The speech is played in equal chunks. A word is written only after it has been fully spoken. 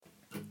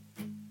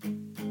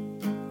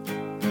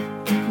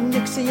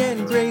Nixie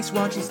and Grace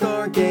watching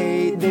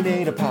Stargate. They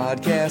made a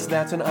podcast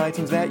that's on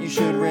iTunes that you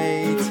should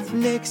rate.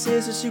 Nix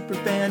is a super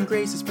fan,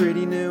 Grace is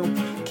pretty new.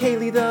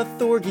 Kaylee the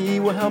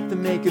Thorgy will help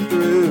them make it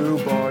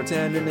through.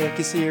 Bartender Nick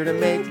is here to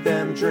make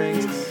them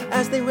drinks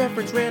as they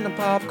reference random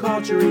pop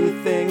culture-y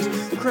things.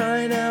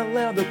 Crying out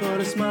loud, they'll put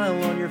a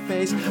smile on your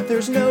face.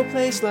 There's no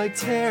place like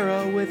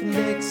Tara with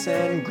Nix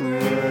and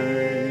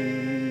Grace.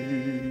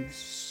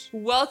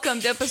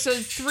 Welcome to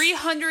episode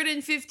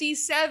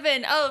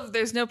 357 of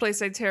There's No Place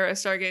Like Tara,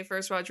 Stargate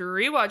First Watch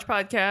Rewatch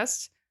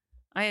podcast.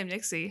 I am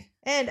Nixie.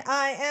 And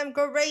I am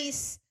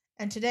Grace.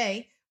 And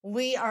today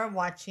we are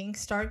watching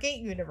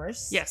Stargate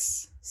Universe.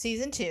 Yes.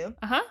 Season 2.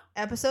 Uh-huh.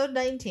 Episode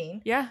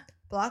 19. Yeah.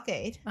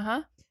 Blockade.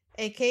 Uh-huh.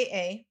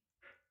 AKA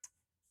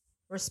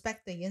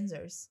Respect the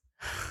Yinzers.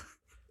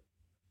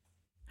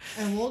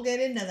 And we'll get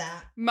into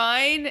that.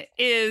 Mine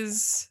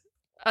is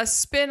a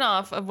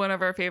spin-off of one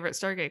of our favorite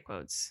Stargate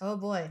quotes. Oh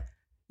boy.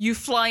 You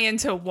fly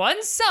into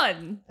one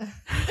sun.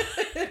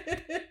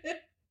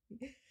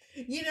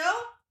 You know,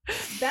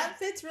 that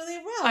fits really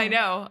well. I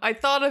know. I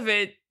thought of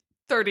it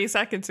 30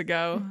 seconds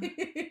ago.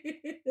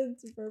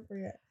 That's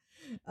appropriate.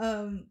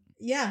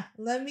 Yeah,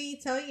 let me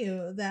tell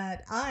you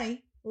that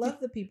I love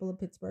the people of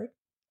Pittsburgh.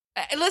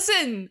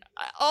 Listen,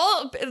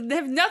 I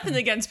have nothing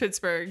against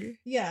Pittsburgh.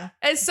 Yeah.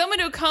 As someone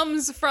who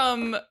comes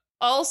from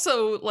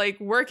also like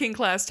working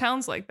class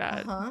towns like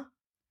that. Uh-huh.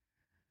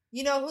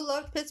 You know who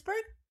loved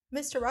Pittsburgh?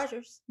 Mr.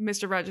 Rogers.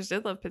 Mr. Rogers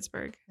did love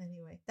Pittsburgh.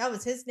 Anyway, that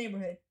was his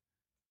neighborhood.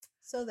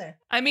 So there.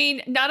 I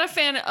mean, not a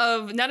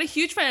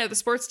huge fan of the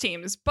sports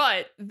teams,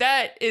 but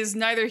that is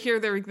neither here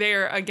nor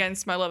there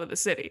against my love of the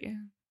city.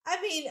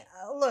 I mean,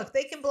 look,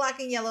 they can black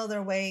and yellow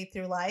their way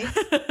through life.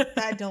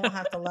 I don't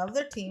have to love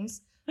their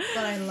teams, but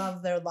I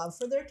love their love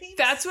for their teams.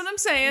 That's what I'm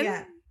saying.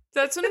 Yeah.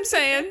 That's what I'm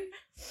saying.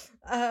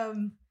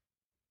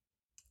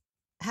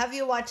 Have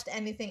you watched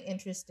anything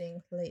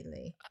interesting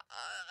lately?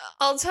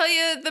 I'll tell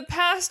you, the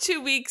past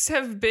 2 weeks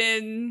have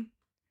been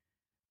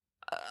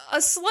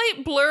a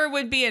slight blur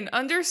would be an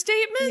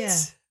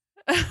understatement.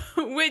 Yeah.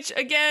 Which,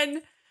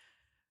 again,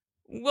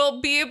 we'll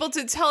be able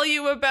to tell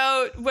you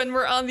about when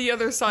we're on the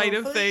other side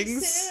of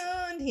things.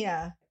 Soon.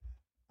 Yeah.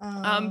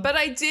 But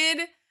I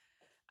did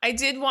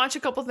watch a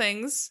couple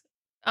things.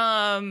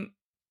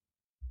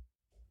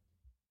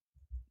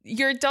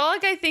 Your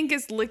dog, I think,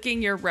 is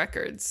licking your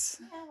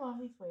records. Yeah, well,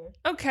 he's weird.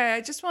 Okay,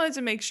 I just wanted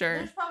to make sure.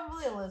 There's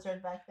probably a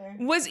lizard back there.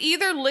 Was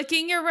either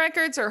licking your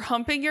records or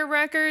humping your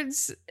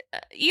records.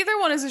 Either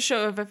one is a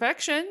show of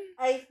affection.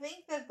 I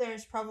think that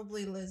there's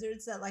probably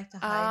lizards that like to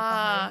hide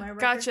behind my record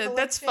gotcha. collection.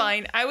 That's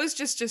fine. I was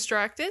just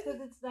distracted.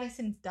 Because it's nice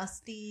and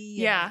dusty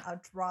Yeah. and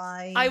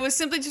dry. I was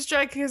simply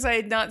distracted because I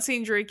had not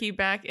seen Drakey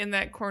back in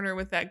that corner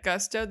with that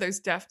gusto. There's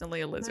definitely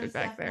a lizard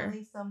back there.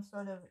 There's definitely some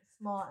sort of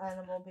small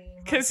animal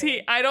being Because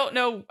I don't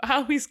know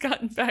how he's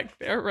gotten back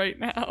there right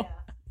now.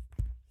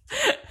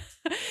 Yeah.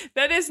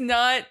 That is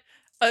not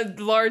a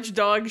large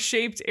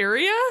dog-shaped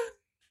area.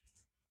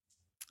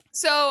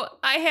 So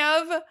I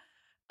have,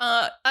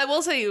 I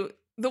will tell you,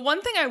 the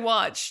one thing I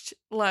watched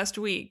this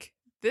week,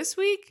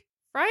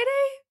 Friday,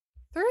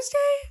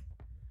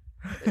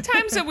 Thursday?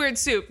 Time's a weird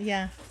soup.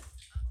 Yeah.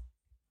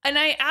 And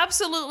I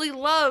absolutely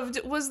loved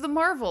was The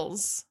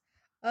Marvels.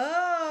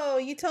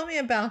 Oh, you told me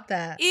about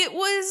that. It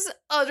was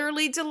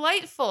utterly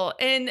delightful.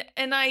 And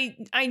I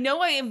know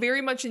I am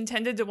very much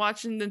intended to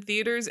watch in the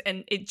theaters,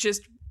 and it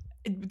just,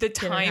 the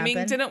timing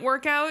didn't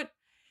work out.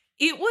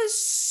 It was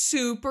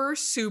super,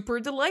 super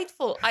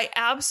delightful. I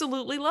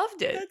absolutely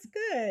loved it. That's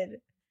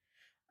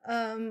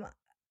good.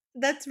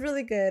 That's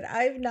really good.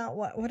 I've not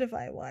what have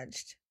I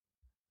watched?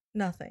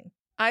 Nothing.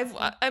 I've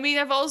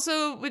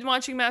also been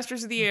watching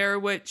Masters of the Air,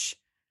 which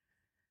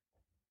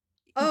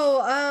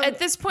at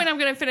this point I'm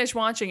going to finish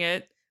watching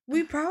it.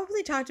 We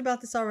probably talked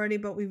about this already,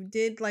 but we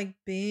did like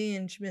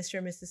binge Mr.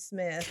 and Mrs.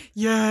 Smith.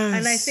 Yes.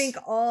 And I think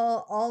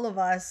all of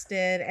us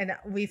did, and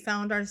we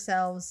found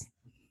ourselves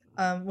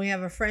we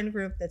have a friend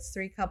group that's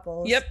 3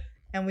 couples. Yep.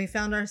 And we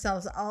found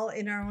ourselves all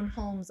in our own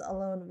homes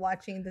alone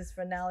watching this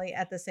finale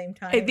at the same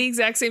time. At the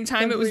exact same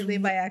time. It was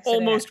by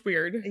accident. Almost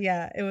weird.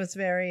 Yeah, it was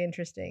very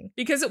interesting.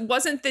 Because it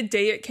wasn't the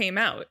day it came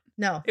out.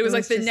 No. It was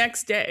like the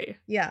next day.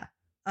 Yeah.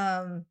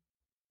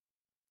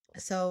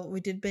 So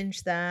we did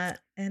binge that,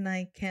 and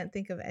I can't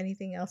think of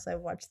anything else I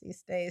watched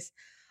these days.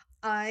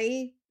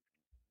 I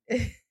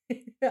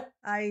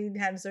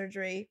had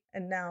surgery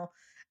and now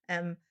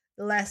am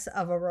less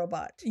of a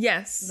robot.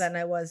 Yes. Than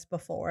I was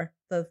before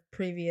the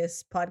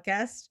previous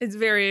podcast. It's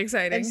very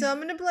exciting. And so I'm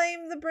going to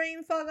blame the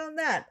brain fog on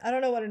that. I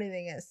don't know what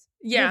anything is.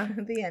 Yeah.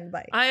 The end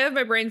bite. I have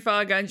my brain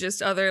fog on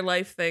just other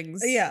life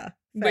things. Yeah.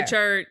 Fair. Which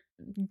are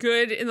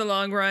good in the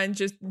long run,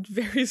 just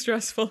very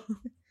stressful.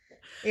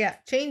 Yeah.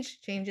 Change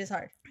is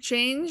hard.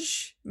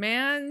 Change,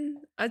 man,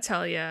 I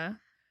tell ya.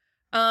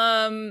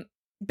 But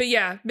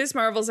yeah, Miss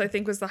Marvel's, I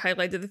think, was the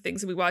highlight of the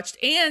things that we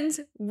watched. And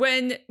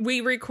when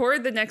we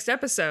record the next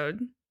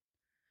episode,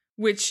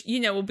 which,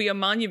 will be a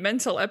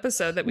monumental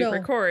episode that we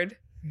record.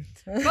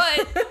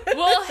 But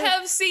we'll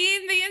have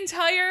seen the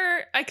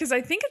entire, because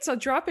I think it's not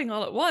dropping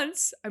all at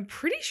once. I'm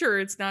pretty sure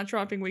it's not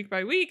dropping week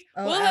by week.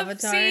 We'll Avatar?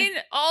 have seen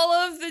all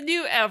of the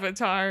new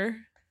Avatar.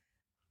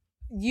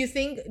 You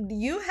think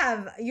you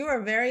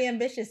are very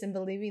ambitious in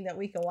believing that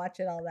we can watch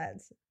it all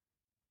that.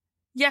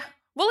 Yeah.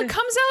 Well, it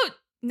comes out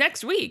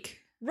next week.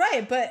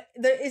 Right, but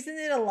isn't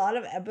it a lot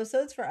of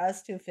episodes for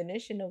us to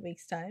finish in a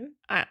week's time?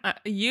 I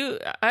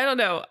don't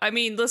know. I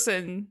mean,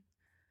 listen,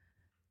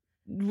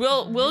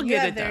 we'll you get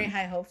have it very done.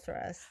 high hopes for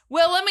us.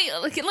 Well, let me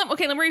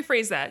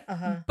rephrase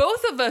that.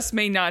 Both of us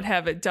may not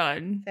have it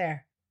done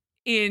Fair.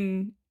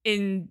 in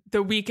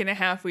the week and a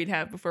half we'd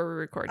have before we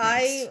record next.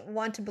 I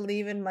want to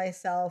believe in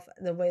myself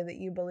the way that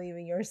you believe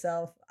in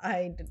yourself.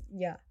 I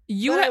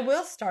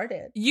will start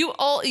it.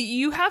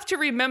 You have to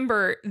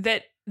remember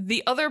that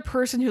the other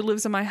person who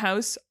lives in my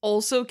house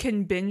also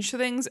can binge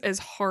things as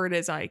hard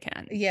as I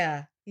can.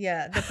 Yeah.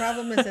 The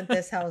problem is at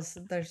this house,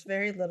 there's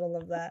very little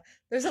of that.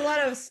 There's a lot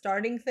of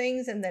starting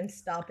things and then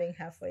stopping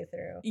halfway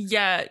through.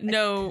 Yeah,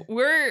 no,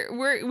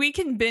 we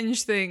can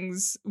binge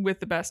things with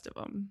the best of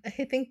them. I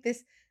think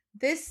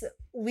this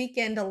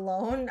weekend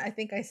alone, I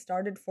think I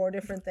started 4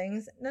 different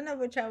things, none of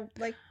which I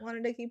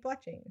wanted to keep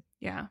watching.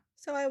 Yeah.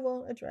 So I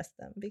will address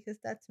them because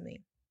that's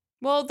me.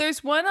 Well,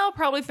 there's one I'll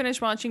probably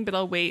finish watching, but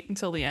I'll wait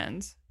until the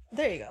end.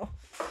 There you go.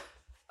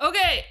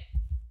 Okay.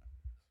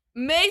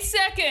 May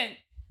 2nd,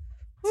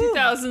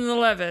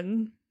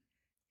 2011.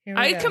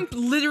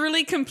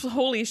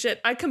 Holy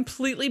shit. I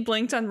completely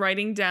blinked on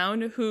writing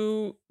down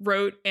who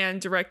wrote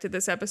and directed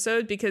this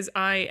episode because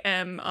I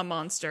am a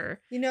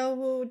monster. You know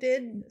who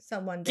did?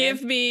 Someone did.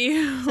 Give me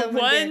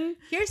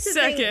Here's the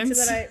second.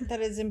 thing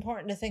that is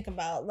important to think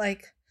about.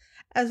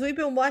 As we've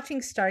been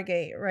watching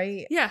Stargate,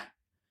 right? Yeah.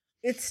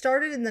 It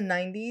started in the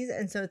 90s,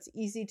 and so it's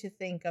easy to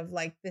think of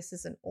this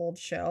is an old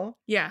show.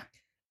 Yeah.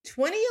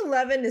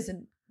 2011 is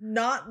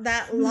not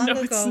that long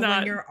ago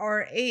when you're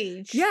our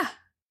age. Yeah.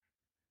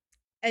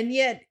 And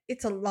yet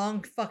it's a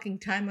long fucking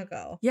time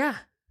ago. Yeah.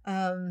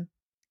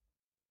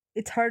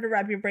 It's hard to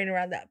wrap your brain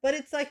around that. But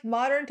it's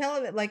modern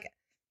television.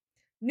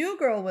 New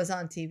Girl was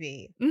on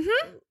TV.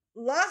 Mm-hmm.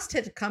 Lost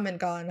had come and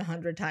gone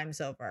 100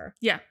 times over.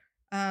 Yeah.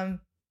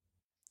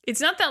 It's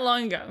not that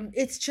long ago.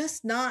 It's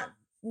just not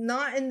in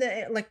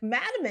the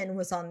Mad Men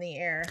was on the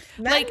air.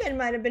 Mad Men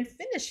might have been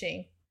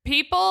finishing.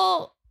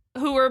 People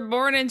who were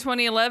born in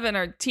 2011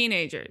 are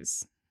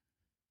teenagers.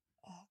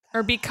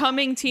 Are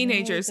becoming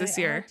teenagers this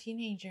year.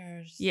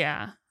 Teenagers.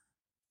 Yeah.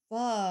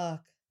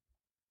 Fuck.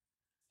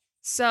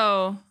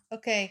 So.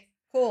 Okay.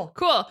 Cool.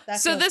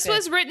 So this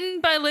was written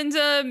by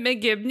Linda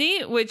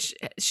McGibney, which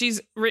she's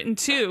written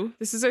 2.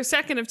 This is her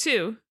second of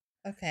 2.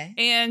 Okay.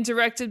 And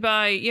directed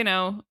by,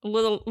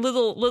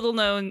 little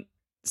known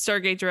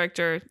Stargate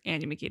director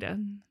Andy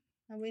Makita.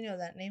 Oh, we know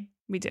that name.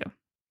 We do.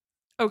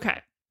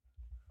 Okay.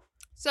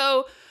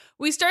 So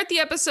we start the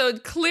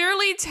episode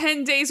clearly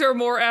 10 days or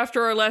more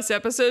after our last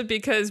episode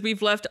because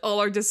we've left all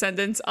our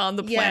descendants on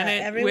the planet.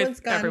 Yeah, everyone's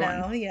with gone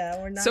everyone. now.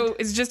 Yeah, we're not. So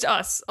it's just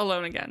us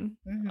alone again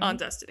on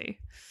Destiny.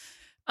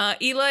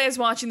 Eli is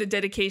watching the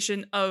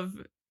dedication of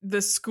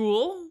the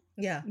school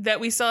that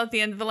we saw at the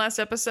end of the last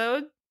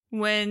episode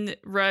when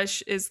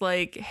Rush is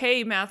like,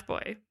 hey, math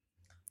boy.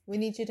 We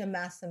need you to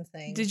math some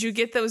things. Did you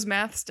get those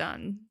maths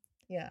done?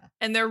 Yeah.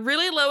 And they're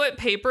really low at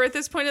paper at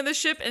this point of the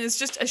ship, and it's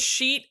just a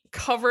sheet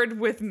covered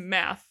with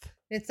math.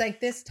 It's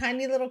this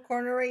tiny little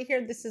corner right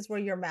here. This is where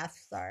your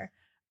maths are.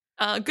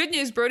 Good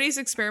news, Brody's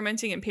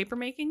experimenting in paper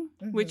making,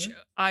 which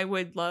I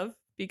would love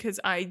because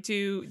I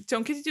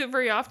don't get to do it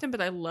very often,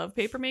 but I love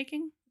paper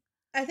making.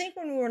 I think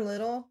when we were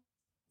little,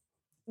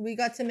 we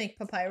got to make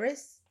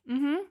papyrus.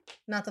 Mm-hmm.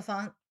 Not the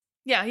font.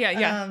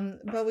 Yeah.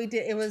 But we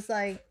did. It was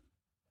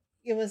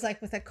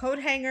with a coat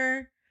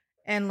hanger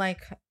and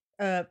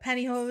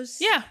pantyhose.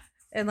 Yeah.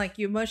 And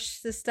you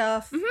mush the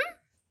stuff. Mm-hmm.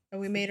 And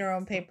we made our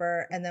own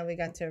paper, and then we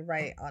got to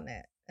write on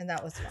it, and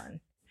that was fun.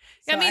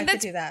 So I could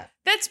do that.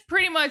 That's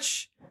pretty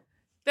much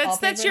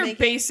that's your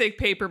basic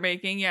paper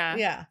making.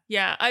 Yeah.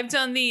 I've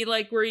done the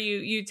where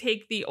you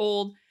take the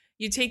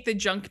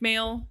junk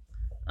mail,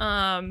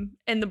 and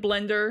the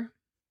blender.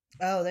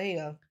 Oh, there you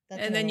go.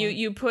 That's and then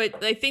you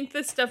put. I think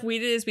the stuff we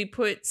did is we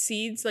put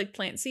seeds,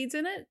 plant seeds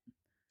in it.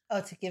 Oh,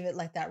 to give it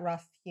that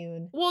rough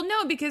hewn. Well,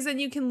 no, because then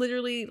you can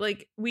literally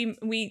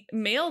we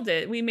mailed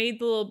it. We made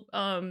the little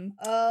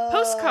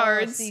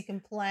postcards, so you can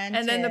plant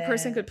and then the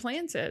person could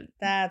plant it.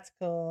 That's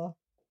cool.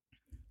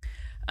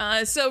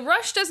 So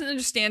Rush doesn't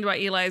understand why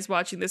Eli is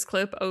watching this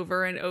clip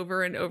over and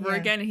over and over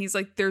again, and he's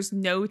like, "There's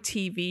no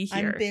TV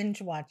here. I'm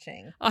binge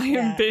watching. I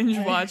am binge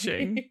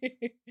watching."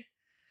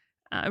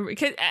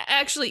 Because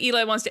actually,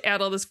 Eli wants to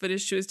add all this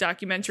footage to his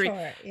documentary.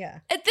 Sure, yeah.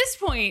 At this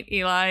point,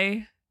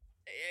 Eli,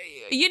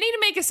 you need to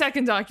make a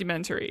second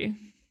documentary.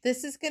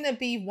 This is going to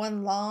be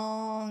one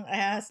long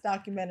ass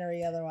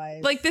documentary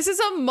otherwise. This is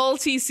a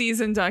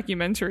multi-season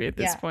documentary at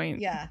this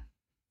point. Yeah.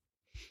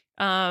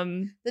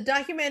 The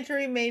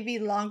documentary may be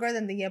longer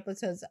than the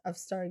episodes of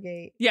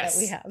Stargate that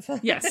we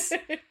have. Yes.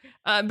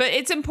 But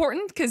it's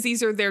important because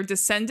these are their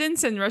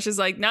descendants, and Rush is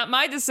like, not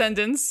my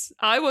descendants.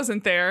 I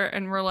wasn't there.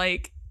 And we're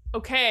like,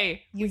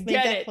 okay, You've made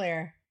that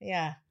clear.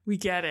 Yeah. We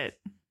get it.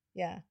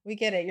 Yeah, we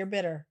get it. You're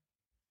bitter.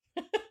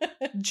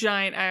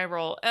 Giant eye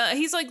roll.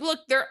 He's like, look,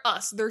 they're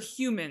us. They're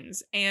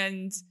humans.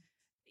 And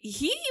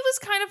he was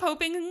kind of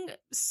hoping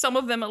some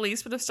of them at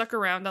least would have stuck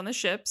around on the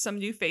ship. Some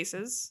new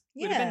faces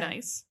would have been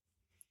nice.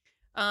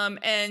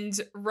 And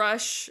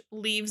Rush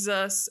leaves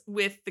us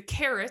with the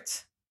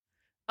carrot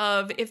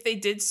of if they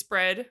did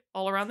spread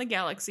all around the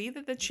galaxy,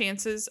 that the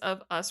chances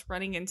of us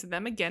running into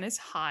them again is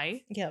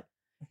high. Yep.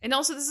 And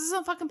also, this is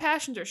a fucking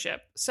passenger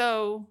ship.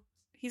 So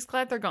he's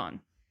glad they're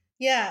gone.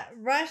 Yeah,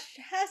 Rush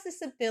has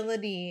this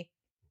ability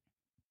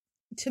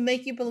to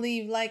make you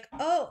believe, like,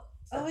 oh,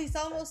 he's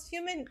almost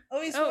human.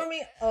 Oh, he's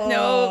forming.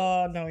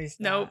 Oh, no, he's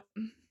not.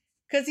 Nope.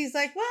 Because he's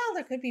like, well,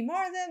 there could be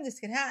more of them. This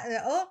could happen.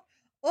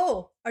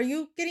 Oh, are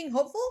you getting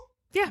hopeful?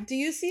 Yeah. Do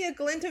you see a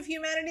glint of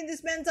humanity in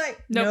this man's eye?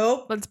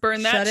 Nope. Let's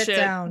burn that shit. Shut it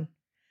down.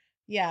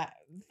 Yeah,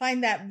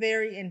 find that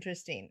very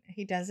interesting.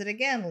 He does it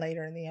again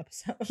later in the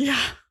episode.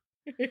 Yeah.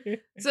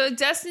 So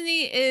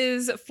Destiny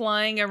is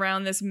flying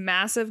around this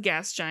massive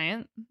gas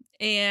giant,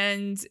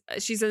 and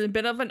she's in a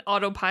bit of an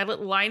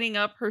autopilot, lining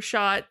up her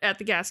shot at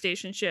the gas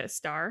station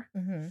star.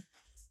 Mm-hmm.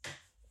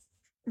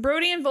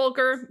 Brody and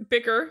Volker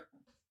bicker.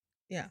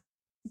 Yeah.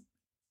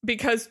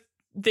 Because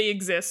they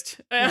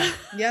exist.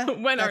 Yeah.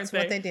 When that's aren't they?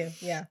 What they do.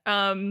 Yeah.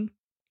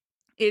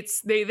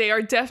 They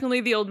are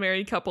definitely the old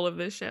married couple of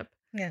this ship.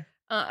 Yeah.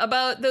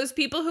 About those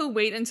people who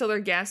wait until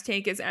their gas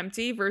tank is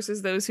empty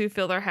versus those who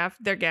fill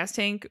their gas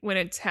tank when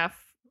it's half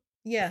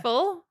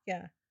full.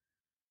 Yeah.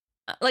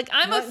 Like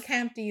what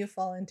camp do you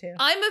fall into?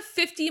 I'm a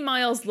 50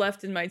 miles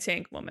left in my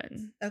tank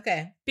woman.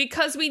 Okay.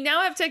 Because we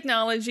now have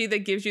technology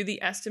that gives you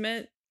the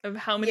estimate of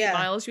how many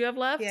miles you have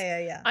left.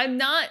 Yeah. I'm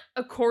not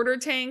a quarter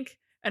tank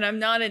and I'm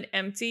not an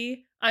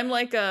empty. I'm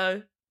like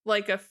a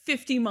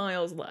 50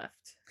 miles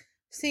left.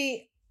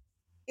 See,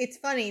 it's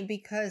funny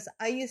because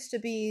I used to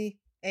be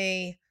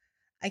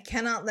I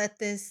cannot let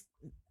this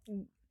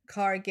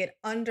car get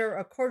under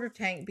a quarter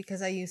tank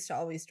because I used to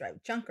always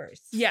drive junkers.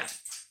 Yeah.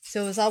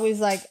 So it was always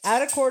like,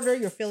 at a quarter,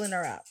 you're filling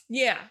her up.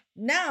 Yeah.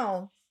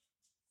 Now,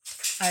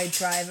 I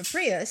drive a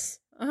Prius.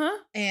 Uh-huh.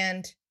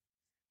 And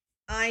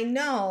I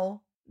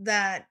know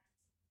that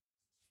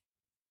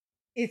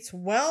it's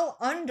well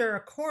under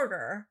a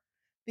quarter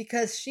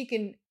because she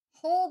can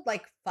hold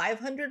like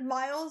 500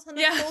 miles on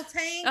a full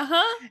tank.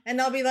 Uh-huh. And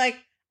I'll be like,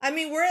 I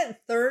mean, we're at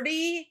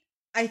 30.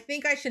 I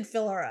think I should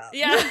fill her up.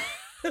 Yeah.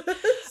 So,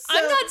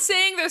 I'm not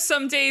saying there's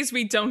some days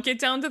we don't get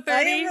down to 30.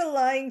 I am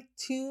relying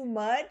too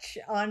much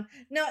on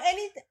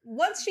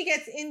once she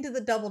gets into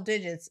the double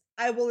digits,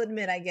 I will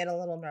admit I get a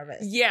little nervous.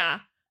 Yeah.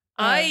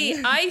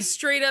 I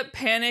straight up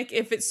panic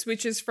if it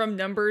switches from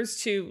numbers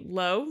to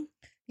low.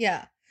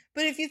 Yeah.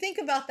 But if you think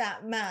about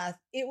that math,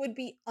 it would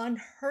be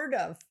unheard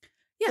of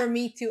for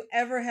me to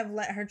ever have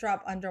let her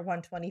drop under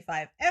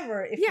 125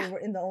 ever if we were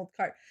in the old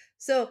cart.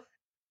 So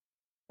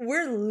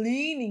we're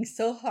leaning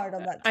so hard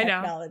on that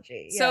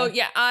technology. I know.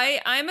 So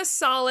I'm a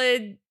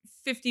solid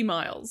 50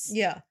 miles.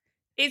 Yeah.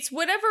 It's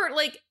whatever,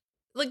 like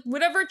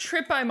whatever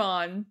trip I'm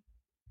on,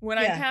 when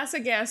I pass a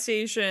gas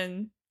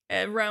station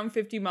at around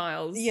 50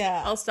 miles,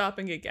 I'll stop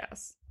and get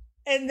gas.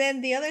 And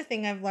then the other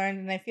thing I've learned,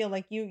 and I feel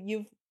like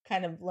you've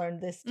kind of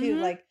learned this too,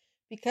 like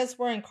because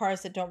we're in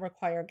cars that don't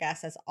require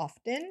gas as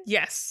often.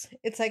 Yes.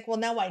 It's like, well,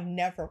 now I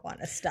never want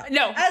to stop.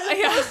 No. As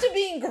opposed to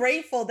being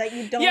grateful that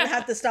you don't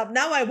have to stop.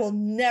 Now I will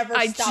never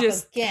stop again. I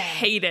just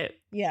hate it.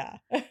 Yeah.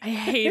 I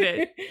hate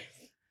it.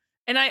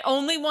 And I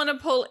only want to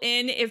pull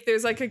in if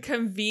there's like a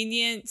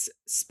convenient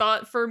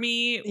spot for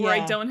me where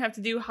I don't have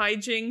to do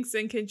hijinks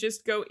and can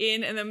just go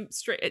in and then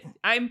straight.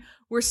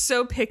 We're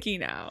so picky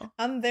now.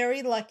 I'm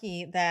very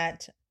lucky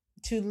that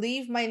to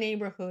leave my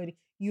neighborhood,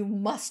 you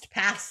must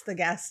pass the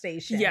gas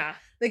station. Yeah.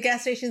 The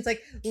gas station's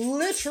like,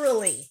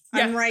 literally,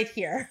 I'm right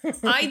here.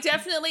 I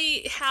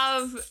definitely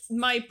have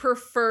my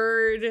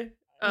preferred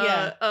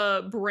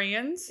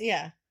brand.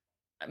 Yeah.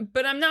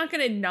 But I'm not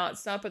going to not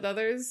stop with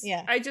others.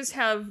 Yeah. I just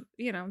have,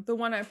 the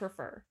one I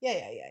prefer.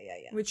 Yeah.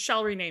 Which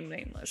shall remain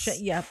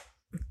nameless. Yep.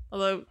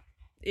 Although,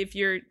 if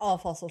you're all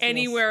fossil fuels.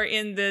 Anywhere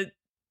in the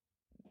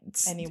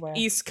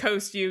East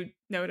Coast, you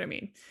know what I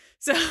mean.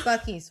 So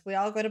Buc-ee's. We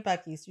all go to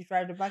Buc-ee's. You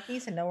drive to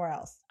Buc-ee's and nowhere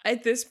else.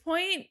 At this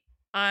point,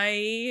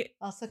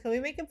 Also, can we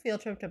make a field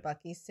trip to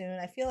Buc-ee's soon?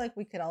 I feel like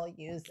we could all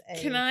use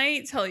Can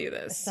I tell you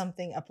this?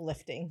 Something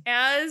uplifting.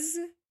 As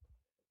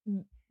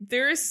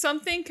there is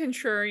something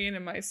contrarian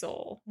in my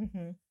soul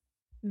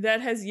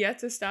that has yet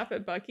to stop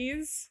at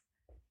Buc-ee's.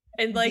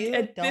 And like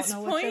at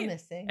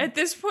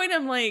this point,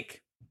 I'm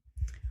like,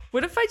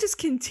 what if I just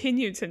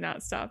continue to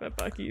not stop at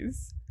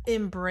Buc-ee's?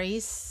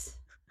 Embrace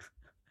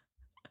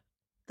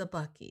the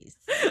Buc-ee's.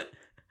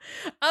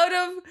 Out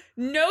of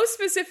no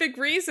specific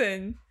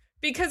reason,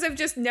 because I've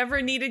just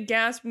never needed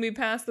gas when we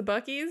pass the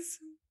Buc-ee's.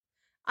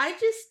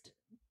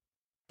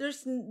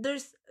 There's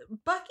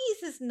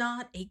Buc-ee's is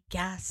not a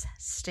gas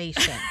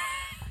station.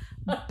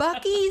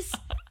 Buc-ee's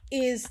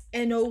is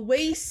an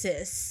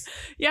oasis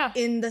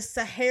in the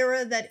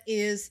Sahara that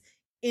is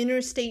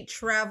interstate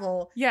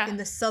travel in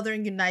the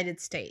southern United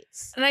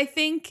States. And I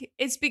think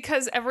it's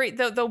because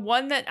the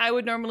one that I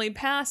would normally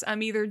pass,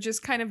 I'm either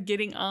just kind of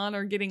getting on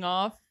or getting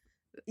off.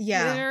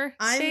 Yeah,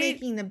 I'm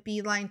making the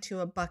beeline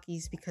to a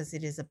Buc-ee's because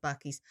it is a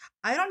Buc-ee's.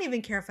 I don't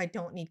even care if I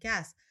don't need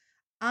gas.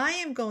 I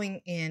am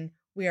going in.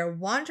 We are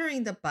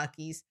wandering the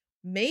Buc-ee's.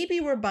 Maybe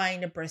we're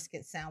buying a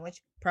brisket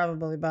sandwich.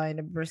 Probably buying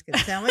a brisket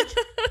sandwich.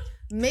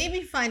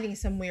 Maybe finding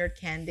some weird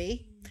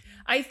candy.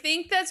 I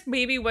think that's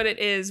maybe what it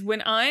is.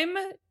 When I'm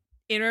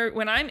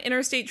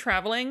interstate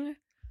traveling,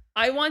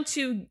 I want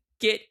to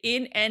get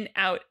in and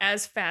out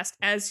as fast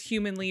as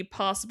humanly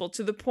possible,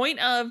 to the point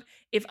of,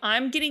 if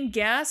I'm getting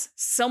gas,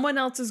 someone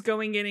else is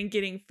going in and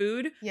getting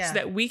food so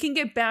that we can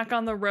get back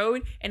on the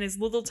road in as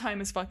little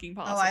time as fucking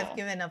possible. Oh, I've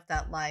given up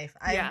that life.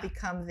 I've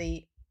become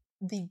the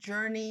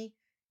journey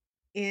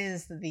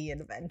is the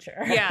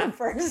adventure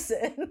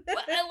person.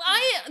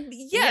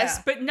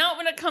 But not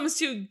when it comes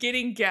to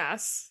getting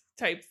gas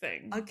type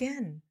thing.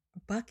 Again,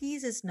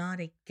 Buc-ee's is not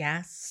a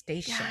gas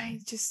station. Yeah, I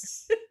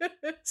just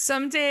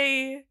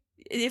someday,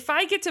 if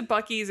I get to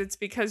Buc-ee's, it's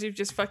because you've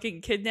just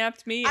fucking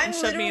kidnapped me and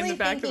shoved me in the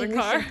back of the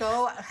car. We should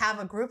go have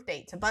a group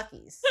date to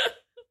Buc-ee's.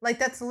 Like,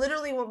 that's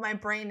literally what my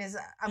brain is.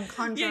 I'm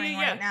conjuring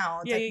right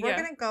now. It's we're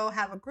gonna go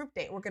have a group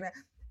date. We're gonna,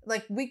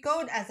 like, we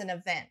go as an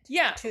event.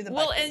 To the Buc-ee's.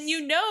 Well,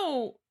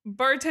 and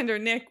bartender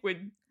Nick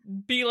would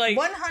be like,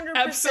 100%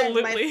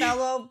 absolutely. My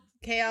fellow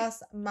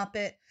Chaos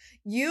Muppet.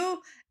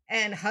 You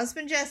and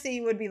husband Jesse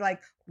would be like,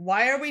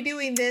 why are we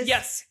doing this?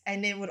 Yes.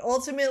 And it would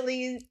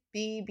ultimately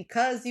be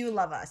because you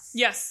love us.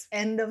 Yes.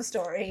 End of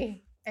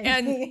story.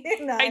 And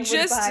I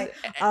just buy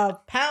a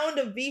pound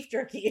of beef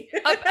jerky.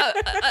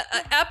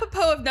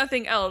 Apropos of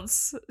nothing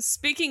else,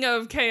 speaking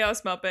of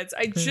Chaos Muppets,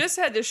 I just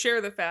had to share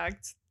the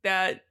fact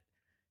that,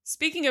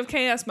 speaking of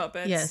Chaos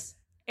Muppets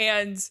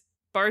and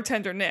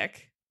bartender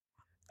Nick,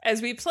 as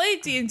we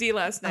played D&D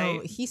last night.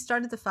 Oh, he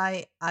started the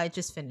fight. I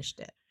just finished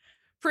it.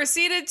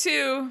 Proceeded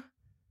to,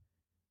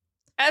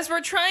 as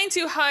we're trying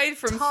to hide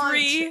from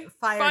three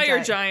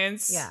fire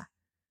giants. Yeah.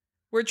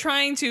 We're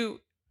trying to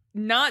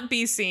not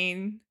be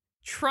seen,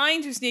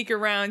 trying to sneak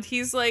around.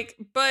 He's like,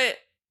 but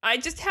I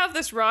just have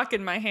this rock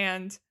in my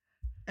hand.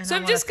 So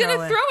I'm just going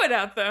to throw it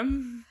at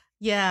them.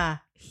 Yeah,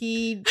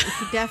 he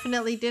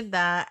definitely did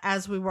that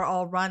as we were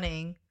all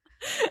running.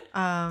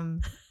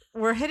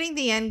 We're hitting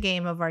the end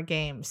game of our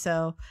game.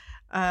 So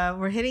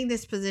we're hitting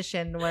this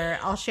position where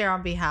I'll share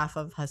on behalf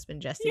of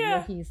husband Jesse,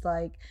 where he's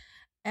like,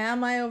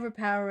 am I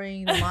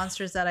overpowering the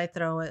monsters that I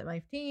throw at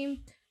my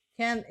team?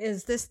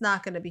 Is this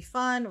not going to be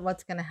fun?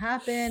 What's going to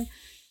happen?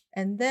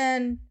 And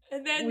then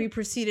we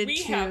proceeded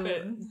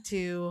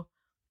to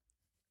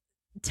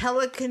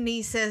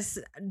telekinesis,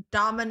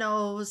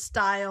 domino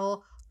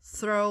style,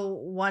 throw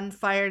one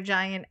fire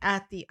giant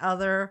at the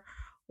other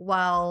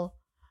while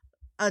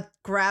a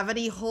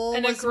gravity hole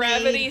and was a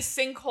gravity made.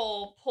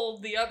 Sinkhole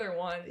pulled the other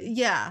one.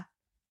 Yeah.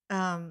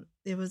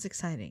 It was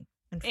exciting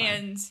and fun.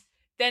 And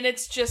then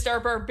it's just our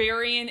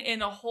barbarian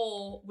in a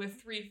hole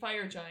with 3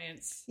 fire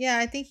giants. Yeah,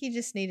 I think he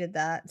just needed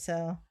that.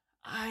 So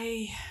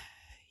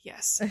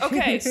yes.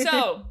 Okay,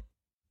 so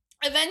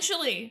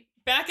eventually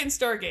back in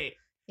Stargate.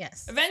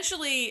 Yes.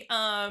 Eventually,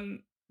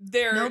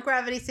 no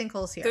gravity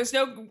sinkholes here.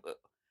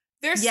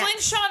 They're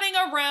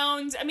slingshotting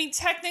around. I mean,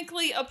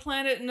 technically, a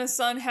planet and a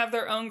sun have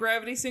their own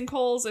gravity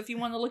sinkholes, if you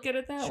want to look at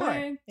it that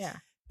way. Yeah.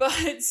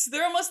 But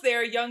they're almost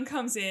there. Young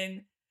comes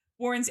in,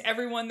 warns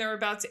everyone they're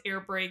about to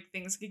air brake.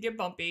 Things could get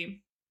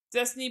bumpy.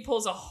 Destiny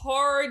pulls a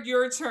hard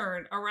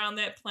U-turn around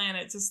that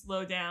planet to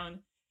slow down.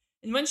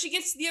 And when she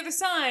gets to the other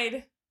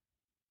side,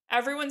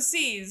 everyone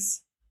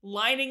sees,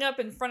 lining up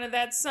in front of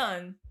that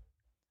sun,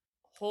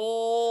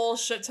 whole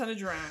shit ton of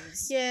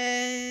drones.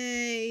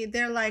 Yay!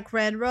 They're like,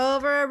 Red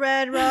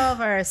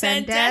Rover,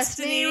 send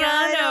Destiny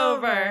run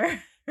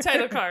over.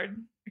 Title card.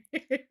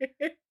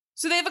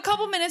 So they have a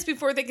couple minutes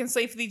before they can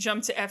safely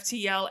jump to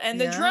FTL, and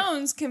the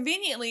drones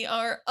conveniently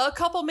are a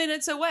couple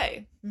minutes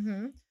away.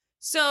 Mm-hmm.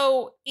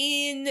 So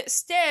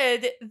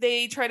instead,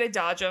 they try to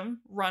dodge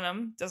them, run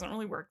them. Doesn't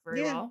really work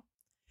very well.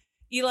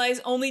 Eli's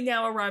only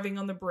now arriving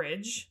on the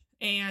bridge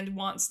and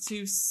wants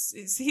to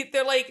see.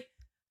 They're like,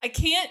 I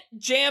can't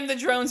jam the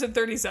drones in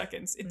 30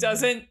 seconds. It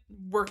doesn't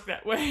work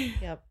that way.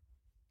 Yep.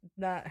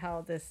 Not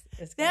how this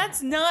is.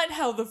 That's not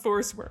how the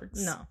Force works.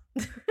 No.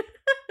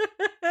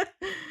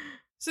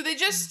 So they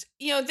just,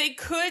 they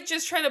could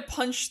just try to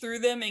punch through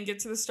them and get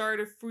to the star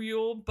to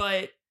fuel,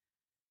 but,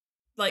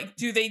 like,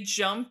 do they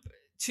jump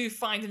to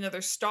find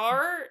another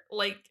star?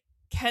 Like,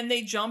 can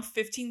they jump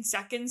 15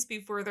 seconds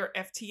before their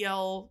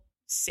FTL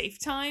safe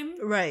time?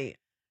 Right.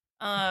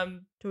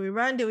 Do we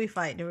run? Do we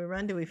fight? Do we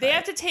run? Do we fight? They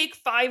have to take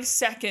 5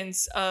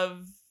 seconds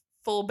of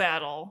full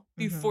battle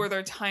before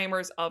their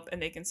timer's up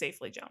and they can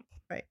safely jump.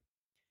 Right.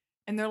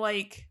 And they're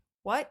like,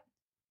 what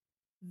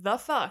the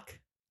fuck?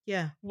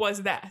 Yeah.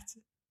 Was that?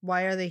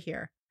 Why are they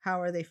here?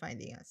 How are they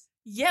finding us?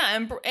 Yeah,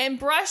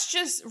 and Rush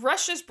just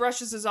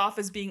brushes us off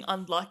as being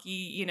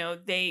unlucky.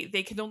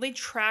 They can only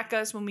track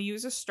us when we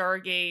use a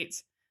Stargate.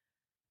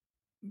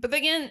 But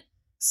again,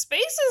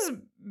 space is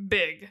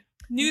big.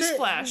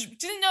 Newsflash.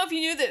 Didn't know if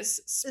you knew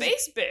this.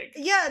 Space big.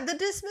 Yeah, the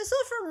dismissal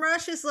from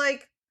Rush is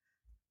like,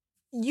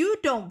 you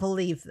don't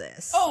believe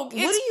this. Oh, it's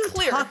what are you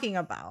clear. talking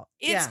about?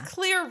 It's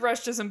clear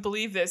Rush doesn't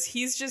believe this.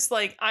 He's just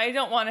like, I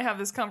don't want to have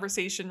this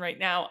conversation right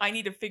now. I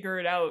need to figure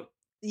it out.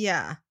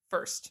 Yeah.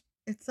 First.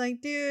 It's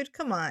like, dude,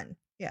 come on.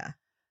 Yeah.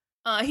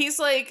 He's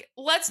like,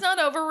 let's not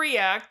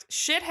overreact.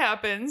 Shit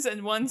happens.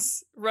 And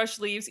once Rush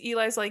leaves,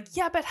 Eli's like,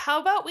 yeah, but how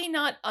about we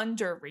not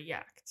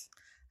underreact?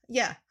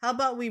 Yeah. How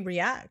about we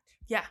react?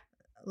 Yeah.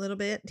 A little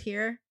bit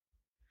here.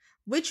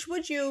 Which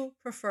would you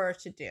prefer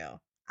to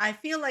do? I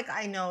feel like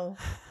I know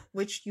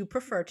which you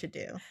prefer to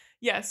do.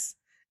 Yes.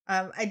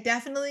 I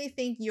definitely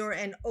think you're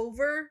an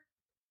over,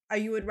 or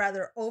you would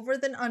rather over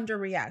than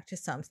underreact to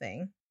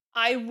something.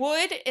 I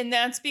would, and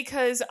that's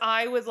because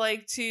I would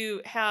like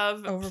to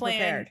have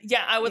plan.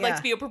 Yeah, I would like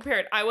to be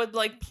prepared. I would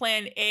like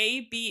plan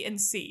A, B, and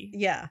C.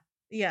 Yeah.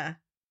 Yeah.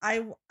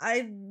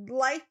 I'd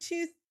like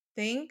to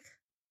think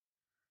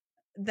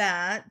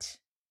that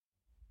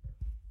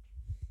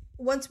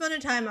once upon a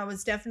time I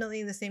was definitely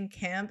in the same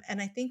camp,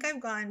 and I think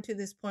I've gotten to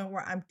this point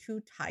where I'm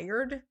too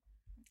tired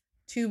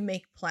to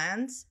make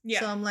plans. Yeah.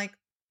 So I'm like,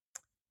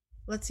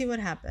 let's see what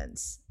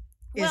happens.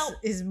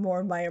 Is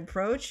more my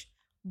approach,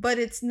 but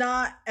it's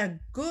not a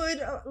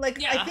good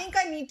I think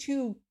I need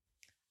to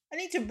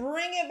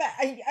bring it back.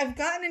 I've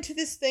gotten into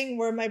this thing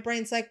where my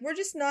brain's like, we're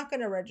just not going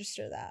to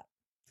register that.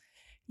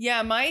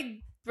 Yeah, my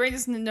brain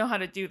doesn't know how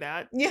to do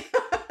that. Yeah.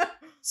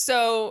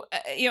 So,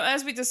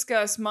 as we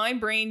discussed, my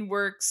brain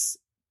works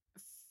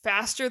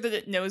faster than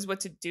it knows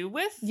what to do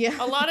with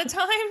a lot of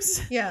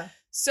times. Yeah.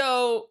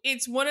 So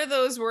it's one of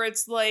those where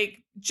it's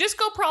like, just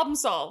go problem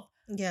solve.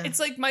 Yeah. It's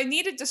like I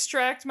need to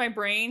distract my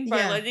brain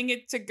by letting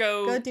it to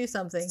go do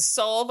something.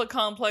 Solve a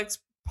complex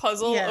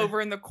puzzle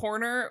over in the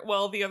corner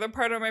while the other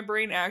part of my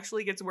brain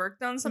actually gets work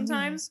done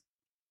sometimes.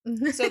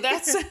 Mm-hmm. So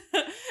that's...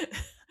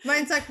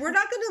 Mine's like, we're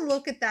not going to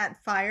look at that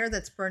fire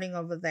that's burning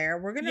over there.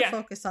 We're going to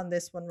focus on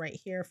this one right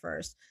here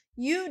first.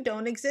 You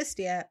don't exist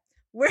yet.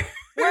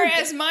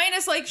 Whereas mine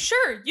is like,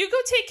 sure, you go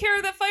take care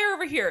of that fire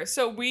over here.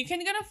 So we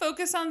can gonna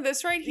focus on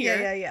this right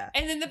here. Yeah.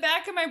 And in the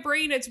back of my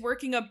brain, it's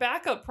working up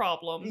backup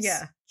problems.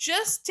 Yeah.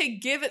 Just to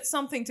give it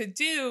something to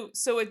do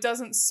so it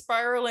doesn't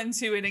spiral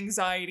into an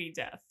anxiety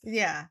death.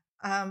 Yeah.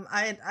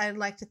 I'd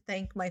like to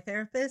thank my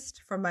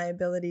therapist for my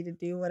ability to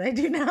do what I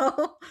do now.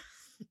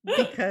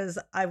 Because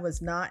I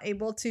was not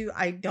able to.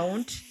 I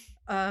don't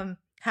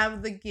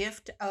have the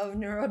gift of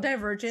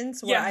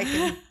neurodivergence where I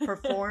can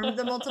perform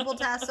the multiple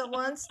tasks at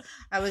once.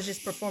 I was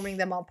just performing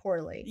them all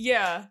poorly.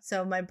 Yeah.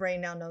 So my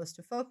brain now knows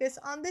to focus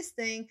on this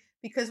thing,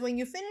 because when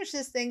you finish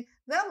this thing,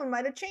 that one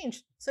might have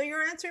changed. So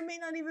your answer may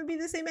not even be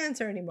the same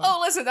answer anymore. Oh,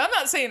 listen, I'm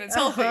not saying it's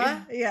healthy.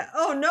 Yeah.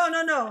 Oh, no. And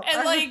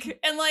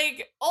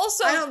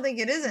also, I don't think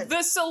it isn't.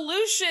 The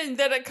solution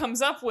that it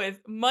comes up with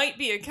might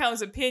be a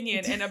cow's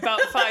opinion in about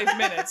 5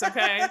 minutes,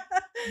 okay?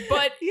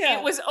 But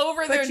it was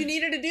over there. But you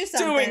needed to do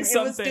something. It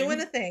was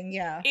doing a thing,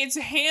 yeah. Its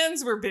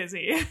hands were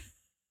busy.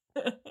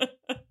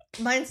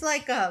 Mine's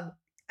like,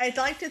 I'd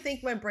like to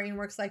think my brain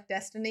works like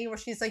Destiny, where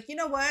she's like, you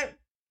know what?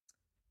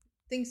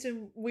 Things are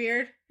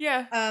weird.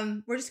 Yeah.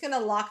 We're just gonna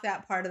lock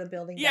that part of the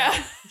building down. Yeah.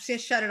 We're just gonna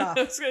shut it off.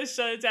 I'm just gonna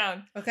shut it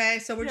down. Okay,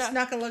 so we're just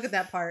not gonna look at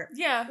that part.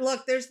 Yeah.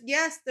 Look, there's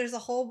a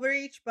whole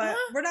breach, but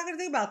we're not gonna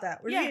think about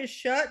that. We're just gonna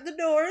shut the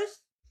doors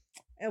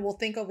and we'll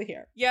think over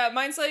here. Yeah,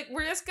 mine's like,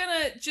 we're just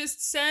gonna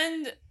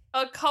send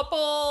a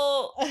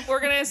couple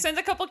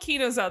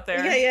Kinos out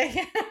there.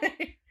 Yeah.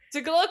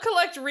 To go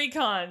collect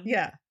recon.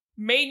 Yeah.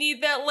 May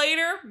need that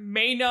later,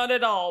 may not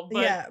at all.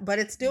 But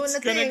it's doing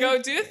the thing. It's gonna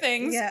go do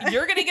things. Yeah.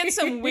 You're gonna get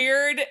some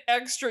weird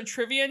extra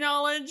trivia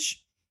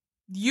knowledge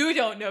you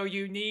don't know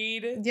you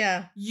need.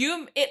 Yeah.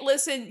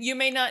 Listen, you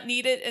may not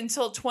need it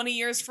until 20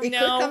 years from now.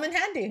 It could come in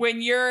handy.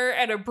 When you're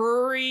at a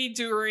brewery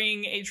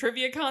during a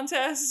trivia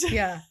contest.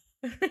 Yeah.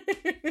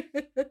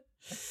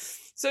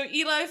 So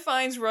Eli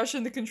finds Rush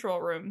in the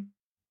control room.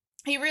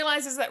 He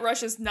realizes that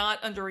Rush is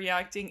not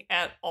underreacting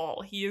at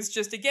all. He is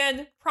just,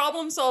 again,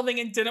 problem solving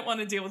and didn't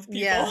want to deal with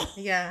people.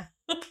 Yeah.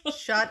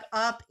 Shut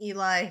up,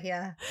 Eli.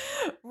 Yeah.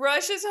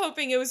 Rush is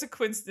hoping it was a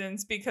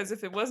coincidence, because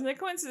if it wasn't a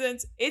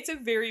coincidence, it's a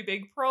very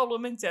big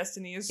problem and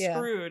Destiny is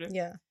screwed.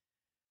 Yeah.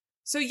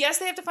 So yes,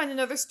 they have to find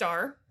another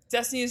star.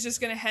 Destiny is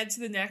just going to head to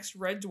the next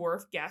Red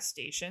Dwarf gas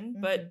station.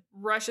 Mm-hmm. But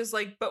Rush is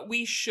like, but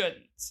we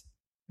shouldn't.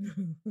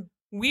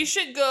 We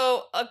should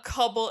go a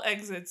couple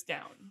exits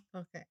down.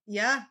 Okay.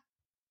 Yeah.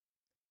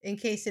 In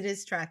case it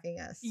is tracking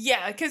us.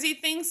 Yeah, because he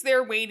thinks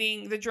they're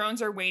waiting, the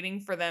drones are waiting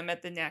for them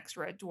at the next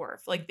Red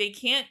Dwarf. Like, they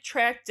can't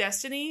track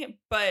Destiny,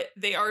 but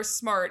they are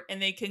smart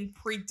and they can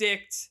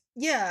predict.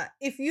 Yeah,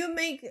 if you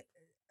make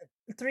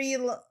 3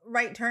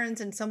 right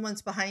turns and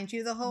someone's behind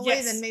you the whole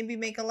way, then maybe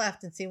make a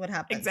left and see what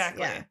happens.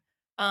 Exactly.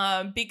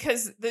 Yeah.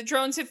 Because the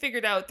drones have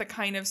figured out the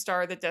kind of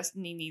star that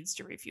Destiny needs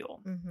to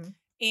refuel. Mm-hmm.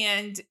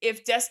 And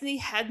if Destiny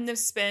hadn't have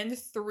spent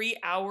 3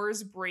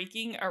 hours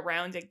braking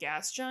around a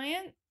gas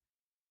giant,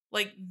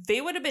 like,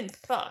 they would have been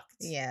fucked.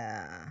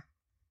 Yeah.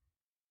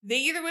 they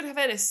either would have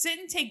had to sit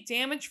and take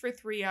damage for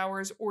 3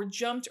 hours or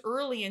jumped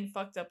early and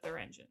fucked up their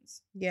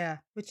engines. Yeah,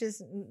 which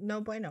is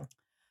no bueno.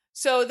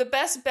 So the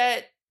best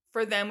bet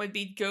for them would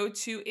be go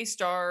to a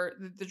star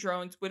that the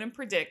drones wouldn't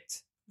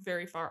predict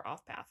very far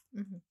off path.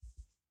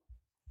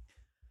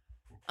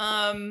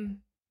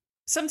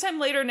 Sometime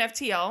later in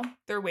FTL,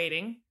 they're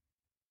waiting,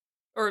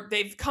 or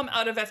they've come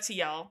out of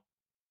FTL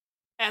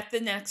at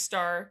the next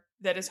star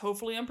that is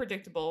hopefully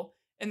unpredictable,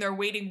 and they're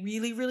waiting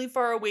really, really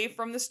far away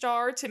from the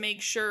star to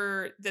make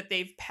sure that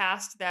they've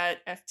passed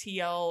that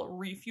FTL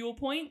refuel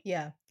point.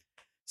 Yeah.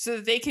 So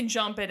that they can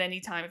jump at any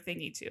time if they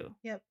need to.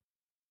 Yep.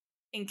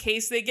 In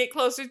case they get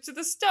closer to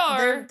the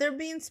star. They're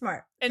being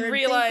smart. And they're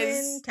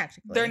realize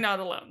they're not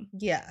alone.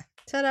 Yeah.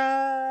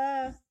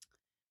 Ta-da!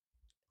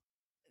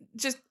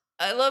 Just,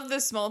 I love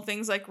the small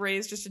things like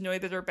Ray's just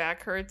annoyed that her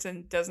back hurts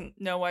and doesn't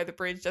know why the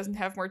bridge doesn't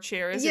have more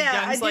chairs.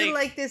 Yeah, I do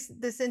like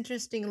this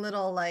interesting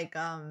little, like,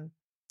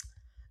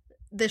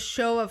 the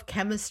show of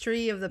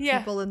chemistry of the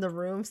people in the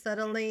room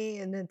suddenly,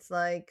 and it's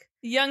like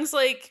Young's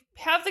like,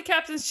 have the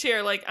captain's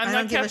chair, like, I'm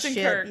not Captain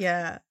Kirk.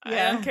 Yeah. I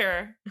don't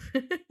care.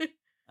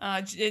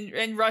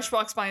 And Rush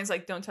walks by and is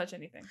like, don't touch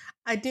anything.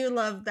 I do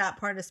love that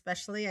part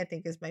especially. I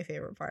think is my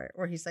favorite part,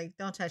 where he's like,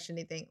 don't touch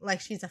anything,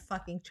 like she's a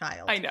fucking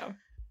child. I know.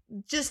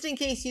 Just in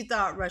case you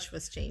thought Rush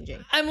was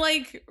changing. I'm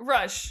like,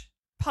 Rush,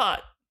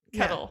 pot,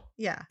 kettle,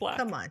 yeah, black.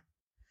 Come on.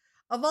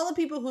 Of all the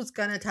people who's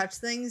gonna touch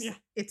things,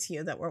 it's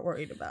you that we're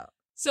worried about.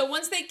 So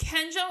once they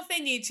can jump if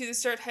they need to, they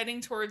start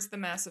heading towards the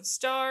massive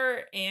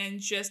star, and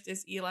just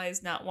as Eli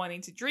is not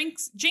wanting to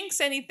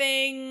jinx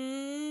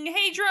anything,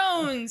 hey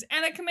drones,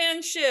 and a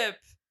command ship.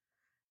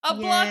 A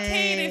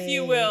blockade, if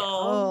you will.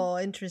 Oh,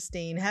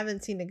 interesting.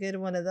 Haven't seen a good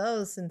one of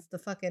those since the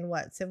fucking,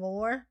 Civil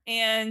War?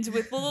 And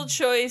with little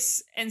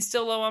choice and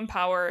still low on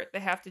power, they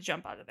have to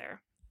jump out of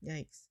there.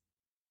 Yikes.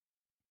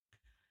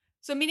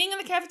 So meeting in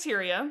the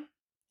cafeteria,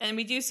 and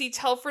we do see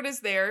Telford is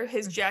there.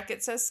 His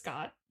jacket says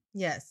Scott.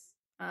 Yes.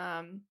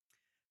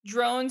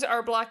 Drones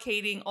are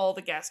blockading all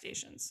the gas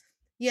stations.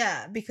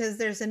 Yeah, because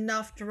there's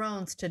enough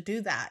drones to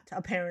do that,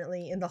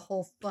 apparently, in the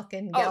whole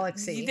fucking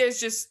galaxy. There's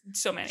just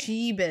so many.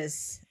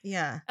 Jeebus.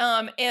 Yeah.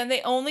 And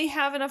they only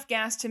have enough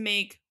gas to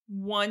make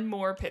one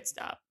more pit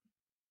stop.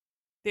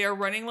 They are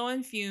running low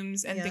on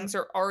fumes, and things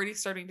are already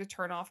starting to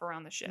turn off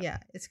around the ship. Yeah,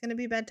 it's going to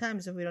be bad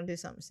times if we don't do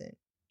something soon.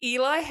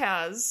 Eli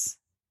has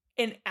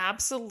an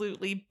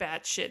absolutely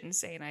batshit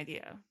insane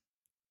idea.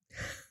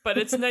 But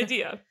it's an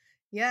idea.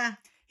 Yeah.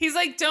 He's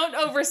like, don't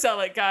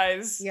oversell it,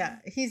 guys. Yeah.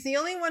 He's the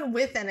only one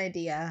with an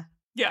idea.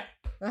 Yeah.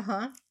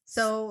 Uh-huh.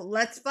 So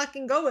let's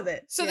fucking go with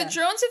it. So the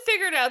drones have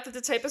figured out that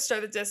the type of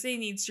star that Destiny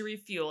needs to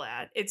refuel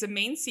at, it's a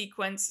main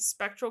sequence,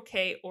 Spectral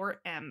K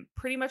or M,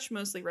 pretty much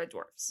mostly red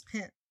dwarfs.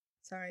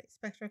 Sorry.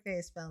 Spectral K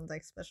is spelled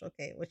like Special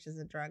K, which is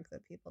a drug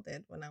that people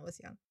did when I was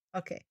young.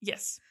 Okay.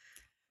 Yes.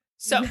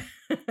 So.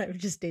 I've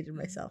just dated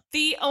myself.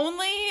 The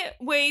only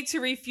way to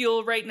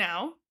refuel right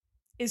now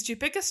is to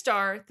pick a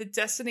star that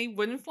Destiny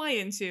wouldn't fly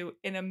into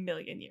in a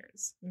million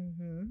years.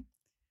 Mm-hmm.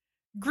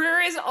 Greer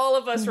is all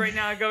of us right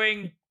now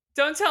going,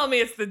 don't tell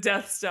me it's the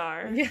Death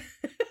Star. Yeah.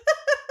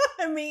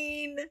 I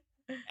mean...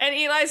 And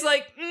Eli's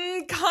like,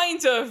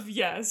 kind of,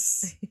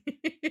 yes.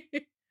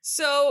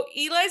 So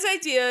Eli's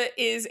idea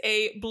is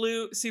a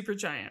blue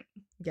supergiant.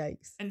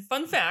 Yikes. And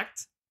fun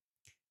fact,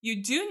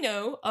 you do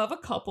know of a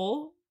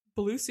couple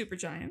blue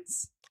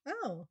supergiants.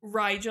 Oh.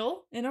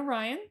 Rigel in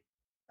Orion.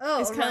 Oh,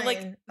 is kind of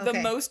like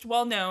the most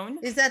well-known.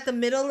 Is that the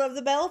middle of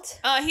the belt?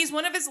 He's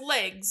one of his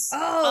legs.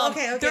 Oh,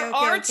 okay. There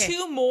are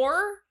two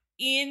more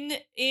in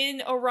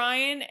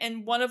Orion,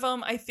 and one of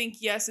them, I think,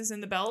 is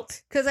in the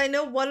belt. Because I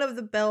know one of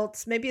the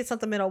belts, maybe it's not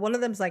the middle, one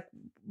of them's like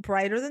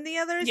brighter than the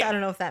others. Yeah. I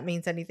don't know if that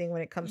means anything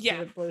when it comes to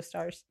the blue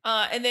stars.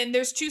 And then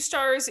there's 2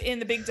 stars in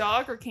the Big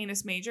Dog, or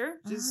Canis Major,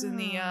 which is in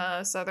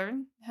the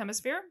southern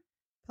hemisphere.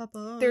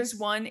 Papa's. There's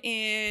one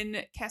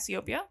in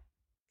Cassiopeia.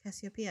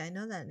 Cassiopeia, I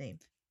know that name.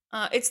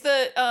 It's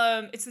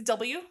the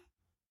W,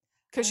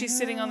 because she's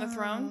sitting on the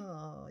throne.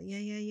 Oh,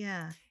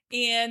 yeah.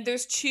 And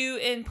there's 2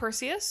 in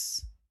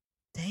Perseus.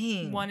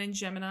 Dang. 1 in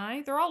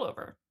Gemini. They're all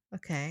over.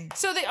 Okay.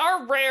 So they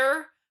are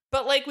rare,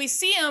 but like we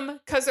see them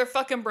because they're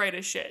fucking bright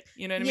as shit.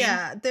 You know what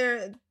I mean?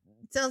 Yeah,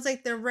 sounds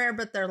like they're rare,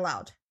 but they're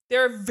loud.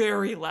 They're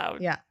very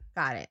loud. Yeah,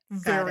 got it.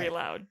 Very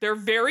loud. They're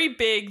very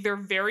big. They're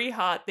very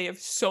hot. They have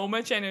so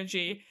much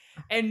energy.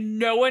 And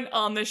no one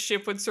on the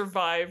ship would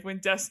survive when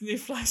Destiny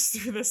flies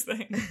through this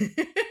thing.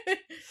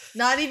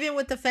 Not even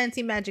with the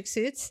fancy magic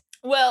suits?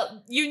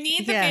 Well, you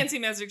need the fancy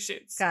magic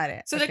suits. Got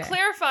it. So to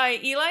clarify,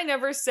 Eli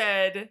never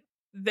said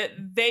that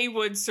they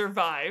would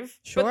survive,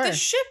 but the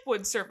ship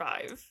would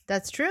survive.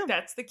 That's true.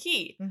 That's the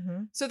key.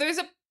 Mm-hmm. So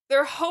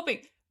they're hoping,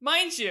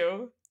 mind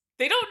you,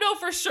 they don't know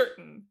for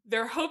certain.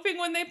 They're hoping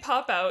when they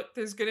pop out,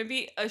 there's going to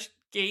be a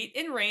gate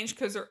in range,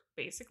 because there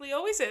basically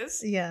always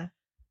is. Yeah.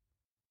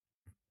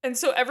 And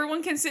so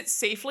everyone can sit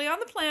safely on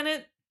the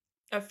planet.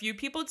 A few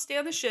people would stay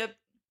on the ship.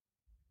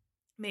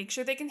 Make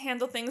sure they can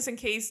handle things in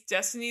case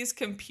Destiny's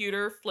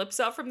computer flips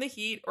out from the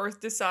heat or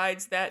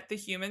decides that the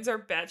humans are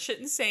batshit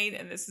insane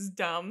and this is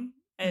dumb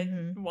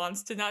and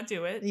wants to not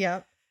do it.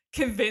 Yep.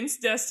 convince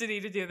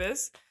Destiny to do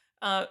this,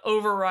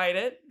 override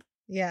it.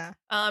 Yeah.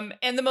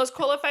 And the most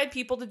qualified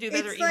people to do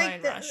that are Eli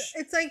and Rush.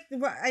 It's like,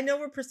 I know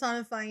we're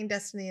personifying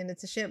Destiny and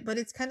it's a ship, but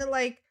it's kind of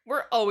like...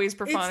 We're always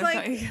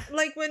personifying. It's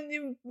like when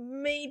you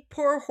made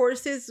poor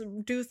horses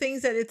do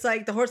things that it's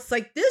like, the horse is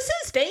like, this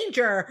is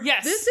danger.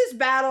 Yes. This is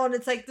battle. And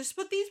it's like, just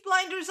put these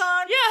blinders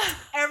on. Yeah.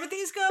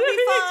 Everything's going to be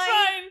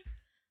fine.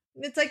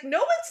 It's like,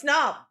 no, it's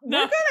not.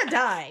 We're going to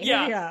die.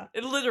 Yeah.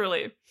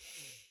 Literally.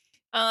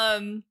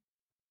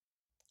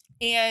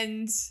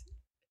 And...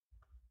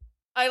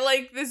 I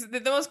like this. The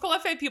most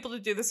qualified people to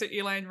do this are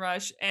Eli and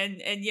Rush. And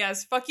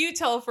yes, fuck you,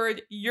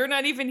 Telford. You're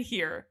not even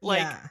here.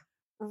 Like,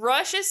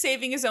 Rush is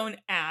saving his own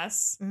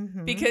ass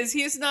because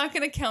he is not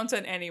going to count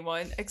on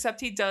anyone,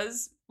 except he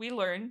does, we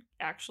learn,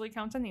 actually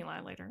count on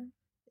Eli later.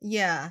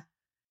 Yeah.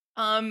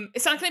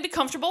 It's not going to be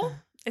comfortable.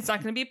 It's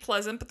not going to be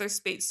pleasant, but their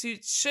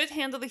spacesuits should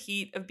handle the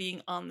heat of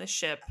being on the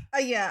ship.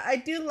 Yeah, I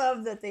do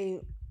love that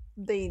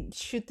they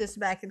shoot this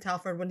back in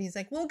Telford when he's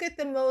like, we'll get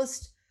the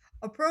most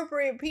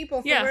appropriate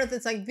people from Earth.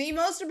 It's like, the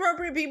most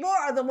appropriate people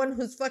are the one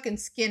whose fucking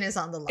skin is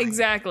on the line.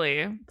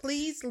 Exactly.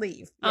 Please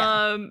leave.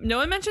 No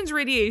one mentions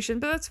radiation,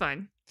 but that's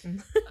fine. We're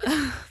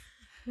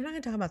not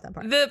gonna talk about that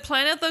part. The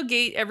planet they'll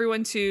gate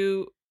everyone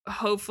to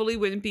hopefully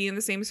wouldn't be in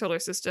the same solar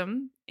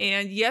system.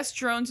 And yes,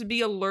 drones would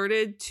be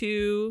alerted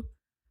to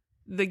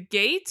the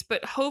gate,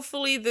 but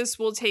hopefully this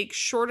will take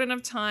short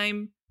enough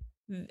time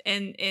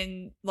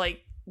and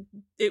like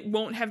it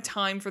won't have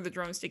time for the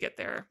drones to get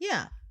there.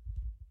 Yeah.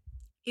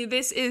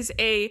 This is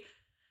a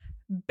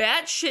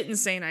batshit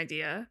insane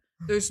idea.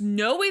 There's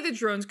no way the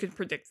drones could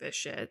predict this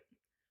shit.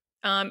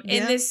 And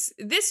this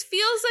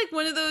feels like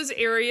one of those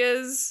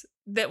areas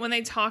that when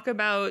they talk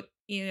about,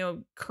 you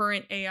know,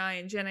 current AI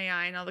and Gen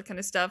AI and all that kind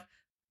of stuff,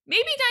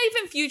 maybe not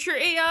even future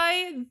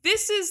AI.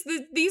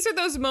 These are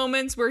those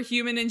moments where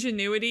human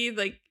ingenuity,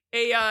 like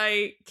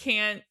AI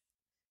can't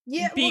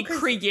be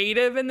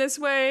creative in this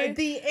way.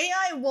 The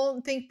AI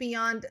won't think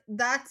beyond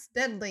that's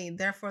deadly,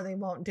 therefore they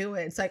won't do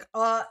it. It's like,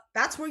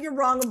 that's where you're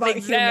wrong about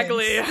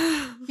exactly.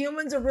 Humans.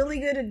 Humans are really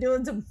good at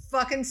doing some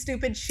fucking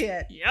stupid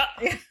shit. Yeah.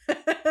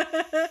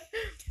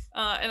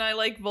 And I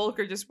like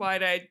Volker just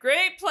wide-eyed.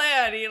 Great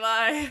plan,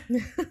 Eli.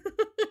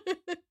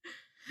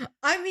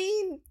 I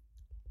mean,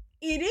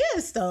 it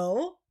is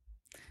though.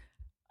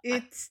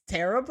 It's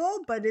terrible,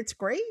 but it's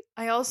great.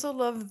 I also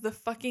love the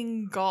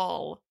fucking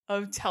gall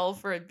of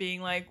Telford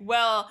being like,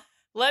 well,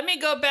 let me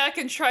go back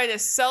and try to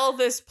sell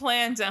this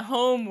plan to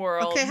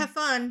Homeworld. Okay, have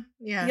fun.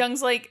 Yeah.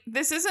 Young's like,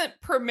 this isn't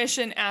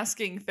permission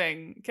asking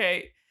thing,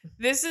 okay?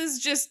 This is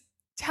just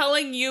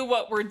telling you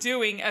what we're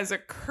doing as a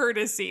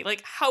courtesy.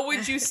 Like, how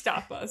would you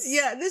stop us?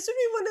 Yeah, this would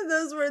be one of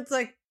those where it's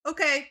like,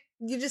 okay,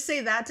 you just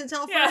say that to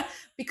Telford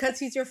because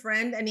he's your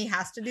friend and he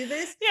has to do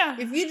this. Yeah.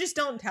 If you just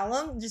don't tell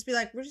him, just be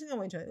like, we're just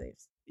gonna wait till he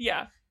leaves.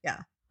 Yeah. Yeah.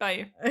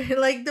 Bye.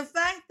 Like the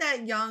fact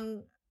that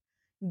Young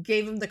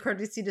gave him the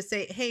courtesy to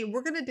say, hey,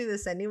 we're gonna do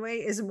this anyway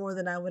is more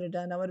than I would have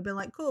done. I would have been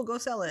like, cool, go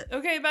sell it.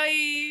 Okay,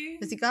 bye.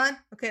 Is he gone?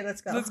 Okay,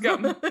 let's go. Let's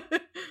go.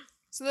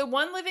 So the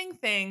one living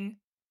thing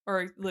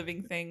or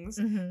living things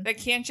that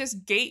can't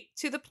just gate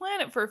to the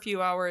planet for a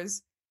few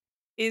hours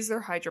is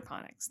their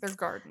hydroponics, their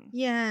garden.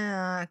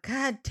 Yeah.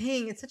 God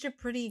dang, it's such a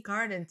pretty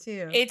garden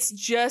too. It's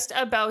just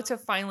about to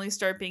finally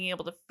start being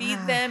able to feed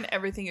them.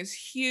 Everything is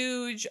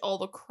huge. All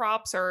the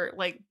crops are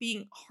like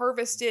being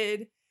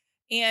harvested.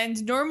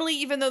 And normally,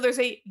 even though there's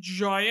a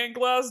giant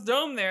glass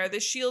dome there, the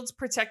shields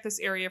protect this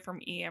area from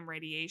EM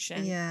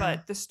radiation. Yeah.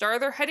 But the star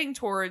they're heading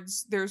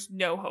towards, there's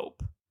no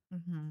hope.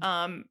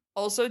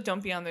 Also,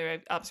 don't be on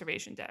the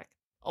observation deck.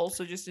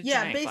 Also, just a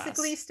giant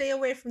basically glass. Stay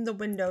away from the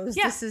windows.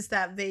 Yeah. This is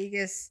that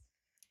Vegas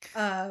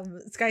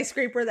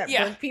skyscraper that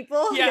broke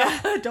people.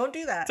 Yeah. Don't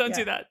do that. Don't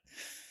do that.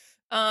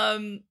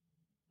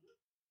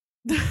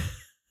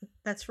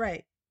 That's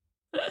right.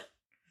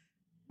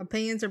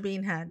 Opinions are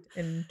being had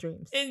in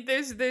dreams. And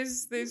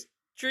there's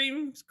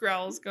dreams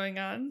growls going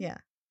on. Yeah.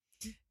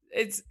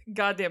 It's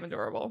goddamn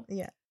adorable.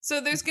 Yeah. So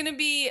there's going to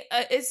be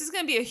this is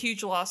going to be a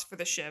huge loss for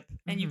the ship,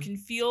 and you can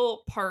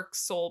feel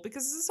Park's soul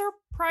because this is her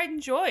pride and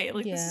joy.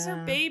 Like this is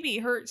her baby.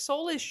 Her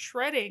soul is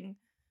shredding.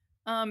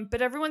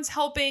 But everyone's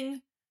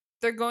helping.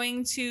 They're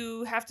going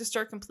to have to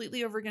start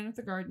completely over again with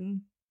the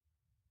garden.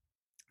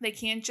 They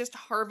can't just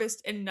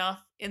harvest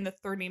enough in the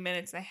 30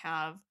 minutes they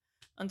have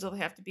until they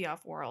have to be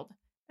off world.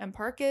 And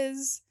Park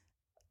is,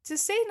 to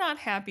say not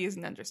happy is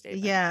an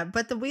understatement. Yeah,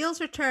 but the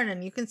wheels are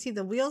turning. You can see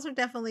the wheels are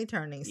definitely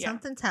turning. Yeah.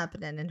 Something's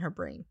happening in her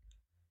brain.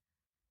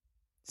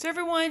 So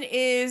everyone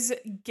is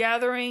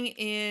gathering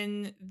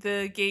in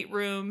the gate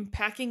room,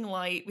 packing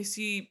light. We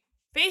see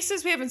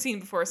faces we haven't seen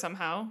before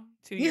somehow,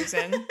 2 years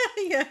in.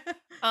 Yeah.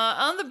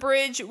 On the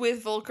bridge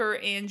with Volker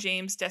and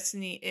James,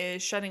 Destiny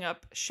is shutting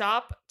up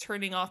shop,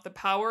 turning off the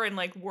power, and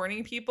like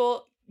warning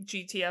people,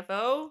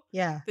 GTFO.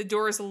 Yeah. The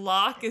doors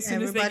lock as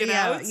soon as they get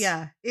out.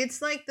 Yeah.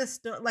 It's like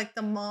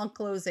the mall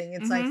closing.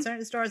 It's like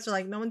certain stores are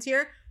like, no one's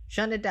here,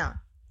 shut it down.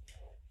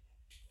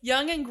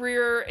 Young and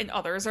Greer and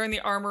others are in the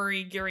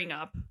armory gearing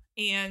up,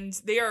 and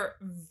they are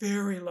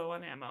very low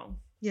on ammo.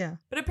 Yeah.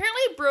 But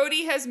apparently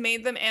Brody has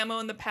made them ammo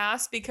in the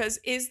past because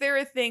is there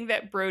a thing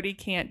that Brody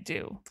can't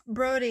do?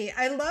 Brody.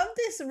 I love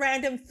this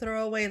random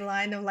throwaway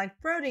line of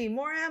like, Brody,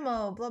 more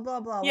ammo, blah,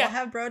 blah, blah. Yeah. We'll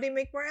have Brody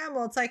make more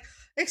ammo. It's like,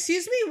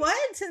 excuse me,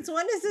 what? Since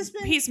when has this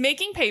been? He's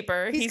making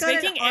paper. He's got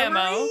making an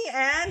ammo.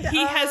 And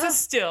he has a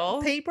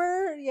still.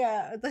 Paper.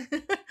 Yeah.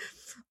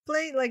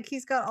 Play like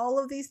he's got all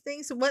of these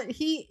things. What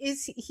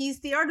he's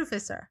the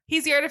artificer.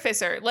 He's the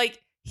artificer. Like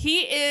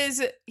he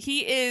is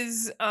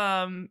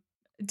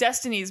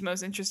Destiny's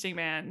most interesting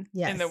man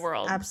in the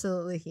world.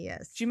 Absolutely he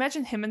is. Do you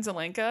imagine him and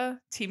Zelenka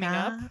teaming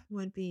up?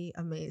 Would be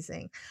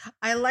amazing.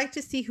 I like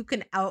to see who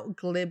can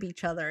out-glib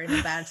each other in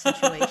a bad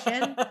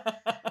situation.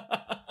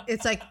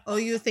 It's like, oh,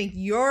 you think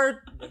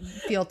you're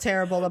feel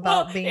terrible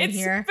about being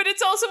here. But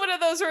it's also one of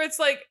those where it's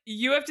like,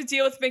 you have to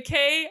deal with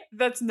McKay.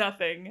 That's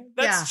nothing.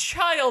 That's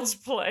child's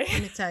play.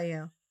 Let me tell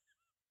you.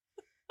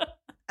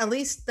 At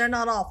least they're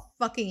not all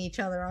fucking each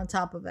other on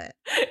top of it.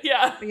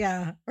 Yeah.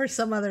 Yeah. Or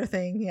some other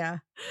thing. Yeah.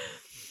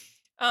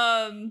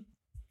 On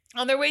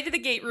their way to the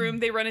gate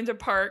room, they run into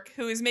Park,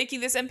 who is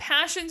making this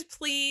impassioned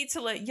plea to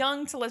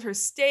let her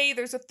stay.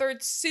 There's a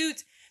third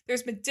suit.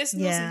 There's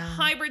medicinals and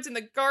hybrids in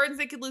the gardens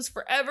they could lose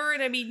forever.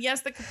 And I mean,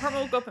 yes, the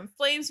compartment will go up in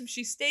flames. If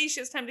she stays, she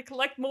has time to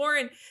collect more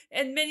and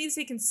minis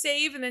they can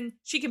save. And then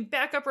she can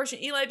back up Rush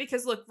and Eli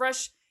because look,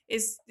 Rush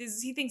is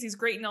he thinks he's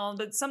great and all,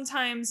 but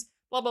sometimes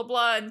blah, blah,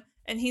 blah.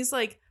 And he's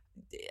like,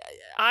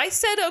 I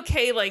said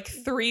okay like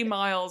 3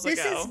 miles ago.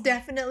 This is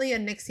definitely a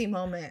Nixie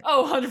moment.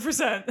 Oh,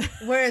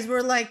 100%. Whereas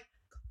we're like,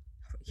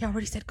 yeah, I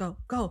already said go.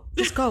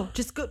 Just go.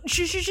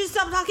 Shh,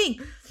 stop talking.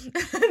 And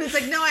it's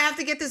like, no, I have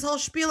to get this whole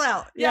spiel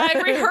out. Yeah,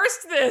 I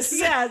rehearsed this.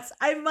 Yes,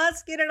 I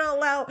must get it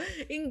all out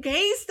in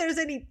case there's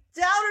any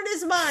doubt in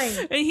his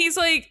mind. And he's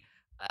like,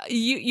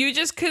 you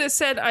just could have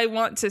said I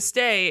want to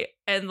stay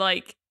and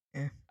like,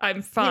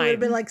 I'm fine. He would have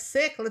been like,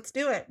 sick, let's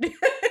do it.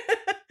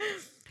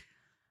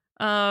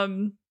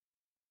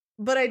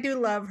 But I do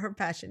love her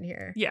passion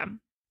here. Yeah.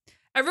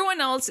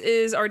 Everyone else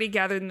is already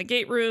gathered in the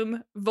gate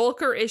room.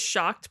 Volker is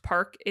shocked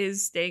Park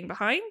is staying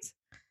behind.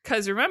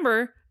 Because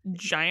remember,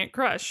 giant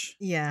crush.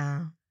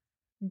 Yeah.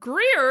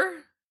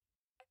 Greer,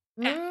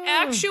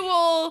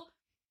 actual...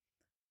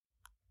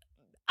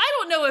 I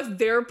don't know if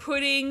they're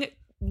putting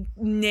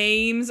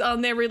names on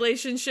their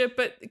relationship,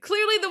 but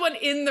clearly the one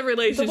in the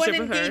relationship with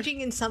her, the one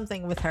engaging in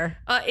something with her,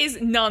 is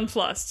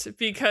nonplussed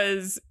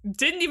because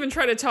didn't even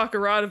try to talk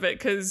her out of it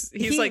because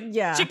he's like,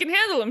 she can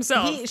handle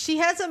himself. He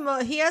has a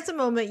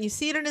moment. You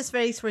see it in his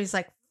face where he's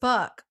like,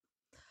 "Fuck,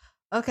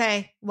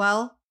 okay,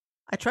 well,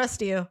 I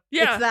trust you."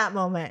 Yeah, it's that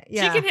moment.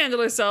 Yeah, she can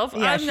handle herself.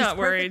 Yeah, I'm not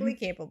worried. Perfectly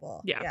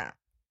capable. Yeah.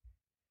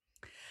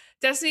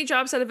 Destiny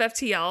drops out of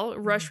FTL.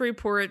 Rush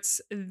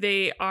reports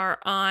they are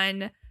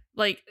on.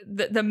 Like,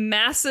 the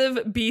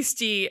massive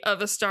beastie of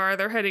a star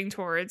they're heading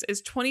towards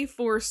is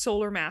 24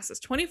 solar masses,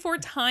 24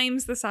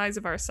 times the size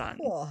of our sun,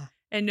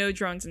 and no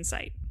drones in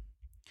sight.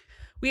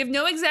 We have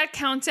no exact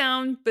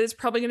countdown, but it's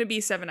probably going to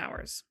be 7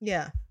 hours.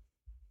 Yeah.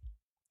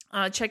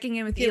 Checking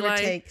in with Give Eli.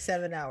 It take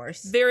 7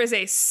 hours. There is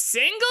a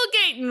single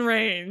gate in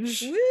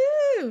range.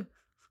 Woo!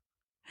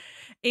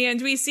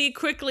 And we see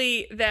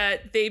quickly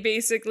that they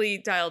basically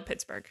dialed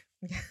Pittsburgh.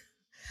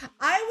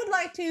 I would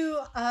like to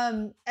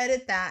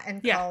edit that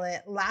and call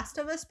it Last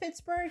of Us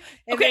Pittsburgh.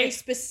 A very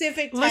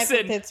specific type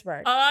of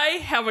Pittsburgh. I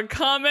have a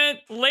comment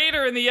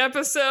later in the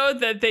episode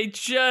that they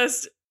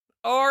just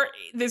are.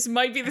 This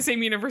might be the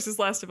same universe as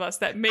Last of Us.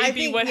 That may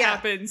be what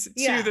happens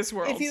to this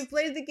world. If you've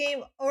played the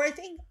game, or I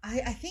think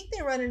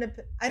they run into.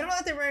 I don't know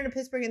if they run into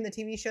Pittsburgh in the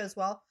TV show as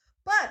well.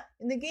 But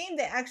in the game,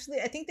 I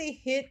think they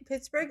hit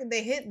Pittsburgh and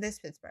they hit this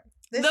Pittsburgh.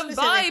 The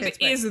vibe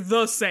is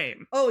the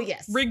same. Oh,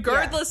 yes.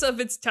 Regardless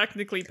of it's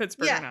technically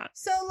Pittsburgh or not.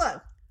 So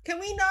look, can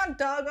we not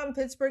dog on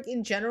Pittsburgh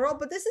in general?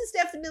 But this is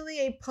definitely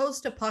a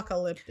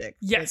post-apocalyptic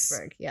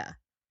Pittsburgh. Yeah.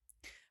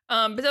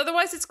 But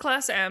otherwise it's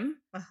Class M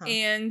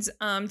and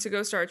to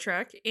go Star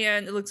Trek.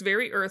 And it looks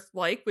very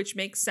Earth-like, which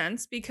makes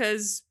sense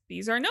because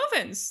these are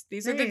Novans.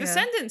 These are the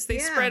descendants. They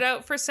spread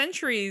out for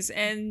centuries.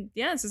 And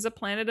this is a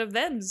planet of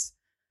thems.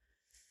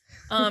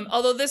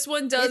 Although this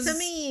one does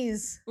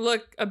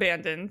look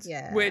abandoned,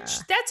 which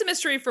that's a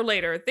mystery for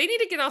later. They need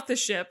to get off the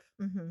ship.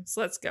 So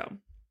let's go.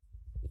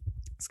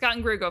 Scott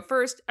and Greer go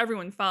first.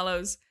 Everyone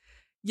follows.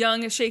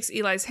 Young shakes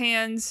Eli's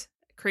hand.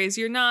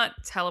 Crazy or not,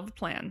 it's hell of a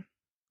plan.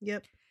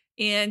 Yep.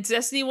 And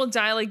Destiny will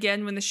dial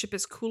again when the ship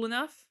is cool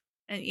enough.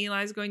 And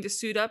Eli's going to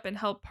suit up and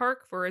help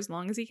Park for as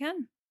long as he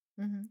can.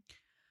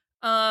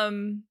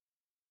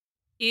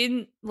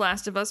 In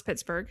Last of Us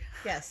Pittsburgh.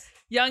 Yes.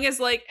 Young is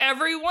like,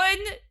 everyone...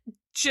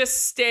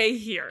 just stay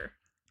here.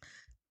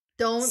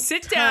 Don't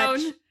sit touch down.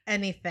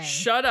 Anything.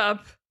 Shut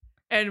up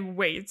and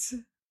wait.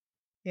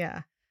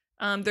 Yeah.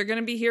 They're going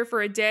to be here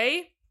for a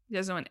day. He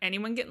doesn't want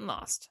anyone getting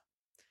lost.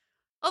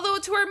 Although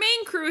to our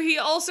main crew, he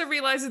also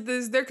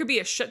realizes there could be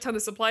a shit ton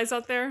of supplies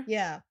out there.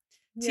 Yeah.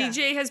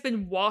 TJ has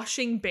been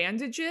washing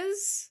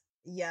bandages.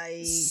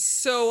 Yikes.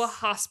 So a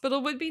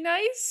hospital would be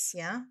nice.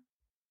 Yeah.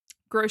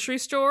 Grocery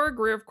store.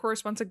 Greer, of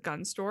course, wants a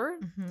gun store.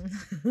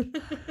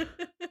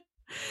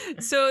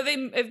 So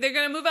if they're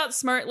going to move out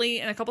smartly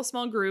in a couple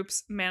small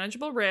groups,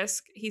 manageable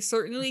risk. He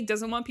certainly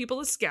doesn't want people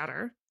to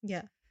scatter.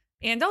 Yeah.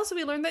 And also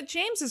we learned that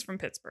James is from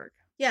Pittsburgh.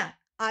 Yeah,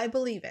 I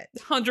believe it.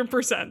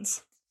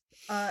 100%.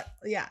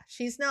 Yeah,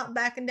 she's not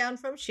backing down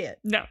from shit.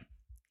 No.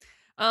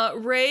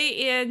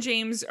 Ray and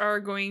James are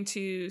going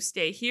to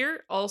stay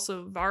here.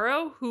 Also,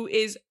 Varro, who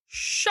is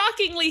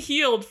shockingly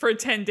healed for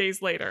 10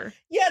 days later.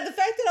 Yeah, the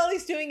fact that all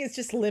he's doing is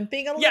just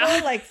limping a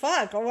little, like,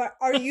 fuck.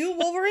 Are you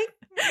Wolverine?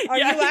 Are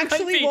you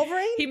actually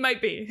Wolverine? He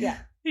might be. Yeah.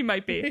 He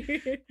might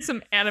be.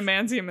 Some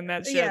adamantium in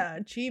that shit. Yeah,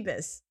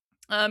 Jeebus.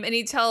 And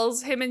he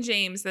tells him and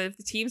James that if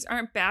the teams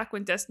aren't back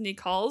when Destiny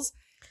calls,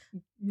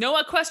 no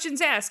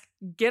questions asked.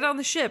 Get on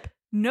the ship.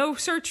 No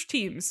search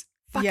teams.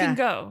 Fucking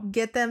go.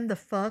 Get them the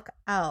fuck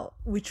out.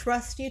 We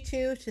trust you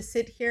two to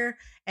sit here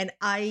and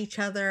eye each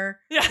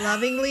other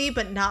lovingly,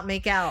 but not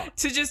make out.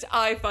 To just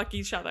eye fuck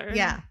each other.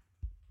 Yeah.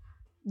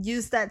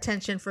 Use that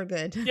tension for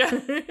good. Yeah.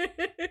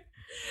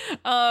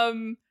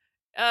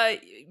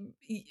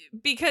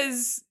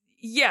 Because,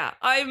 yeah,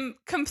 I'm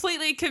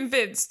completely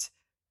convinced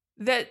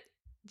that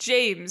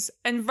James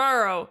and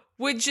Varro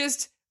would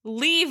just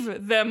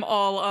leave them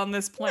all on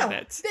this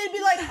planet. No, they'd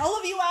be like, all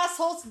of you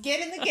assholes, get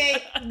in the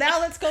gate. Now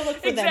let's go look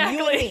for them.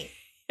 You and me.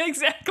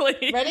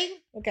 Exactly. Ready?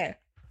 Okay.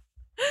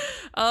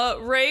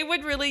 Ray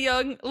would really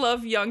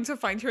love Young to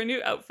find her a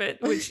new outfit,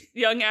 which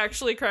Young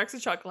actually cracks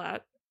a chuckle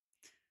at.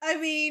 I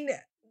mean,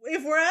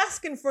 if we're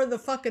asking for the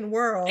fucking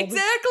world.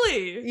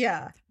 Exactly.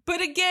 Yeah. But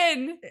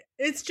again,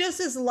 it's just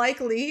as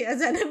likely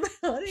as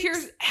antibiotics.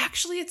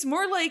 It's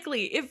more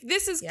likely. If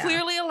this is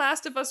clearly a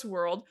Last of Us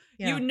world,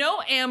 you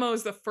know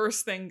ammo's the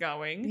first thing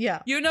going.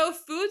 Yeah. You know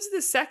food's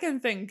the second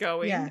thing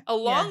going,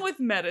 along with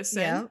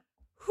medicine. Yeah.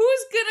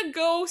 Who's gonna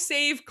go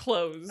save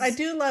clothes? I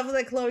do love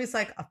that Chloe's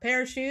like, a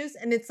pair of shoes,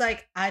 and it's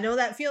like, I know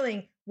that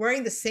feeling.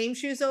 Wearing the same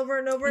shoes over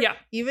and over,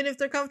 even if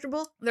they're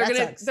comfortable,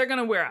 they're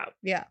gonna wear out.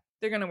 Yeah.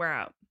 They're gonna wear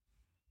out.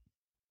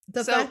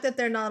 The fact that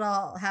they're not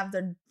all have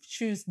their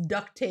shoes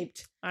duct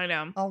taped. I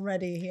know.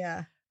 Already,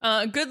 yeah.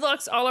 Good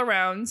lucks all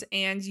around,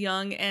 and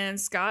Young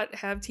and Scott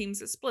have teams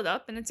that split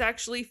up, and it's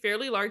actually a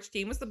fairly large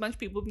team with a bunch of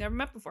people we've never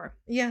met before.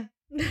 Yeah.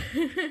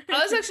 I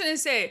was actually going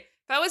to say,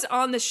 if I was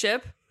on the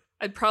ship,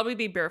 I'd probably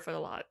be barefoot a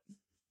lot.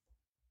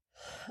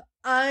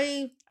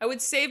 I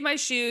would save my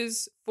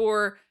shoes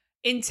for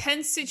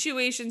intense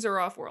situations or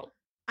off-world.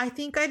 I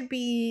think I'd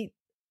be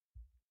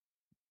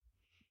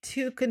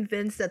too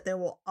convinced that there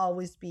will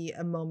always be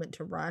a moment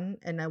to run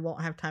and I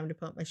won't have time to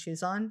put my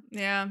shoes on.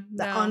 Yeah.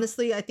 No.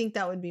 Honestly, I think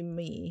that would be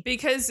me.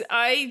 Because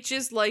I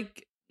just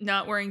like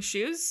not wearing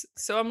shoes.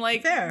 So I'm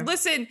like,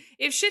 listen,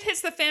 if shit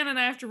hits the fan and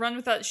I have to run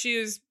without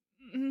shoes,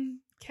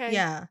 okay.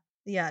 Yeah.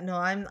 Yeah. No,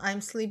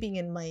 I'm sleeping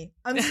in my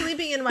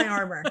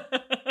armor.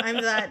 I'm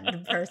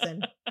that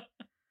person.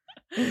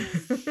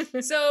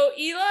 So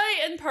Eli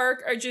and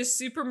Park are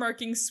just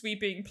supermarketing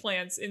sweeping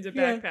plants into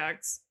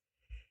backpacks.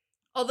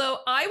 Although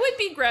I would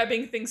be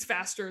grabbing things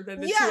faster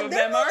than the two of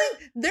them are.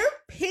 They're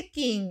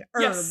picking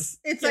herbs.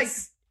 It's like,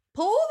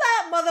 pull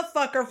that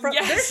motherfucker from...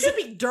 There should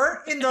be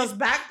dirt in those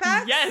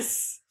backpacks.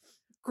 Yes.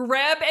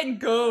 Grab and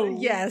go.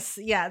 Yes.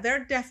 Yeah,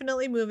 they're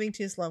definitely moving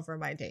too slow for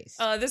my taste.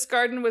 This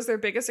garden was their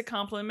biggest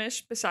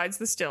accomplishment besides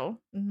the still.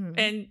 Mm-hmm.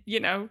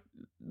 And,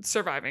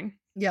 surviving.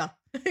 Yeah.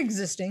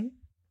 Existing.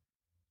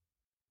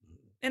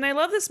 And I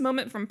love this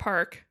moment from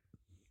Park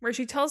where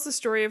she tells the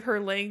story of her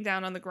laying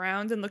down on the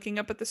ground and looking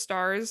up at the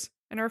stars,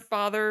 and her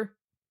father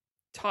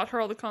taught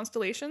her all the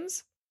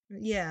constellations.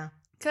 Yeah.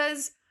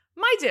 Because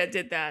my dad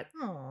did that.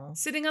 Aww.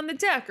 Sitting on the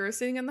deck or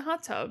sitting in the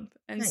hot tub.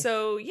 And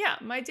so,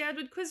 my dad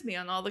would quiz me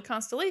on all the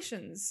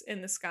constellations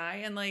in the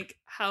sky and like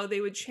how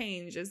they would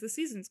change as the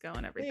seasons go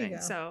and everything.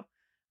 So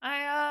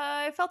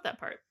I felt that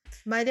part.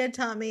 My dad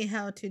taught me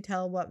how to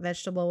tell what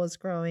vegetable was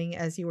growing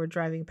as you were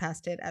driving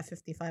past it at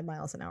 55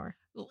 miles an hour.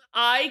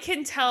 I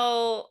can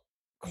tell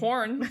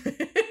corn.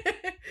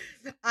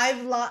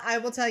 I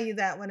will tell you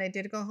that when I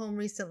did go home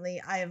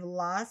recently, I have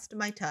lost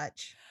my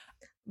touch,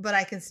 but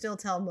I can still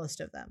tell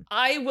most of them.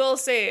 I will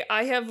say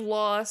I have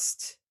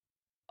lost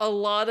a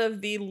lot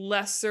of the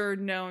lesser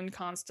known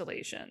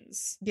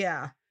constellations.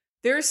 Yeah.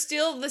 There's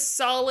still the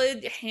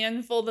solid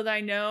handful that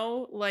I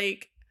know,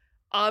 like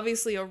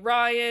obviously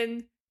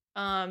Orion,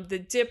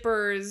 the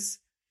Dippers,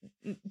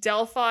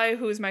 Delphi,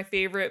 who is my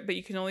favorite, but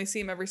you can only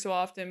see him every so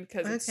often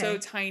because it's so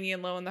tiny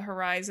and low in the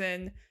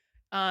horizon.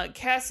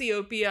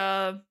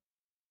 Cassiopeia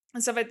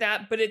and stuff like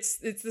that, but it's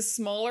the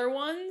smaller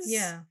ones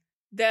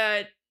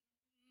that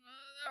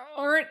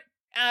aren't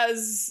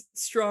as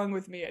strong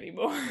with me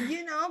anymore.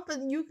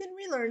 But you can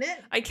relearn it.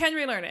 I can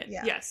relearn it.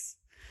 Yes.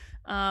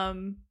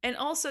 And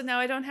also now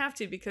I don't have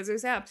to because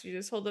there's apps. You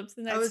just hold up to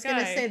the night sky. I was going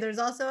to say there's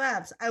also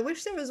apps. I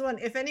wish there was one.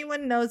 If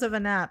anyone knows of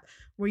an app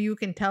where you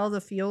can tell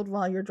the field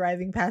while you're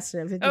driving past it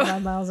at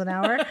 55 miles an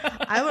hour,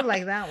 I would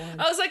like that one.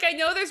 I was like, I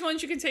know there's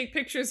ones you can take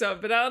pictures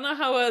of, but I don't know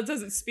how well it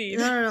does at speed.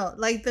 No.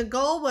 Like the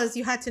goal was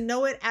you had to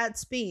know it at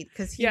speed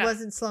because he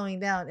wasn't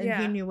slowing down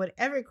and he knew what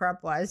every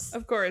crop was.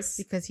 Of course.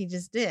 Because he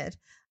just did.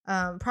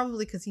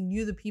 Probably because he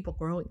knew the people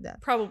growing them.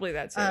 Probably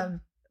that's it.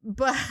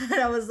 But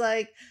I was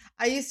like,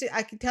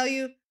 I could tell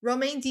you,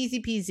 romaine's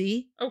easy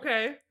peasy.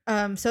 Okay.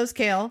 So's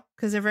kale,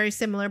 because they're very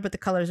similar, but the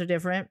colors are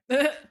different.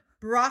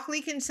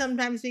 Broccoli can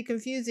sometimes be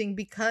confusing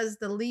because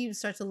the leaves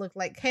start to look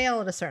like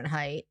kale at a certain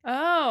height.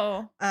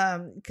 Oh.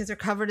 Because they're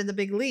covered in the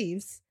big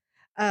leaves.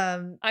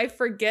 I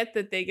forget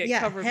that they get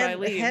covered by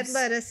leaves. Head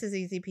lettuce is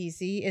easy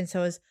peasy, and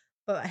so is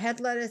but head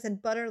lettuce and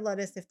butter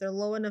lettuce, if they're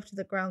low enough to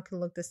the ground, can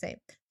look the same.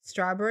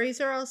 Strawberries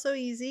are also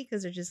easy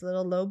because they're just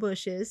little low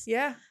bushes.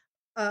 Yeah.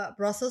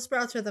 Brussels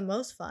sprouts are the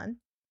most fun.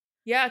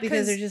 Yeah,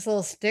 because they're just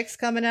little sticks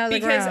coming out of the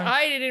ground. Because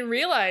I didn't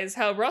realize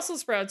how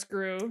Brussels sprouts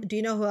grew. Do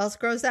you know who else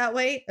grows that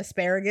way?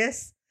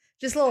 Asparagus.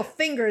 Just little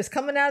fingers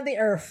coming out of the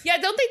earth. Yeah,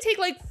 don't they take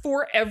like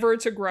forever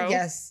to grow?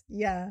 Yes,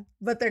 yeah.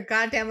 But they're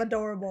goddamn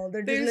adorable.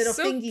 They're just little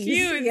so fingies.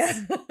 Cute.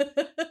 Yeah.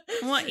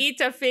 I want to eat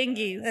the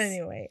fingies.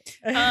 Anyway.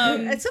 And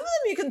some of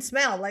them you can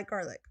smell, like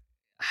garlic.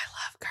 I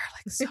love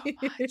garlic so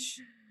much.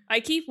 I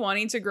keep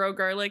wanting to grow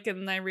garlic,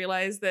 and then I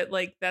realize that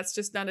like that's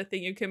just not a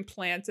thing you can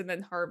plant and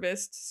then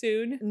harvest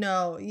soon.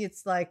 No,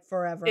 it's like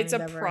forever. It's a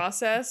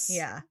process.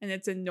 Yeah. And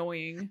it's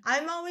annoying.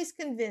 I'm always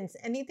convinced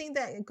anything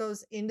that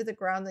goes into the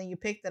ground that you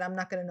pick, that I'm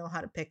not going to know how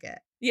to pick it.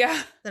 Yeah.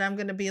 That I'm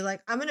going to be like,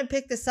 I'm going to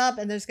pick this up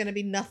and there's going to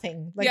be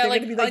nothing. Like, yeah,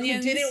 like, be like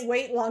onions. You didn't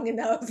wait long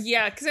enough.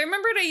 Yeah, because I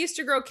remembered I used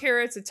to grow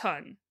carrots a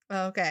ton.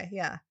 Oh, okay,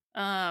 yeah.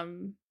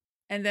 And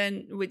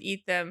then would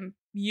eat them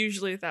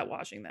usually without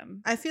washing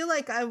them. I feel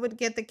like I would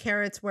get the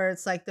carrots where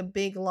it's like the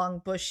big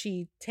long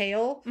bushy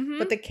tail,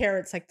 but the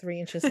carrot's like 3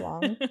 inches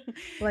long.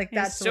 Like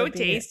that's so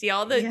tasty.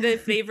 All the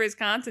flavor is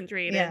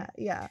concentrated.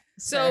 Yeah.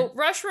 So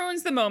Rush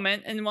ruins the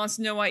moment and wants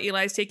to know why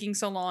Eli's taking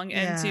so long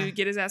and to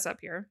get his ass up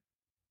here.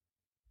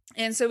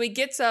 And so he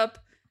gets up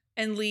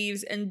and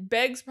leaves and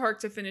begs Park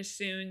to finish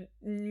soon,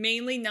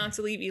 mainly not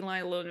to leave Eli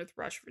alone with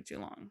Rush for too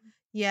long.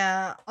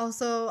 Yeah.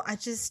 Also, I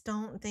just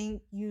don't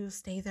think you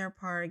stay there,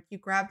 Park. You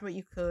grabbed what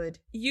you could.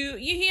 You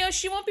know,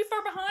 she won't be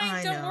far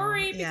behind. Don't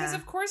worry, because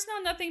of course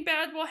now nothing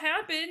bad will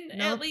happen.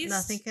 Nope, at least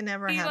nothing can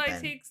ever happen. Eli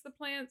takes the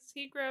plants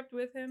he grabbed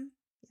with him.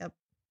 Yep.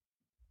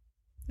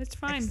 It's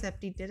fine.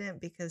 Except he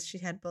didn't, because she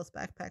had both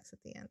backpacks at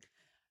the end.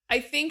 I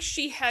think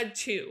she had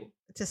 2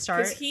 to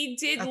start. Because he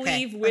did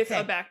leave with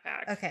a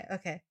backpack.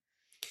 Okay.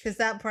 Because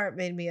that part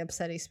made me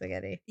upsetty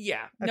spaghetti.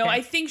 Yeah. Okay. No,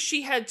 I think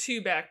she had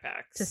 2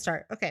 backpacks to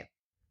start. Okay.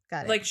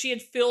 Got it. Like she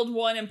had filled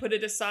one and put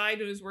it aside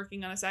and was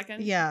working on a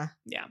second. Yeah.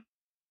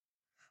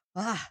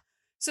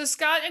 So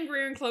Scott and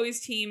Greer and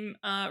Chloe's team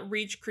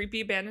reach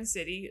creepy abandoned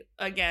city.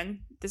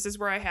 Again, this is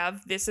where I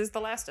have This Is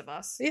the Last of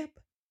Us. Yep.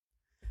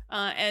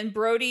 And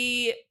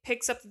Brody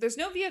picks up that there's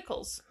no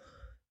vehicles.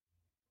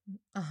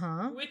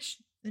 Which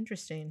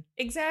interesting.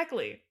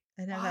 Exactly.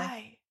 And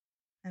why?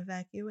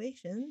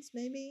 Evacuations,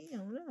 maybe. I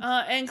don't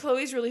know. And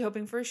Chloe's really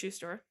hoping for a shoe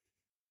store.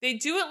 They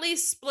do at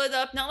least split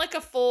up, not like a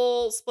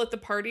full split the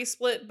party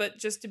split, but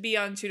just to be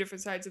on 2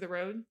 different sides of the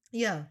road.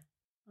 Yeah.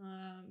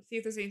 See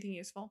if there's anything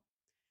useful.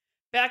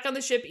 Back on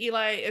the ship,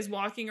 Eli is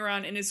walking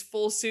around in his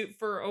full suit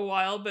for a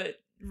while, but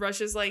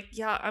Rush is like,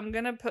 yeah, I'm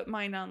going to put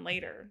mine on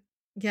later.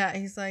 Yeah,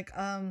 he's like,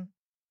 I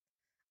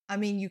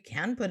mean, you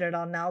can put it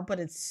on now, but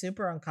it's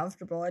super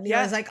uncomfortable. And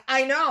Eli's like,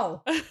 I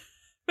know.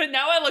 But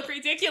now I look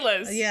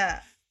ridiculous.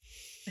 Yeah.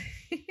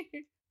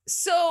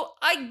 So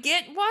I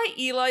get why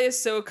Eli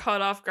is so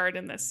caught off guard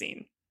in this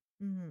scene.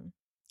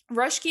 Mm-hmm.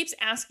 Rush keeps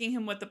asking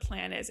him what the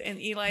plan is, and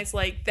Eli's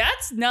like,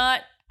 that's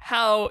not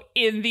how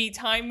in the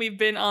time we've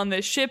been on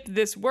the ship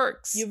this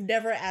works. You've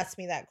never asked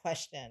me that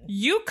question.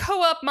 You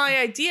co-op my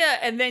idea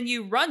and then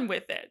you run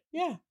with it.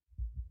 Yeah.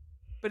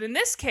 But in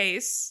this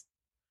case,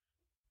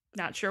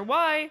 not sure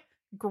why,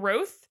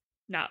 growth,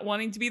 not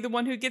wanting to be the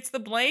one who gets the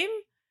blame,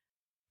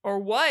 or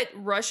what,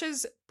 Rush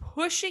is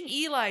pushing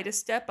Eli to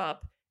step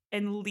up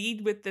and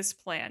lead with this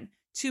plan,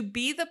 to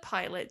be the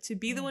pilot, to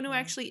be the one who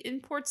actually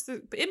inputs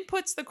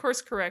the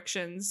course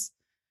corrections.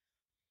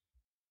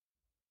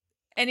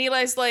 And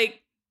Eli's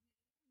like,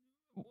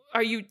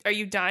 are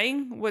you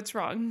dying? What's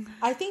wrong?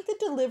 I think the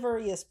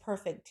delivery is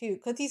perfect too,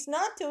 because he's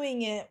not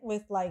doing it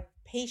with like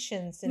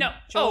patience and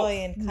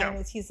joy and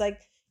kindness. He's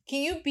like, can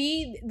you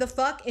be the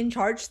fuck in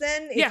charge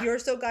then? If you're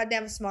so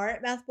goddamn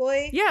smart, math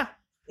boy. Yeah.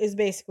 Is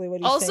basically what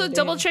he's saying. Also,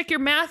 double check your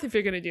math if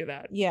you're going to do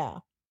that. Yeah.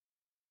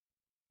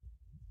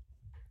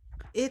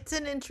 It's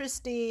an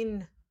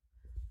interesting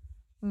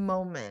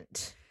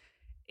moment.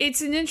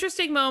 It's an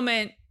interesting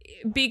moment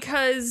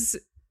because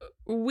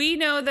we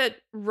know that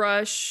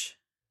Rush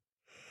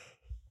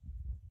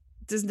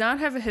does not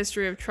have a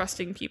history of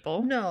trusting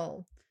people.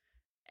 No.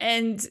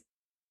 And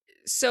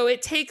so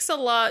it takes a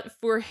lot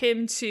for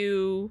him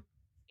to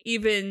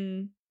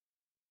even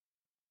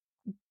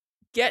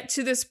get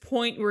to this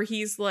point where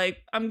he's like,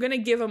 I'm going to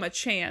give him a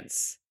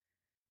chance.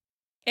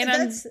 And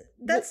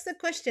that's the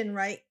question,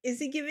 right? Is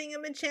he giving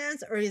him a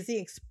chance, or is he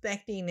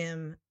expecting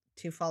him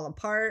to fall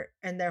apart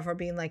and therefore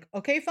being like,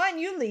 okay, fine,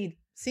 you lead.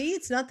 See,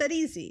 it's not that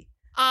easy.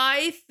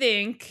 I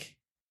think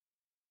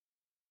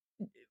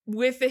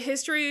with the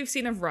history we've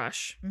seen of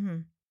Rush,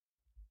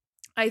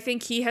 I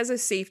think he has a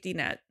safety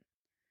net.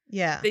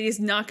 Yeah. That he's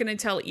not going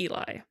to tell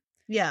Eli.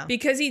 Yeah.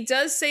 Because he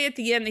does say at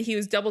the end that he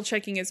was double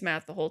checking his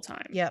math the whole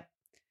time. Yep.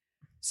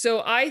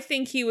 So I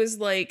think he was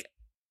like,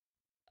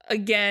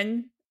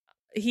 again,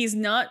 he's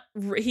not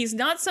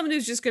someone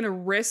who's just going to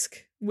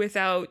risk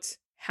without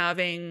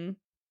knowing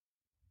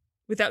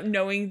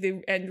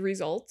the end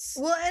results.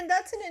 Well, and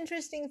that's an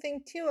interesting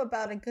thing too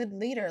about a good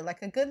leader.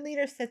 Like, a good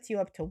leader sets you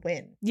up to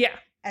win. Yeah.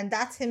 And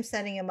that's him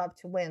setting him up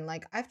to win.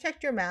 Like, I've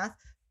checked your math,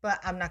 but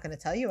I'm not going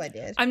to tell you I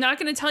did. I'm not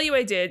going to tell you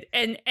I did.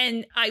 And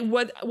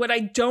what I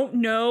don't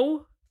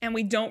know, and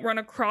we don't run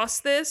across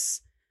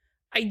this,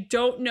 I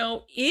don't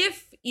know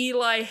if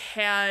Eli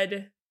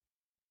had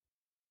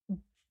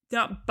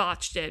not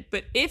botched it,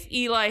 but if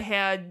Eli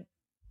had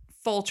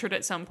faltered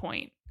at some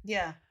point.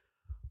 Yeah.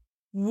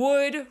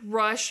 Would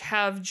Rush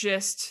have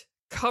just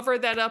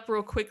covered that up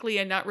real quickly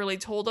and not really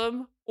told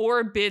him?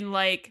 Or been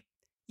like,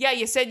 yeah,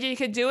 you said you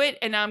could do it,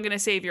 and now I'm going to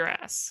save your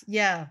ass.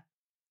 Yeah.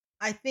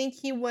 I think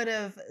he would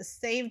have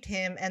saved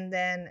him and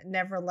then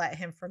never let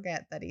him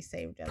forget that he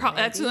saved him.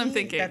 That's what I'm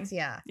thinking.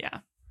 Yeah.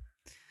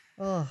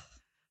 Ugh.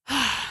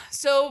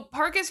 So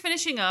Park is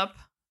finishing up.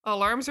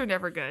 Alarms are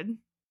never good.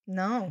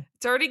 No.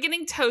 It's already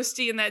getting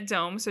toasty in that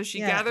dome, so she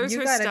gathers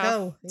her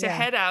stuff to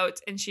head out,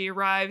 and she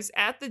arrives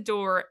at the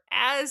door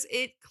as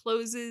it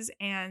closes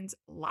and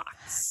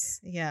locks.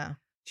 Yeah.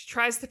 She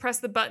tries to press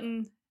the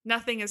button.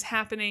 Nothing is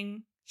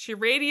happening. She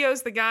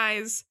radios the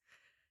guys.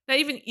 Not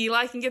even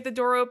Eli can get the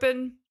door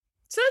open.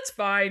 So that's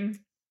fine.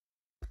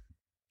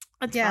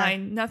 That's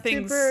fine.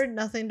 Nothing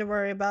to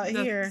worry about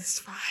here. It's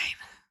fine.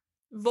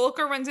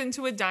 Volker runs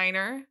into a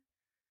diner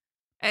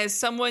as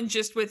someone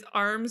just with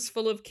arms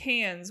full of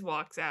cans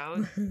walks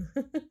out.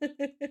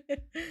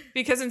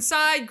 Because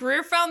inside,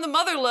 Greer found the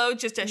mother lode,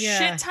 just a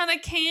shit ton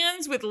of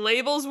cans with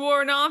labels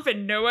worn off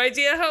and no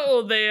idea how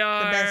old they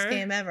are. The best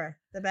game ever.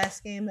 The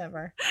best game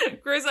ever.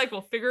 Greer's like,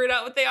 we'll figure it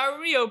out what they are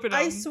when we open them.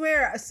 I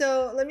swear.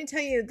 So let me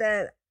tell you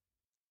that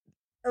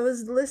I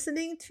was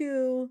listening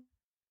to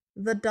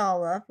The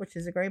Dollop, which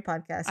is a great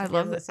podcast. I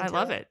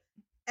love it.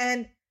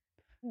 And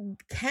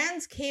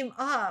cans came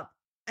up.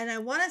 And I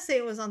want to say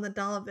it was on The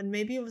Dollop, and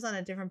maybe it was on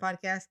a different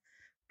podcast,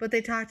 but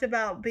they talked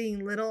about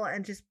being little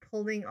and just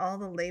pulling all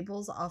the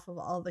labels off of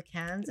all the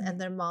cans and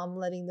their mom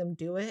letting them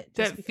do it.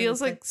 That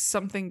feels like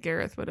something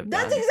Gareth would have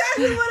done. That's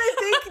exactly what I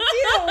think,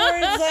 too. Where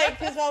it's like,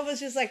 his mom was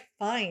just like,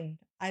 fine,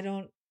 I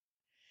don't.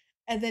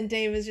 And then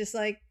Dave was just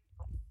like,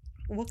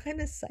 what kind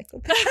of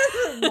psychopath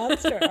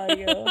monster are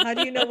you? How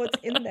do you know what's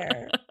in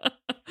there?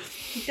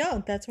 You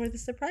don't. That's where the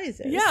surprise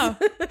is. Yeah.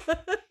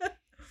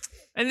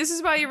 And this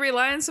is why you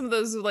rely on some of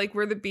those, like,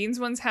 where the beans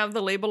ones have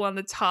the label on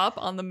the top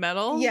on the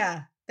metal.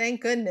 Yeah.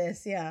 Thank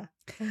goodness. Yeah.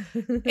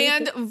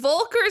 And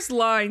Volker's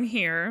line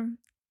here,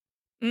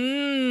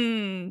 botulism,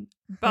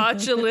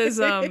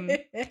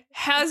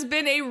 has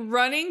been a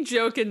running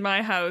joke in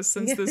my house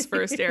since this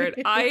first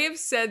aired. I have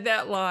said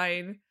that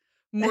line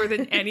more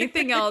than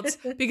anything else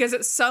because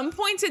at some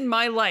point in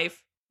my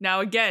life, now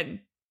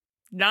again,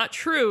 not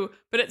true,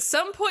 but at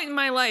some point in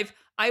my life,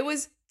 I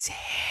was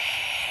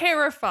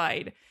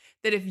terrified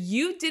that if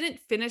you didn't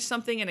finish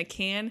something in a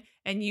can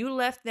and you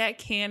left that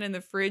can in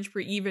the fridge for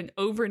even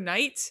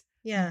overnight,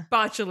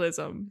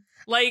 botulism.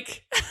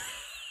 Like,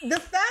 the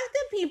fact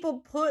that people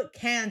put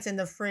cans in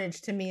the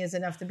fridge to me is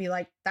enough to be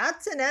like,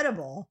 that's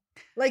inedible.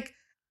 Like,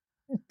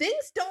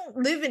 things don't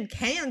live in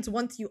cans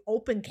once you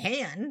open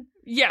can.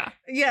 Yeah.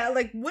 Yeah,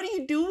 like, what are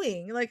you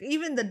doing? Like,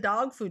 even the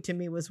dog food to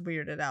me was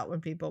weirded out when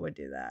people would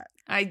do that.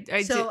 I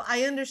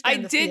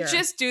understand I did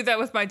just do that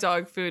with my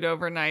dog food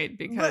overnight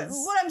because... But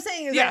what I'm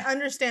saying is I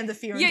understand the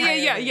fear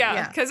entirely.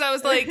 Yeah. Because I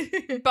was like,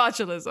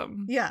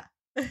 botulism. Yeah.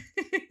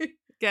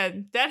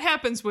 Again, that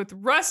happens with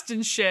rust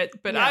and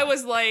shit, but I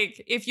was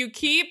like, if you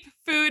keep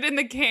food in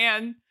the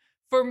can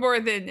for more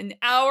than an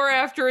hour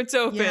after it's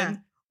open... Yeah.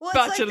 Well,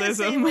 it's like the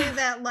same way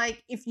that,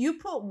 like, if you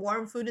put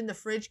warm food in the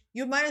fridge,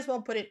 you might as well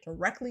put it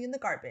directly in the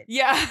garbage.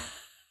 Yeah.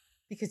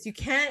 Because you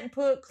can't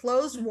put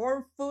closed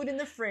warm food in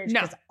the fridge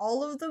because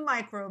all of the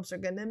microbes are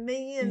going to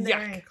be in there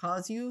and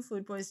cause you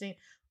food poisoning.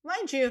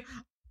 Mind you,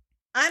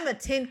 I'm a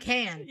tin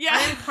can. Yeah.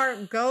 I'm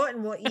part goat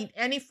and will eat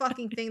any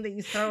fucking thing that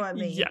you throw at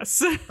me.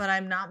 Yes. But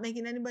I'm not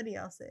making anybody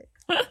else sick.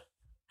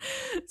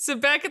 So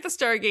back at the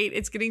Stargate,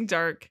 it's getting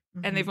dark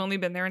and they've only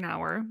been there an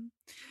hour.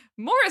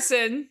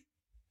 Morrison...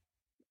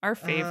 our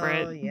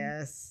favorite. Oh,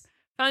 yes.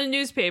 Found a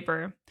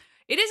newspaper.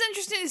 It is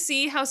interesting to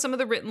see how some of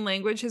the written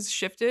language has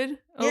shifted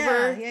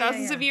over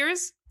thousands of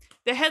years.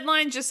 The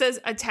headline just says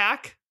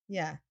attack.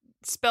 Yeah.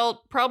 Spelled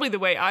probably the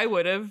way I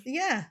would have.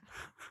 Yeah.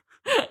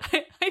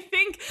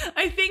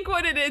 I think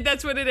what it is,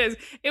 that's what it is.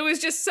 It was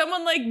just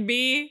someone like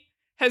me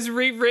has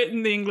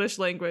rewritten the English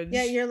language.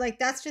 Yeah, you're like,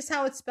 that's just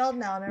how it's spelled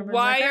now. And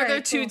why like, are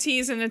there two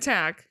T's in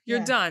attack?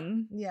 You're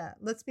done. Yeah,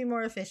 let's be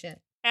more efficient.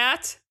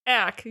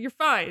 Ack. You're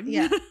fine.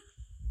 Yeah.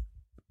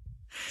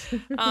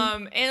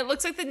 And it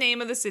looks like the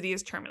name of the city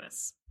is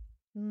Terminus.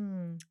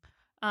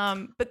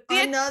 But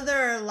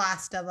another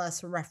Last of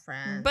Us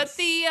reference. But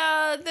the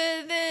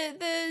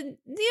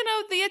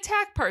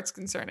attack part's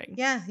concerning.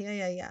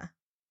 Yeah.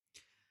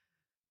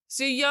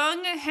 So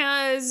Young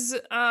has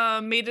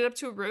made it up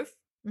to a roof.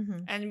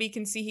 And he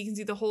can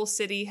see the whole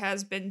city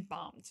has been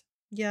bombed.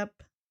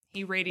 Yep.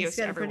 He radios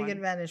to everyone. He's got a pretty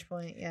good vantage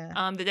point,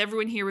 yeah. That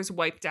everyone here was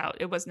wiped out.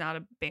 It was not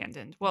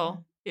abandoned.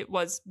 Well, it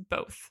was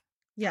both.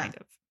 Yeah. Kind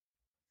of.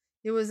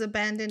 It was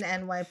abandoned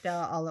and wiped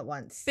out all at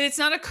once. But it's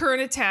not a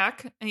current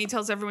attack, and he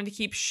tells everyone to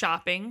keep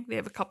shopping. They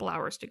have a couple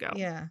hours to go.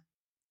 Yeah.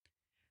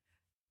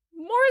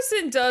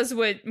 Morrison does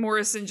what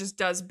Morrison just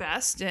does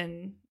best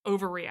and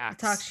overreacts.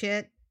 Talk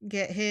shit,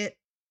 get hit.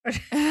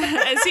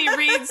 As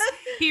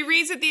he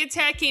reads that the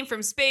attack came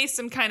from space,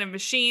 some kind of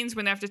machines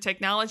went after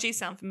technology.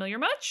 Sound familiar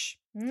much?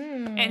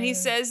 And he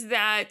says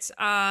that,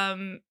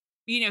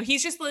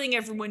 he's just letting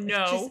everyone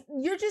know.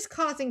 You're just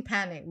causing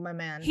panic, my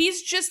man.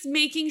 He's just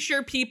making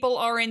sure people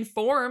are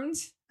informed.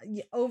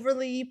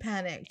 Overly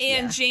panicked.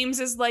 And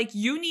James is like,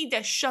 you need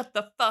to shut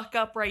the fuck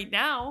up right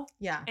now.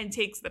 Yeah. And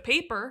takes the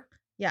paper.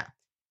 Yeah.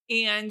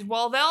 And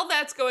while all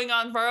that's going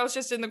on, Varro's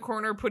just in the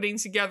corner putting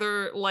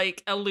together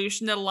like a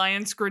Lucian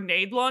Alliance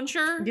grenade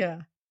launcher.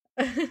 Yeah.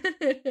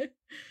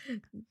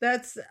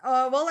 That's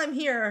while I'm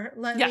here,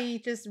 let me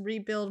just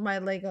rebuild my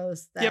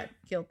Legos that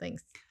kill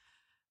things.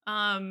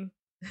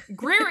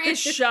 Greer is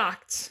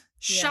shocked.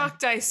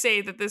 Shocked, I say,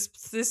 that this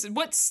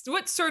what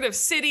sort of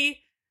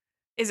city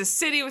is a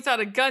city without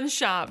a gun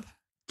shop?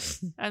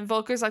 And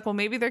Volker's like, well,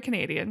 maybe they're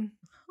Canadian.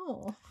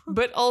 Oh.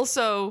 But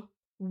also,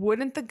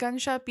 wouldn't the gun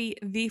shop be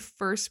the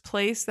first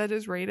place that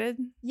is raided?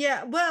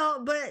 Yeah,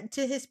 well, but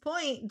to his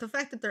point, the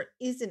fact that there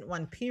isn't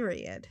one,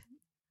 period.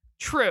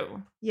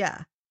 True.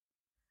 Yeah.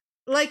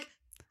 Like,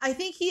 I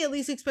think he at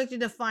least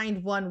expected to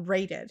find one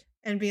raided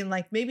and being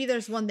like, maybe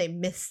there's one they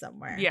missed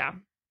somewhere. Yeah.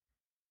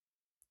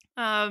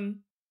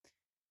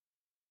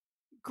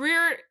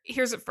 Greer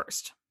hears it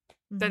first.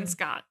 Then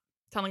Scott,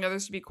 telling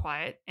others to be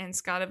quiet. And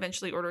Scott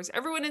eventually orders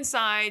everyone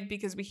inside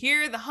because we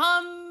hear the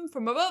hum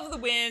from above the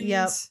wind.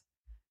 Yep.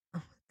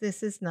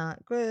 This is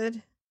not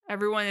good.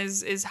 Everyone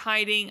is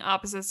hiding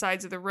opposite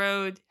sides of the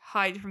road,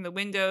 hide from the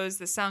windows.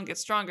 The sound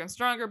gets stronger and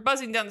stronger,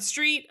 buzzing down the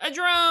street. A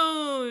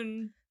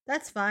drone!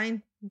 That's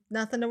fine.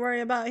 Nothing to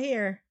worry about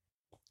here.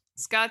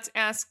 Scott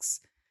asks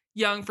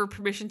Young for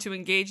permission to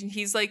engage, and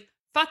he's like,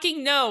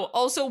 fucking no.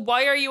 Also,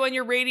 why are you on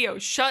your radio?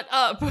 Shut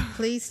up.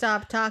 Please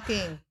stop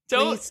talking.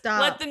 Don't Please stop.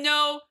 let them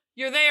know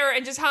you're there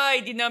and just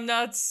hide, you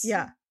numbnuts.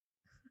 Yeah.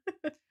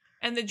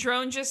 And the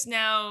drone just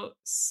now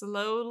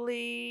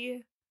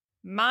slowly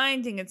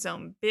minding its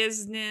own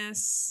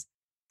business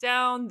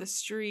down the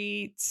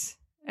street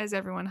as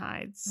everyone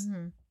hides.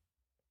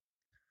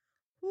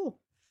 Ooh.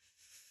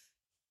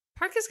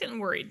 Park is getting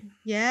worried.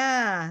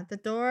 Yeah, the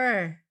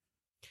door.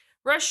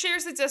 Rush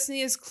shares that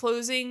Destiny is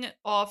closing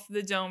off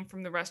the dome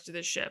from the rest of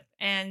the ship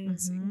and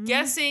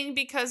guessing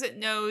because it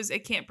knows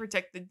it can't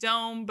protect the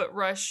dome, but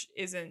Rush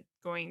isn't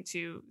going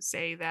to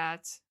say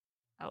that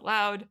out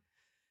loud.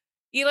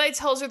 Eli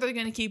tells her they're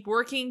going to keep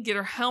working, get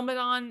her helmet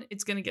on.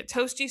 It's going to get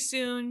toasty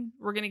soon.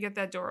 We're going to get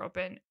that door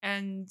open.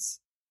 And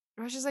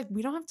Rush is like,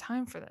 we don't have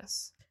time for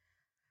this.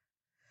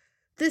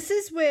 This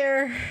is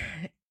where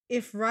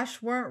if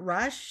Rush weren't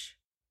Rush,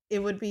 it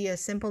would be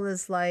as simple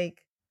as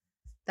like,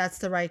 that's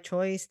the right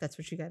choice. That's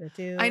what you got to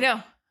do. I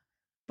know.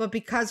 But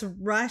because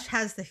Rush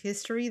has the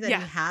history that he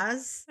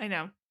has. I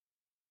know.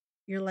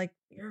 You're like,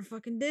 you're a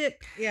fucking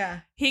dick.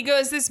 Yeah. He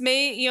goes, this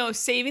may,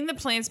 saving the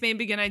plants may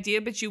be a good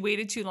idea, but you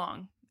waited too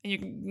long.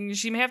 And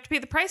she may have to pay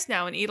the price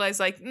now. And Eli's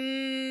like,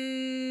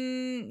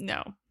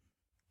 no.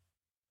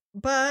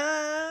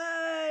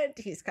 But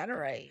he's kind of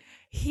right.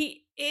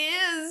 He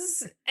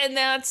is. And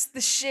that's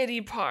the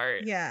shitty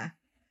part. Yeah.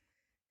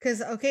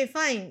 Because, okay,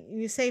 fine.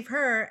 You save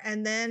her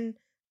and then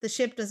the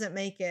ship doesn't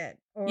make it.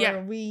 Or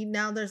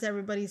now there's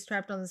everybody's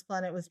trapped on this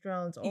planet with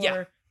drones.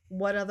 Or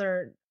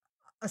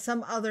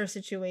some other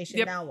situation.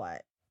 Yep. Now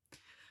what?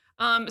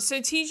 So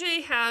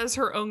TJ has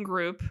her own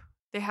group.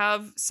 They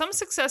have some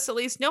success, at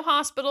least. No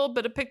hospital,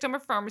 but a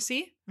Pictomer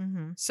pharmacy.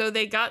 So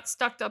they got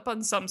stocked up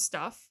on some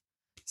stuff.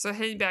 So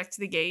heading back to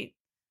the gate.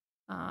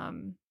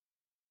 The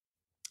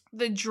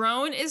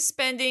drone is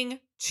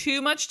spending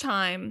too much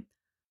time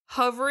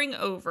hovering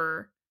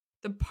over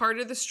the part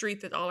of the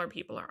street that all our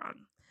people are on.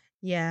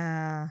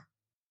 Yeah.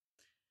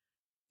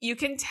 You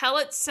can tell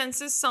it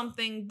senses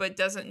something, but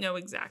doesn't know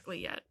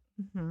exactly yet.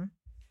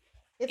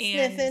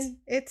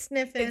 It's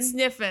sniffing. It's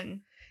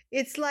sniffing.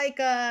 It's like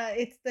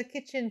it's the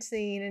kitchen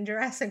scene in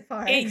Jurassic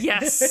Park.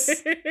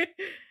 Yes. God,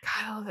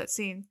 I love that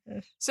scene.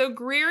 So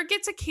Greer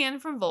gets a can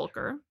from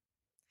Volker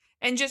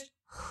and just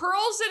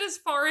hurls it as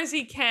far as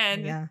he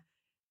can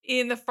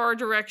in the far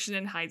direction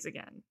and hides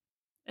again.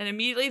 And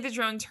immediately the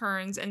drone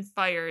turns and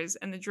fires,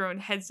 and the drone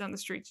heads down the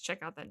street to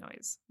check out that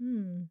noise.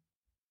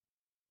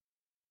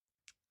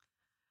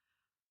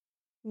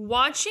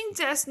 Watching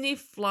Destiny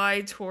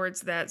fly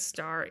towards that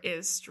star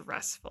is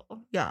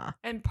stressful. Yeah.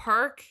 And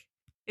Park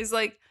is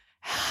like,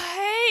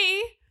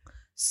 hey,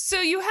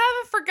 so you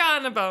haven't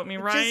forgotten about me,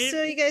 right? Just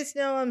so you guys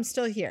know, I'm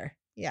still here.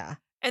 Yeah.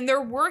 And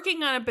they're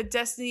working on it, but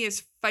Destiny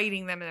is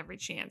fighting them at every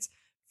chance.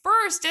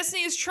 First,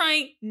 Destiny is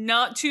trying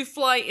not to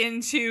fly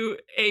into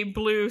a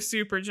blue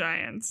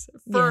supergiant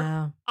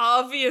for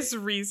obvious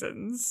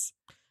reasons.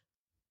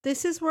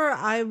 This is where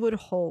I would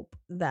hope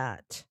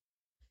that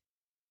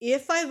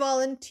if I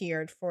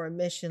volunteered for a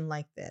mission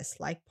like this,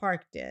 like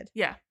Park did,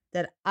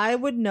 that I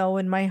would know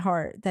in my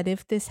heart that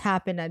if this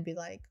happened, I'd be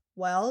like,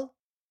 well,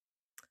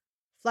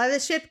 fly the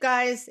ship,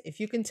 guys. If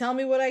you can tell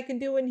me what I can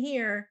do in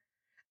here.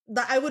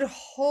 I would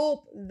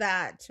hope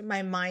that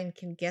my mind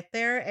can get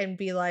there and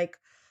be like,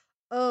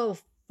 oh,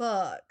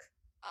 fuck.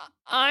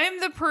 I'm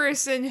the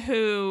person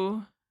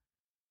who...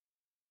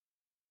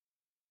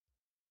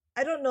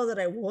 I don't know that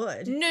I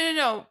would.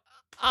 No.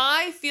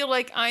 I feel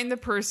like I'm the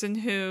person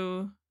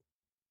who...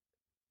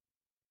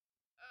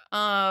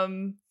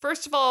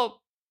 First of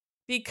all,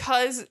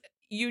 because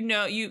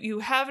you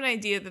have an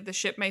idea that the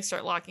ship may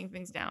start locking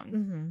things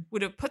down,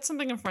 would have put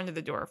something in front of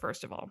the door,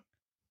 first of all.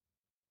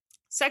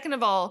 Second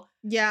of all...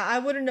 Yeah, I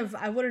wouldn't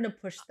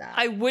have pushed that.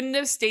 I wouldn't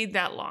have stayed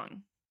that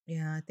long.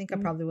 Yeah, I think I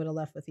probably would have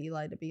left with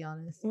Eli, to be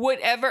honest.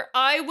 Whatever.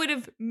 I would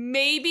have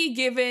maybe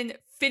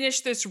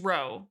finish this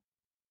row.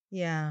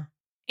 Yeah.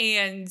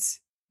 And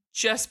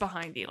just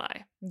behind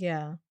Eli.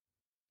 Yeah.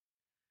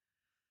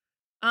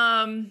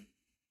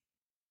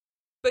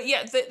 But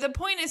yeah, the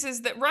point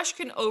is that Rush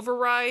can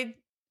override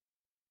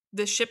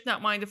the ship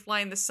not wanting to fly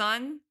in the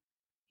sun.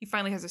 He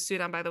finally has a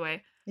suit on, by the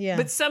way. Yeah.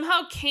 But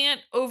somehow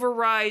can't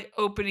override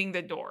opening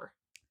the door.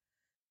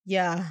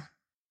 Yeah.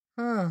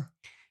 Huh.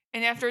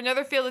 And after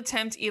another failed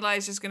attempt, Eli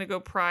is just going to go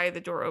pry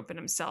the door open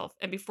himself.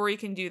 And before he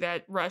can do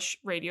that, Rush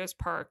radios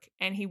Park,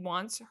 and he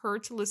wants her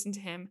to listen to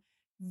him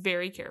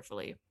very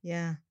carefully.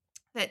 Yeah.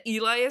 That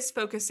Eli is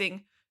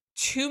focusing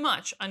too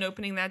much on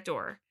opening that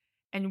door,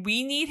 and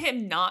we need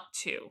him not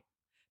to.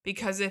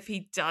 Because if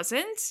he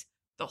doesn't,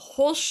 the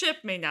whole ship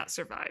may not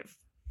survive.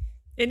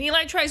 And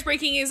Eli tries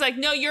breaking. He's like,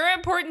 no, you're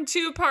important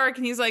too, Park.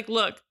 And he's like,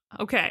 look,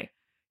 okay,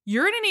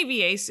 you're in an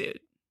EVA suit.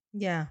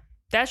 Yeah.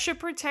 That should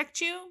protect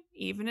you,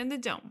 even in the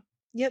dome.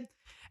 Yep.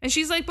 And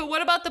she's like, but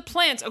what about the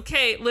plants?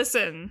 Okay,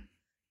 listen.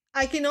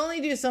 I can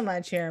only do so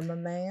much here, my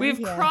man.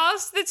 We've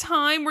crossed the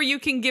time where you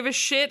can give a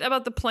shit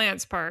about the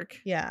plants, Park.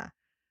 Yeah.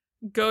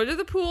 Go to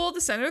the pool,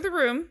 the center of the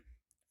room,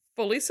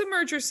 fully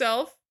submerge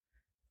yourself.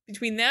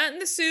 Between that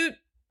and the suit,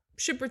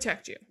 should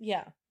protect you.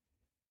 Yeah.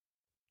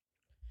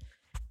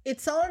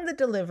 It's all in the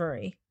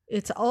delivery.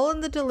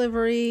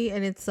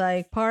 And it's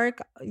like, Park,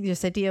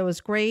 this idea was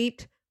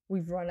great.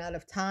 We've run out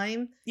of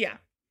time. Yeah.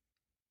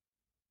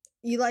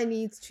 Eli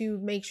needs to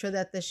make sure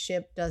that the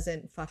ship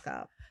doesn't fuck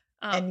up.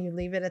 And you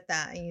leave it at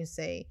that and you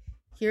say,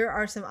 here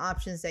are some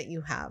options that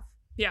you have.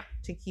 Yeah.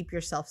 To keep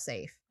yourself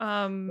safe.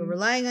 We're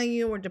relying on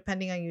you. We're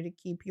depending on you to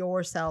keep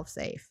yourself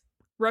safe.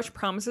 Rush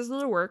promises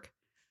it'll work.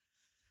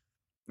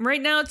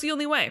 Right now, it's the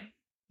only way.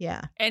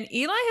 Yeah. And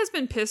Eli has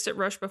been pissed at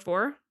Rush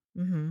before.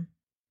 Mm-hmm.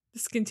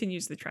 This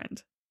continues the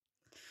trend.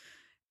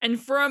 And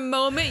for a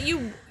moment,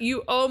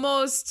 you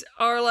almost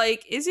are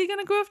like, is he going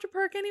to go after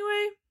Park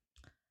anyway?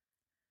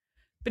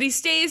 But he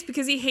stays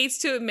because he hates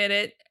to admit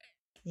it.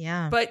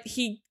 Yeah. But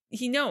he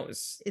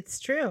knows. It's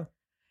true.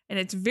 And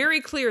it's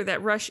very clear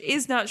that Rush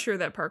is not sure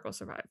that Park will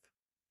survive.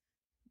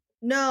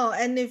 No,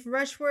 and if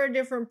Rush were a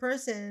different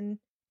person,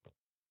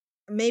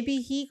 maybe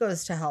he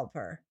goes to help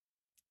her.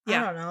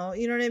 Yeah. I don't know.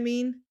 You know what I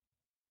mean?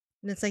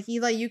 And it's like,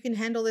 Eli, you can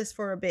handle this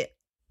for a bit.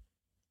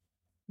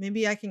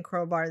 Maybe I can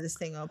crowbar this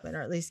thing open,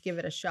 or at least give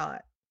it a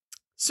shot.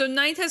 So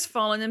night has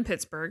fallen in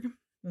Pittsburgh.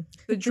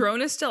 The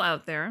drone is still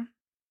out there.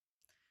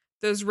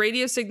 Those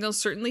radio signals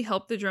certainly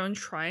help the drone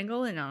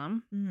triangle in on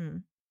them. Mm-hmm.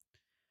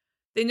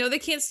 They know they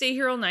can't stay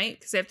here all night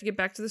because they have to get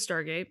back to the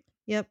Stargate.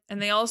 Yep. And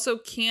they also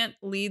can't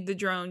lead the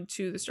drone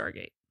to the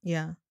Stargate.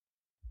 Yeah.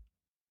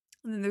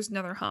 And then there's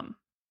another hum.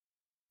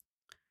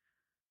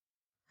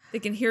 They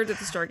can hear it at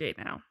the Stargate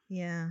now.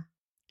 Yeah.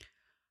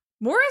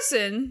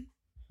 Morrison,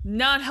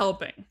 not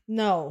helping.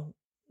 No.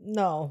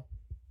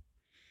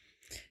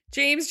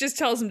 James just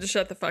tells him to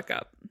shut the fuck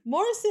up.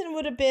 Morrison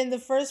would have been the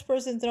first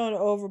person thrown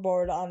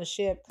overboard on a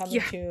ship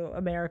coming to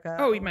America.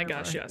 Oh my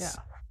gosh, yes.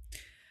 Yeah.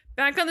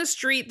 Back on the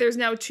street, there's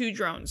now 2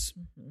 drones.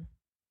 Mm-hmm.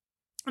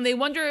 And they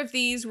wonder if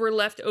these were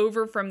left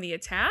over from the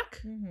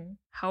attack,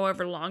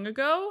 however long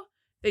ago.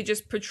 They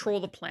just patrol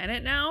the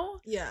planet now.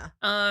 Yeah.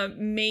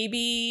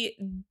 Maybe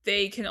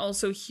they can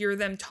also hear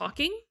them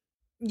talking.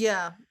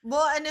 Yeah.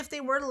 Well, and if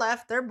they were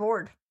left, they're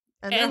bored.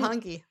 And they're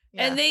hungry.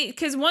 Yeah. And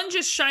because one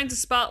just shines a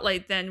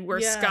spotlight then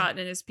where Scott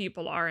and his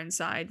people are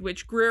inside,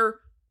 which Greer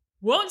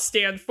won't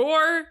stand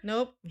for.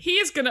 Nope. He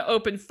is going to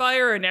open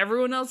fire and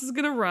everyone else is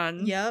going to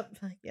run. Yep.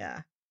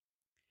 Yeah.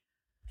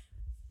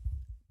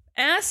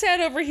 Asshat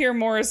over here,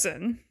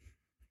 Morrison.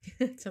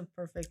 It's a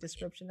perfect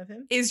description of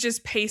him. Is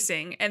just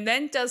pacing and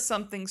then does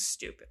something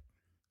stupid.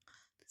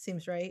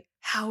 Seems right.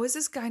 How has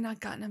this guy not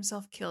gotten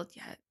himself killed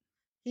yet?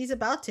 He's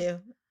about to.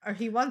 Or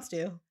he wants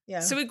to. Yeah.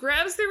 So he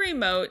grabs the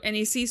remote and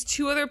he sees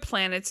 2 other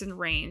planets in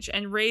range.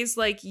 And Ray's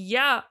like,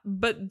 yeah,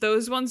 but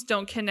those ones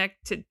don't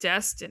connect to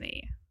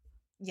Destiny.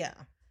 Yeah.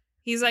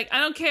 He's like,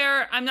 I don't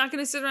care. I'm not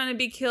going to sit around and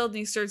be killed. And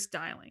he starts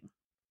dialing.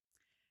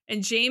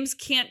 And James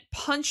can't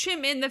punch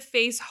him in the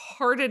face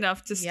hard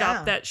enough to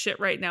stop that shit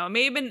right now. It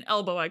may have been an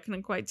elbow. I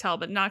couldn't quite tell,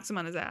 but knocks him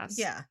on his ass.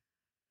 Yeah.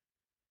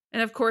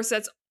 And of course,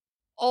 that's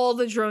all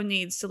the drone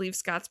needs to leave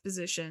Scott's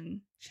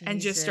position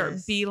and just start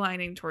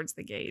beelining towards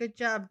the gate. Good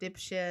job,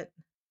 dipshit.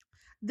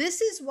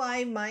 This is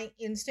why my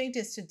instinct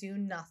is to do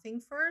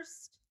nothing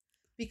first,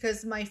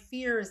 because my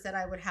fear is that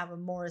I would have a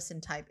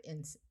Morrison type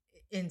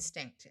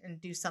instinct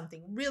and do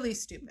something really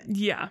stupid.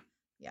 Yeah.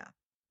 Yeah.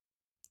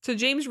 So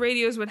James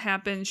radios what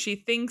happened. She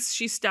thinks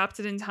she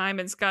stopped it in time,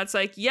 and Scott's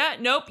like, yeah,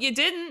 nope, you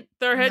didn't.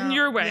 They're heading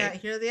your way. Yeah,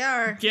 here they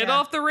are. Get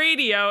off the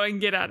radio and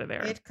get out of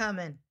there. It's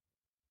coming.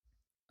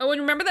 Oh,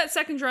 and remember that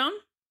second drone?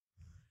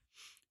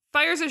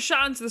 Fires a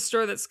shot into the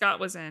store that Scott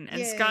was in,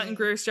 and Scott and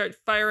Greer start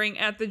firing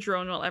at the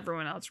drone while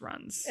everyone else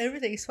runs.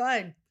 Everything's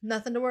fine.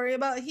 Nothing to worry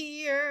about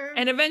here.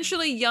 And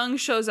eventually Young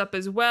shows up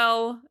as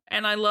well,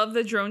 and I love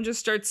the drone just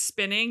starts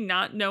spinning,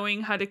 not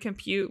knowing how to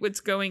compute what's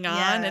going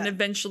on, and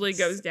eventually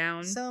goes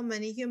down. So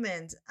many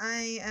humans.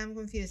 I am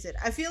confused.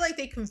 I feel like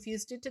they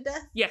confused it to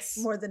death. Yes.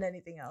 More than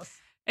anything else.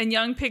 And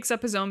Young picks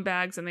up his own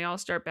bags, and they all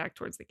start back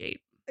towards the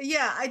gate.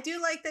 Yeah, I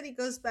do like that he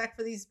goes back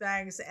for these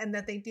bags and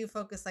that they do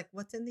focus, like,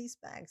 what's in these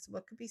bags?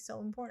 What could be so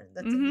important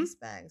that's in these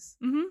bags?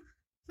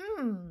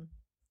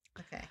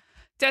 Okay.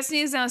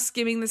 Destiny is now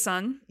skimming the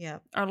sun. Yeah.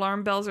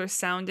 Alarm bells are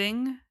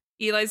sounding.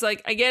 Eli's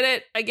like, I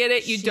get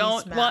it. You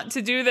don't want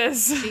to do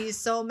this. She's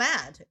so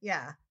mad.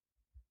 Yeah.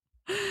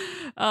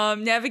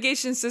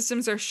 Navigation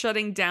systems are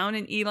shutting down,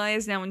 and Eli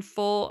is now in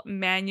full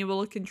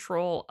manual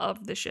control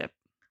of the ship.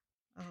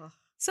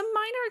 Some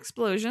minor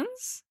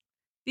explosions.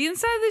 The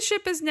inside of the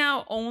ship is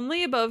now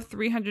only above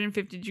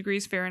 350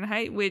 degrees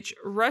Fahrenheit, which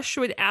Rush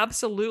would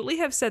absolutely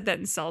have said that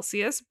in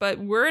Celsius, but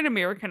we're an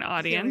American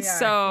audience,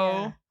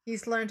 so...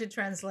 He's learned to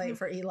translate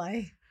for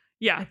Eli.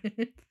 Yeah.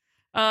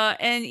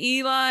 And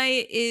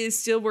Eli is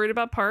still worried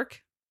about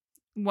Park,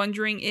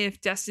 wondering if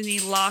Destiny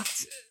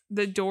locked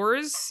the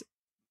doors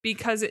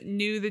because it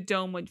knew the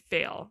dome would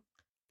fail.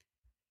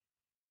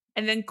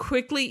 And then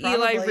quickly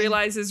Eli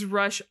realizes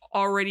Rush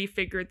already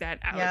figured that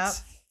out. Yep.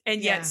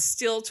 And yet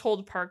still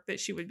told Park that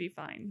she would be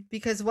fine.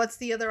 Because what's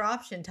the other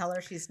option? Tell her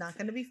she's not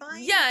going to be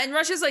fine? Yeah, and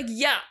Rush is like,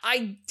 yeah,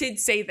 I did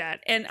say that.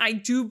 And I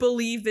do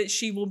believe that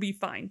she will be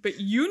fine. But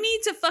you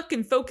need to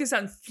fucking focus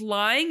on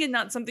flying and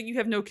not something you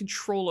have no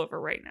control over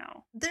right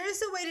now. There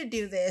is a way to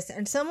do this.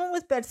 And someone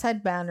with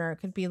bedside manner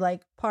could be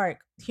like, Park,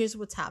 here's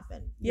what's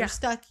happened. You're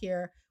stuck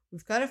here.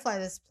 We've got to fly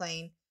this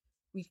plane.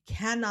 We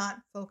cannot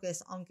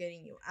focus on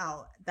getting you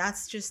out.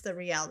 That's just the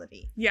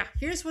reality. Yeah.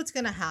 Here's what's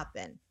going to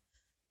happen.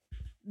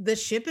 The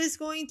ship is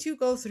going to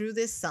go through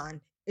this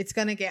sun. It's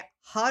going to get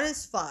hot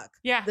as fuck.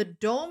 Yeah. The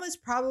dome is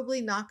probably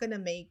not going to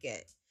make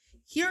it.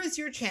 Here is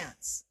your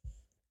chance.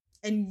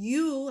 And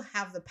you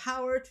have the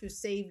power to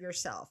save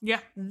yourself.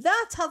 Yeah.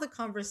 That's how the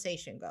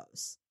conversation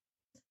goes.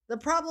 The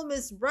problem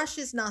is Rush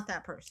is not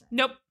that person.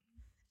 Nope.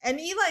 And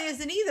Eli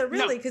isn't either,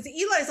 really, because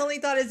Eli's only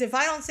thought is if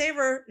I don't save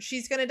her,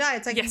 she's going to die.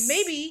 It's like,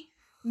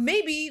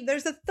 maybe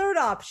there's a third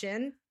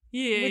option.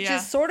 Yeah, which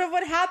is sort of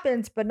what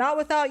happens, but not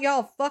without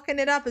y'all fucking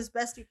it up as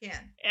best you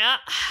can. Yeah.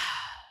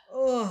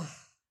 Ugh.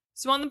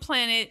 So on the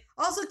planet...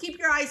 Also, keep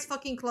your eyes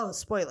fucking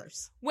closed.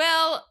 Spoilers.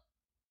 Well,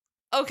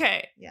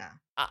 okay. Yeah.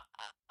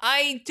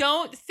 I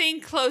don't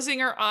think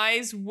closing her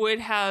eyes would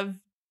have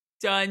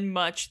done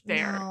much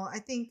there. No, I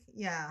think,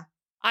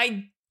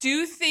 I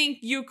do think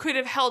you could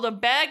have held a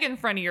bag in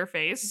front of your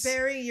face.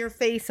 Bury your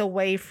face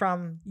away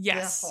from the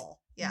hole.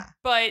 Yeah.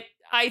 But...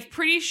 I'm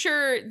pretty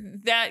sure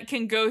that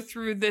can go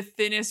through the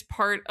thinnest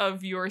part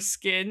of your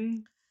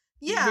skin.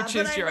 Yeah, which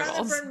but is I'd your rather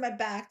eyeballs. burn my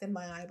back than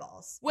my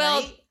eyeballs.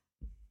 Well, right?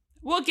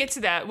 We'll get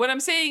to that. What I'm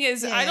saying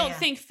is I don't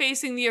think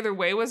facing the other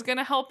way was going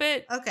to help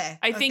it. Okay.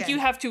 I think you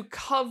have to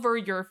cover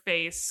your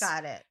face.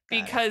 Got it.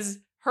 Because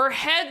her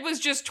head was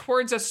just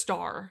towards a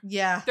star.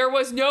 Yeah. There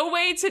was no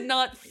way to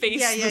not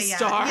face the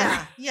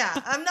star. Yeah.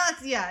 I'm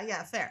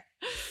not, fair.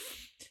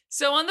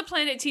 So on the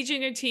planet, TJ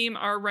and her team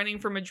are running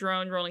from a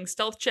drone, rolling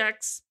stealth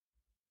checks.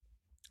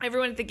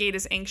 Everyone at the gate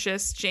is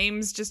anxious.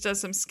 James just does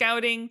some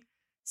scouting,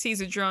 sees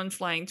a drone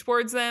flying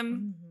towards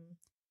them,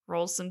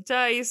 rolls some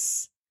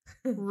dice,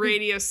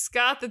 radios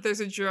Scott that there's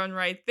a drone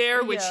right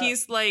there, which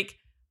he's like,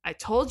 I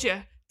told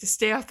you to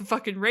stay off the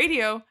fucking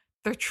radio.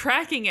 They're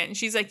tracking it. And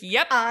she's like,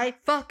 yep. I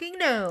fucking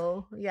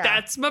know. Yeah.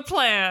 That's my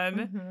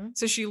plan.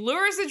 So she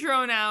lures the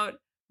drone out.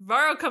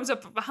 Varro comes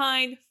up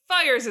behind,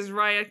 fires his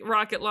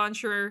rocket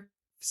launcher.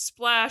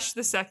 Splash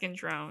the second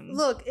drone.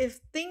 Look,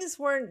 if things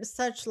weren't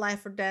such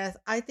life or death,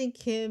 I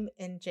think him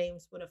and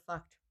James would have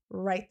fucked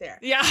right there.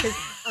 Yeah. Because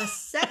a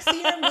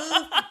sexier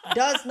move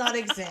does not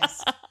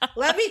exist.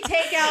 Let me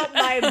take out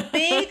my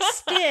big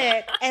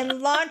stick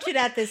and launch it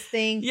at this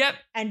thing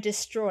and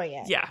destroy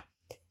it. Yeah.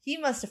 He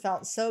must have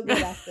felt so good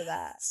after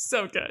that.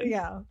 So good.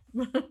 Yeah.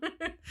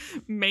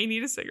 May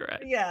need a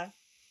cigarette. Yeah.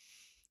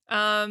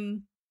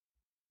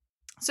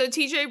 So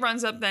TJ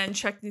runs up then,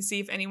 checking to see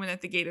if anyone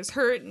at the gate is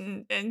hurt,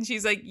 and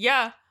she's like,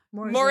 yeah,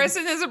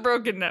 Morrison has a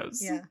broken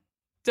nose. Yeah.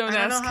 Don't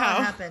ask how.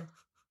 It happened.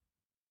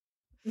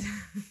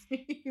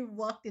 You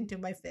walked into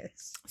my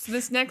fist. So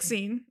this next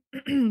scene,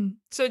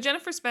 so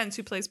Jennifer Spence,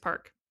 who plays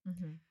Park,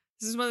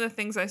 this is one of the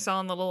things I saw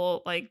in the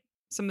little, like,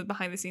 some of the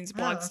behind the scenes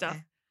blog stuff.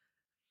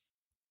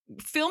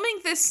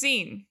 Filming this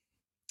scene,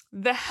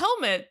 The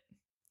helmet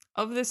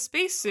of the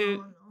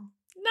spacesuit,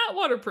 not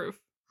waterproof.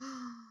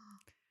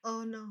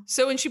 Oh no.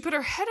 So when she put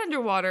her head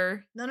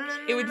underwater,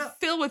 it would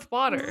fill with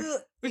water.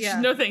 Which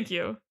no thank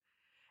you.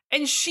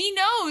 And she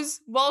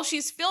knows while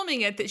she's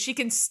filming it that she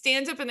can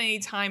stand up at any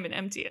time and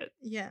empty it.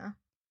 Yeah.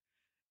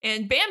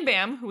 And Bam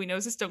Bam, who we know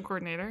is a stunt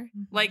coordinator,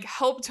 like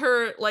helped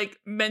her like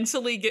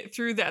mentally get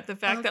through that. The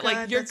fact that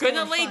like you're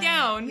gonna lay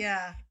down,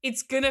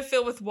 it's gonna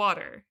fill with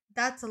water.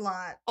 That's a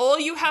lot. All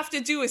you have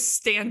to do is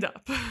stand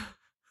up.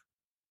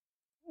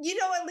 You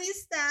know, at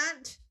least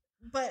that,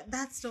 but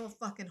that's still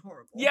fucking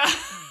horrible. Yeah.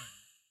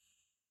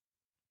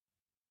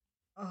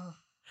 Oh.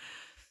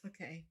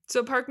 Okay.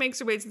 So Park makes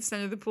her way to the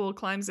center of the pool,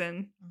 climbs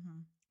in,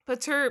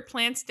 puts her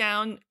plants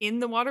down in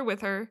the water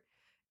with her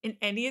in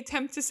any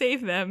attempt to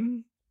save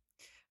them.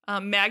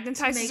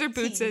 Magnetizes her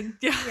boots in.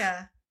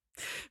 Yeah.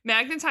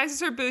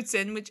 Magnetizes her boots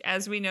in, which,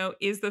 as we know,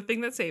 is the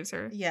thing that saves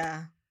her.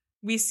 Yeah.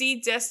 We see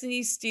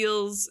Destiny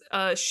Steele's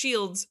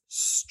shields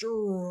struggling.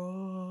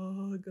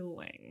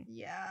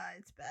 Yeah,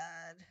 it's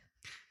bad.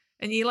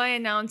 And Eli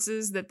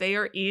announces that they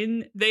are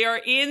in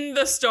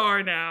the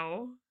star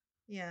now.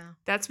 Yeah.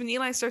 That's when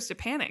Eli starts to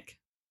panic.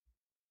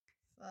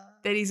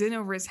 That he's in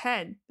over his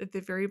head, that the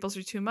variables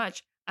are too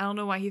much. I don't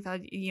know why he thought,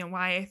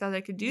 why I thought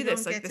I could do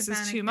this. Like, this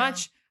is too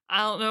much. I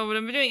don't know what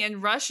I'm doing.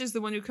 And Rush is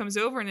the one who comes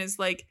over and is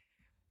like,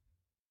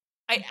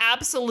 I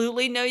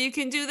absolutely know you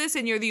can do this,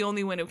 and you're the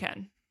only one who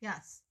can.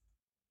 Yes.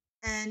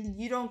 And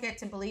you don't get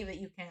to believe it,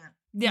 you can't.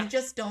 Yeah. You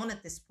just don't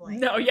at this point.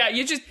 No, yeah,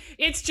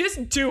 it's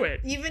just do it.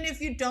 Even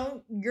if you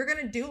don't, you're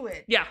gonna do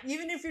it. Yeah.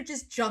 Even if you're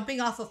just jumping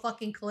off a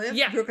fucking cliff,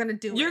 yeah. You're gonna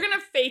do it. You're gonna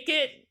fake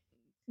it.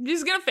 You're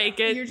just gonna fake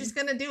it. You're just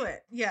gonna do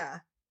it. Yeah.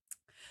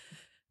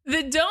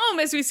 The dome,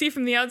 as we see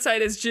from the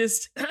outside, is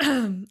just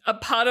a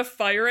pot of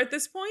fire at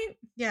this point.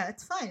 Yeah,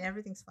 it's fine.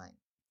 Everything's fine.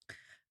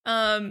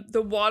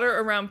 The water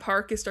around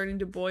Park is starting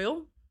to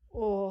boil.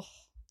 Oh.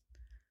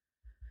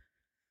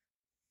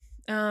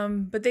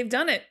 But they've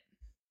done it.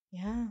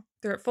 Yeah.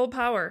 They're at full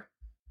power.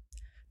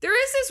 There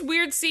is this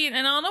weird scene,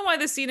 and I don't know why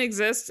this scene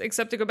exists,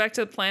 except to go back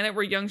to the planet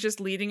where Young's just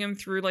leading him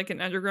through like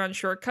an underground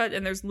shortcut,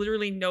 and there's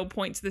literally no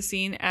point to the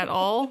scene at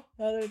all.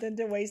 Other than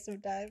to waste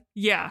of time.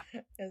 Yeah.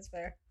 That's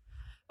fair.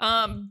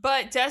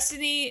 But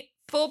Destiny,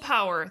 full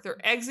power.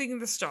 They're exiting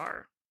the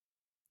star.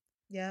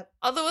 Yep.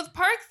 Although with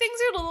Park, things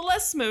are a little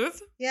less smooth.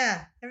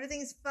 Yeah,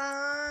 everything's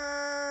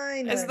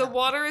fine. As the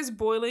water is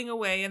boiling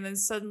away, and then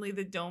suddenly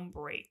the dome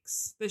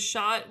breaks. The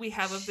shot we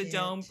have of the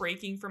dome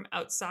breaking from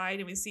outside,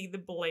 and we see the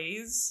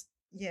blaze.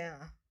 Yeah.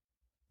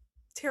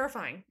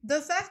 Terrifying. The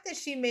fact that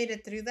she made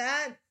it through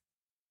that,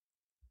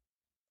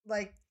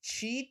 like,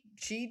 she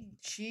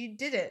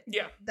did it.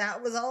 Yeah.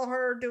 That was all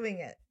her doing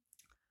it.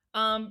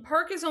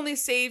 Park is only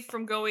saved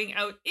from going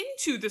out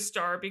into the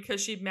star because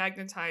she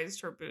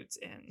magnetized her boots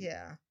in.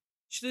 Yeah.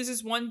 She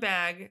loses one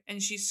bag,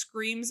 and she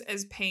screams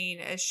as pain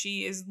as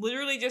she is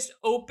literally just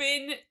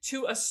open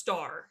to a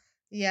star.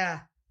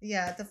 Yeah.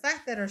 Yeah. The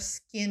fact that her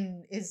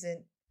skin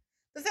isn't...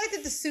 The fact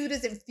that the suit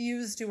isn't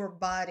fused to her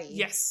body.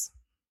 Yes.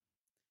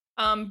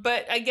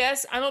 But I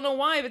guess, I don't know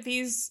why, but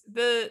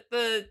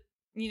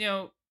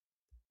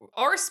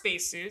our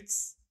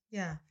spacesuits.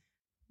 Yeah.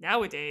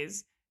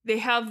 Nowadays, they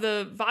have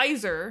the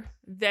visor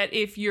that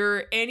if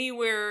you're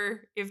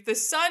anywhere, if the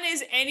sun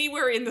is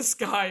anywhere in the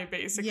sky,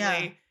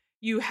 basically,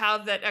 you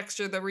have that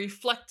extra, the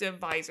reflective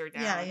visor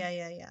down.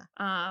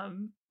 Yeah.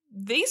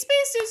 These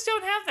spacesuits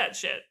don't have that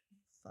shit.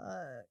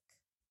 Fuck.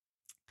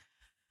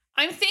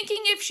 I'm thinking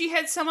if she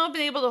had somehow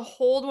been able to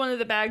hold one of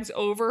the bags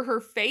over her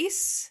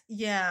face.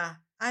 Yeah.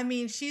 I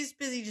mean, she's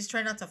busy just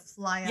trying not to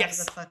fly out of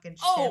the fucking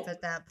ship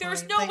at that point.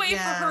 There's no way for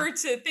her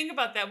to think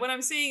about that. What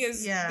I'm saying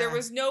is there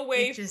was no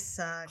way. It just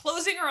sucks.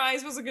 Closing her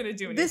eyes wasn't going to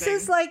do anything. This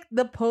is like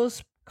the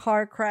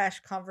post-car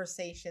crash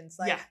conversations.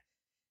 Like,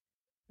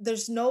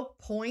 there's no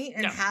point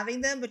in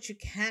having them, but you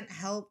can't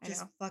help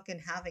just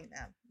fucking having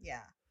them.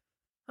 Yeah.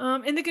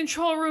 In the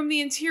control room,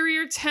 the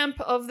interior temp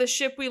of the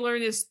ship, we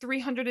learn, is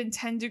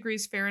 310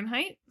 degrees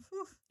Fahrenheit.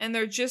 And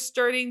they're just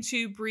starting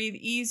to breathe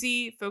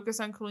easy,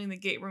 focus on cooling the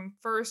gate room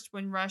first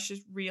when Rush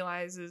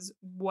realizes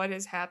what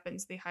has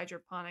happened to the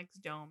hydroponics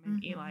dome,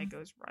 and Eli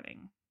goes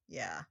running.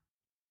 Yeah.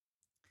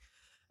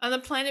 On the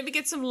planet, we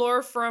get some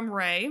lore from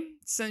Ray,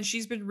 since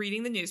she's been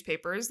reading the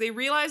newspapers. They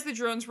realize the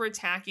drones were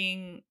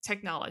attacking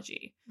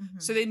technology.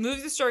 So they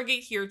moved the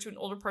Stargate here to an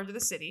older part of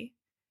the city.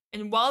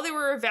 And while they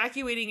were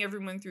evacuating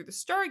everyone through the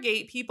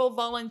Stargate, people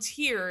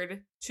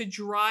volunteered to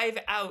drive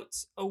out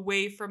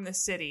away from the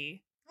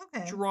city.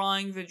 Okay.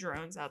 Drawing the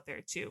drones out there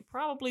too.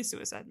 Probably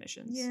suicide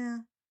missions. Yeah.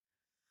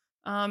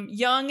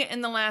 Young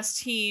and the last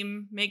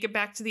team make it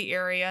back to the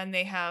area, and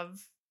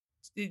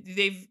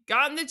they've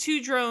gotten the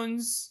 2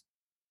 drones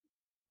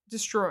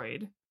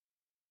destroyed.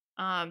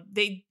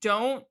 They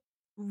don't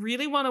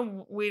really want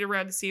to wait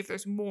around to see if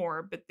there's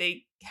more, but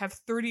they have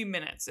 30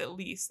 minutes at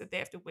least that they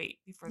have to wait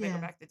before they go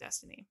back to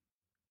Destiny.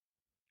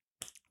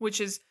 Which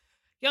is,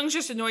 Young's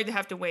just annoyed to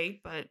have to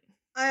wait, but...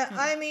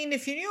 I mean,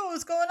 if you knew what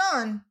was going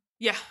on...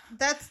 Yeah.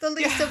 That's the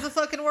least of the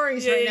fucking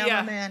worries right now,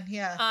 my man.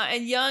 Yeah.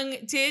 And Young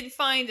did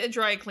find a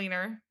dry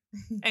cleaner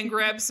and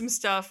grabs some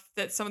stuff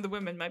that some of the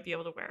women might be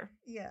able to wear.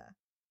 Yeah.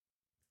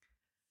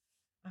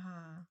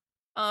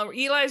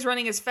 Eli's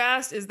running as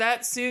fast as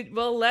that suit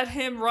will let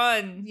him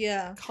run.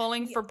 Yeah.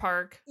 Calling for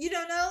Park.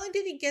 Not only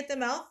did he get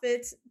them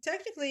outfits,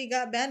 technically he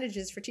got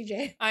bandages for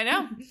TJ. I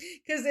know.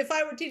 Because if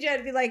I were TJ,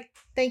 I'd be like,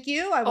 thank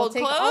you. I will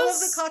take all of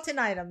the cotton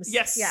items.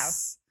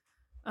 Yes.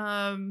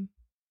 Yeah.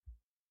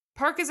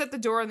 Park is at the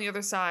door on the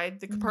other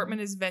side. The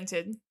compartment is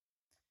vented.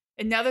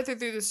 And now that they're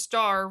through the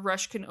star,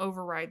 Rush can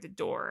override the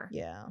door.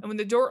 Yeah. And when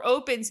the door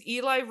opens,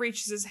 Eli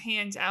reaches his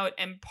hand out,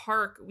 and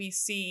Park, we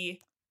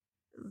see...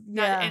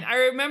 Yeah. And I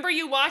remember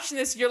you watching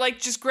this. You're like,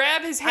 just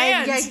grab his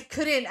hand. It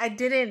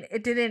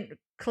didn't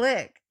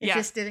click. It Yeah.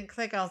 just didn't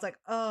click. I was like,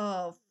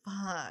 oh,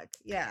 fuck.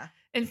 Yeah.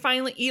 And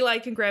finally, Eli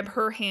can grab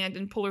her hand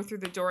and pull her through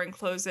the door and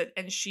close it.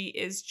 And she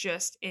is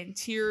just in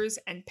tears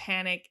and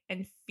panic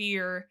and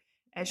fear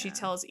as she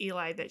tells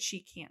Eli that she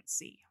can't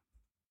see.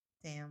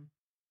 Damn.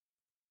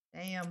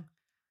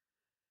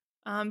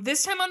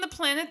 This time on the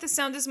planet, the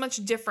sound is much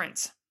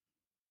different.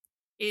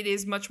 It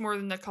is much more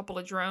than a couple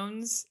of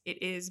drones.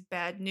 It is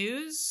bad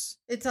news.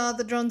 It's all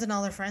the drones and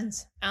all their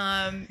friends.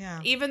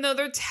 Even though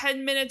they're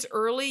 10 minutes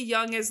early,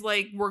 Young is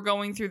like, we're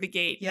going through the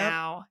gate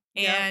now.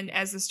 And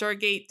as the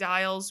Stargate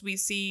dials, we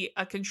see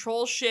a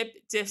control ship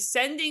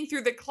descending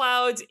through the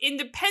clouds,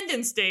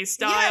 Independence Day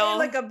style. Yeah,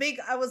 like a big,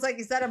 I was like,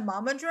 is that a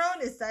mama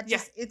drone? Is that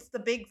just, it's the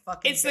big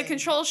fucking It's thing. the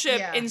control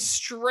ship in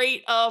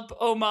straight up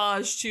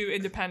homage to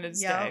Independence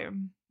Day.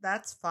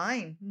 That's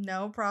fine.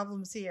 No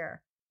problems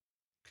here.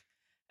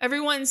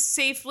 Everyone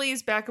safely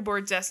is back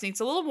aboard Destiny. It's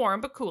a little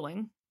warm, but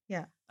cooling.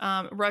 Yeah.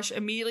 Rush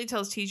immediately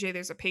tells TJ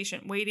there's a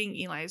patient waiting.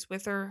 Eli is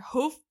with her.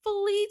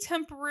 Hopefully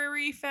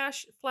temporary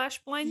flash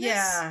blindness.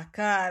 Yeah,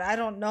 God, I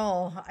don't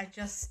know.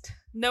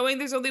 Knowing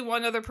there's only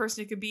one other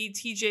person it could be,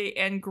 TJ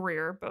and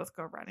Greer both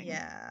go running.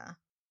 Yeah.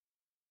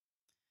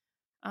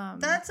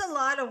 That's a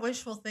lot of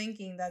wishful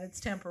thinking that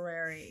it's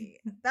temporary.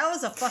 That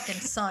was a fucking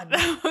sun.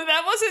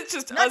 That wasn't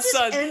just Not a just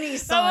sun. Any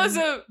sun. That was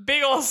a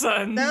big old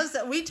sun.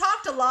 We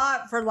talked a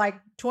lot for like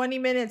 20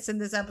 minutes in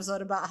this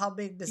episode about how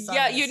big the sun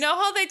is. Yeah, you know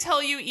how they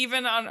tell you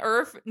even on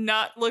Earth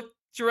not look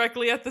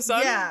directly at the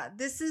sun? Yeah,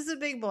 this is a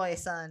big boy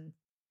sun.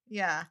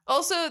 Yeah.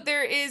 Also,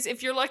 there is,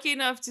 if you're lucky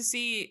enough to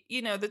see,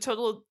 the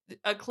total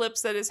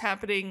eclipse that is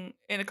happening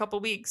in a couple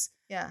weeks.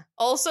 Yeah.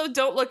 Also,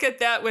 don't look at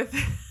that with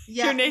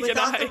your naked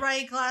without eye. the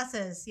right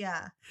glasses.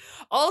 Yeah.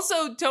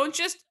 Also, don't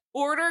just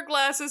order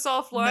glasses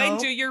offline.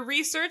 Do your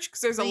research, because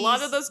there's a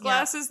lot of those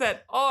glasses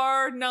that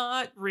are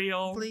not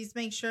real. Please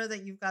make sure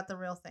that you've got the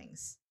real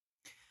things.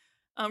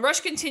 Rush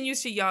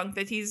continues to Young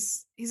that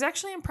he's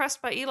actually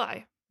impressed by Eli.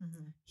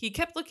 Mm-hmm. He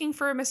kept looking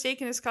for a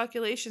mistake in his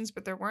calculations,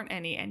 but there weren't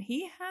any. And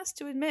he has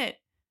to admit,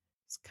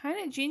 it's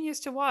kind of genius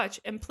to watch.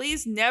 And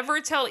please never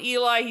tell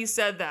Eli he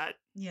said that.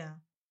 Yeah.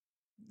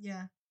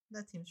 Yeah,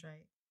 that seems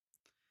right.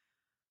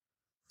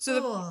 So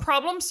the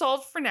problem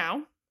solved for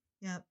now.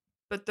 Yep.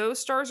 But those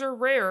stars are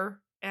rare,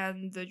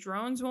 and the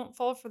drones won't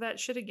fall for that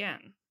shit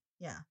again.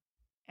 Yeah.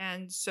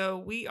 And so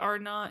we are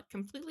not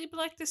completely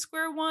back to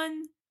square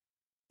one,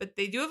 but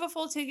they do have a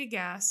full tank of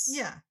gas.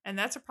 Yeah. And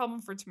that's a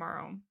problem for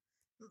tomorrow.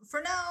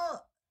 For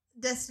now,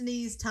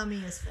 Destiny's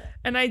tummy is full.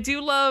 And I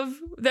do love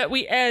that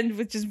we end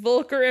with just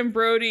Volker and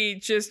Brody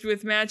just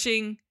with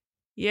matching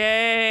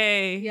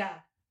yay. Yeah.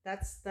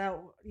 That's that.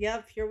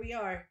 Yep. Here we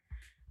are.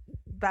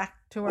 Back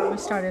to where we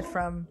started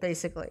from,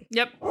 basically.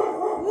 Yep.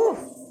 Woo.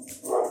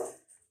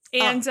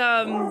 And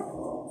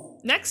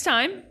next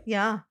time.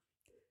 Yeah.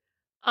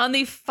 On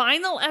the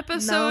final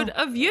episode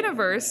of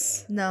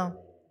Universe. No.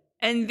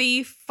 And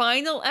the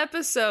final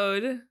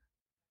episode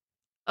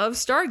of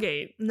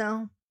Stargate.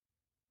 No.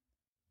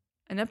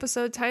 An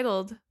episode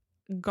titled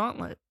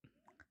Gauntlet.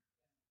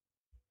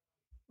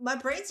 My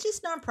brain's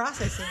just not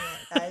processing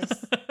it,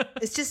 guys.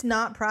 It's just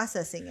not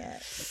processing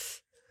it.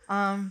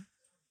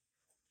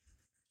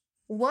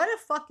 What a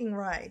fucking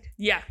ride.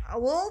 Yeah.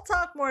 We'll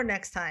talk more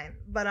next time,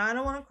 but I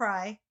don't want to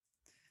cry.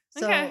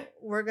 So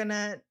we're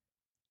gonna...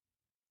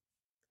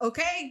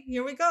 Okay,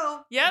 here we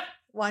go. Yep.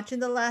 Watching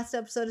the last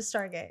episode of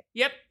Stargate.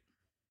 Yep.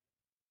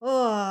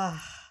 Oh.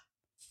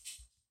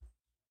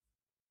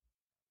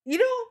 You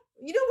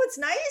know what's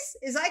nice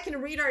is I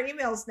can read our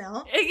emails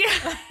now.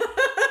 Yeah.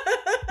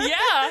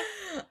 Yeah.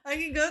 I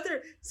can go through.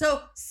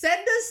 So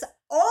send us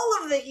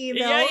all of the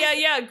emails.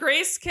 Yeah.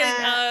 Grace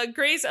can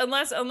Grace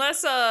unless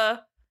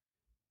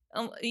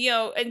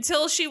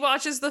until she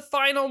watches the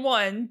final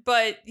one,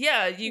 but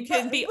yeah, you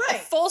can be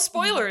full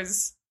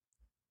spoilers.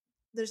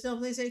 There's no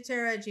place like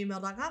Tara at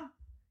gmail.com.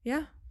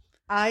 Yeah.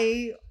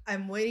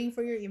 I'm waiting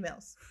for your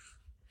emails.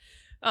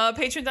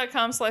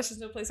 Patreon.com/There's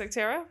No Place Like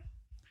Tara.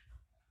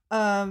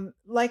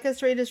 Like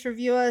us, rate us,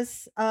 review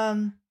us.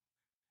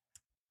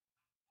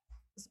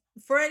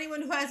 For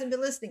anyone who hasn't been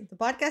listening, the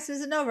podcast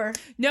isn't over.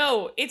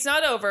 No, it's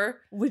not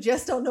over. We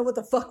just don't know what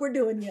the fuck we're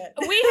doing yet.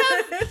 We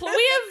have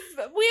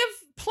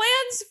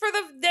plans for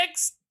the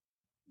next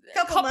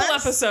couple months.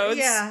 episodes.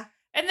 Yeah.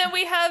 And then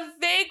we have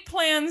vague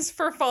plans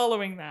for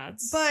following that.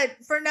 But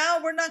for now,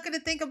 we're not going to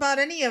think about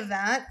any of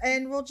that.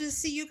 And we'll just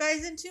see you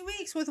guys in 2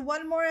 weeks with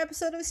one more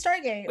episode of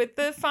Stargate. With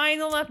the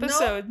final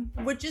episode.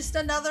 Nope, with just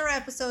another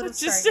episode of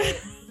Stargate.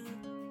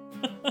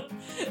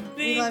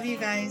 We love you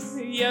guys.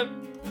 Yep.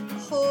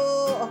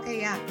 Oh,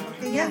 okay, yeah.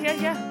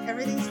 Yeah.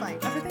 Everything's fine.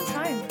 Everything's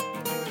fine.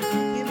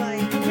 Okay,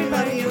 bye. We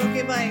love you.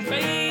 Okay, bye.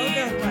 Bye.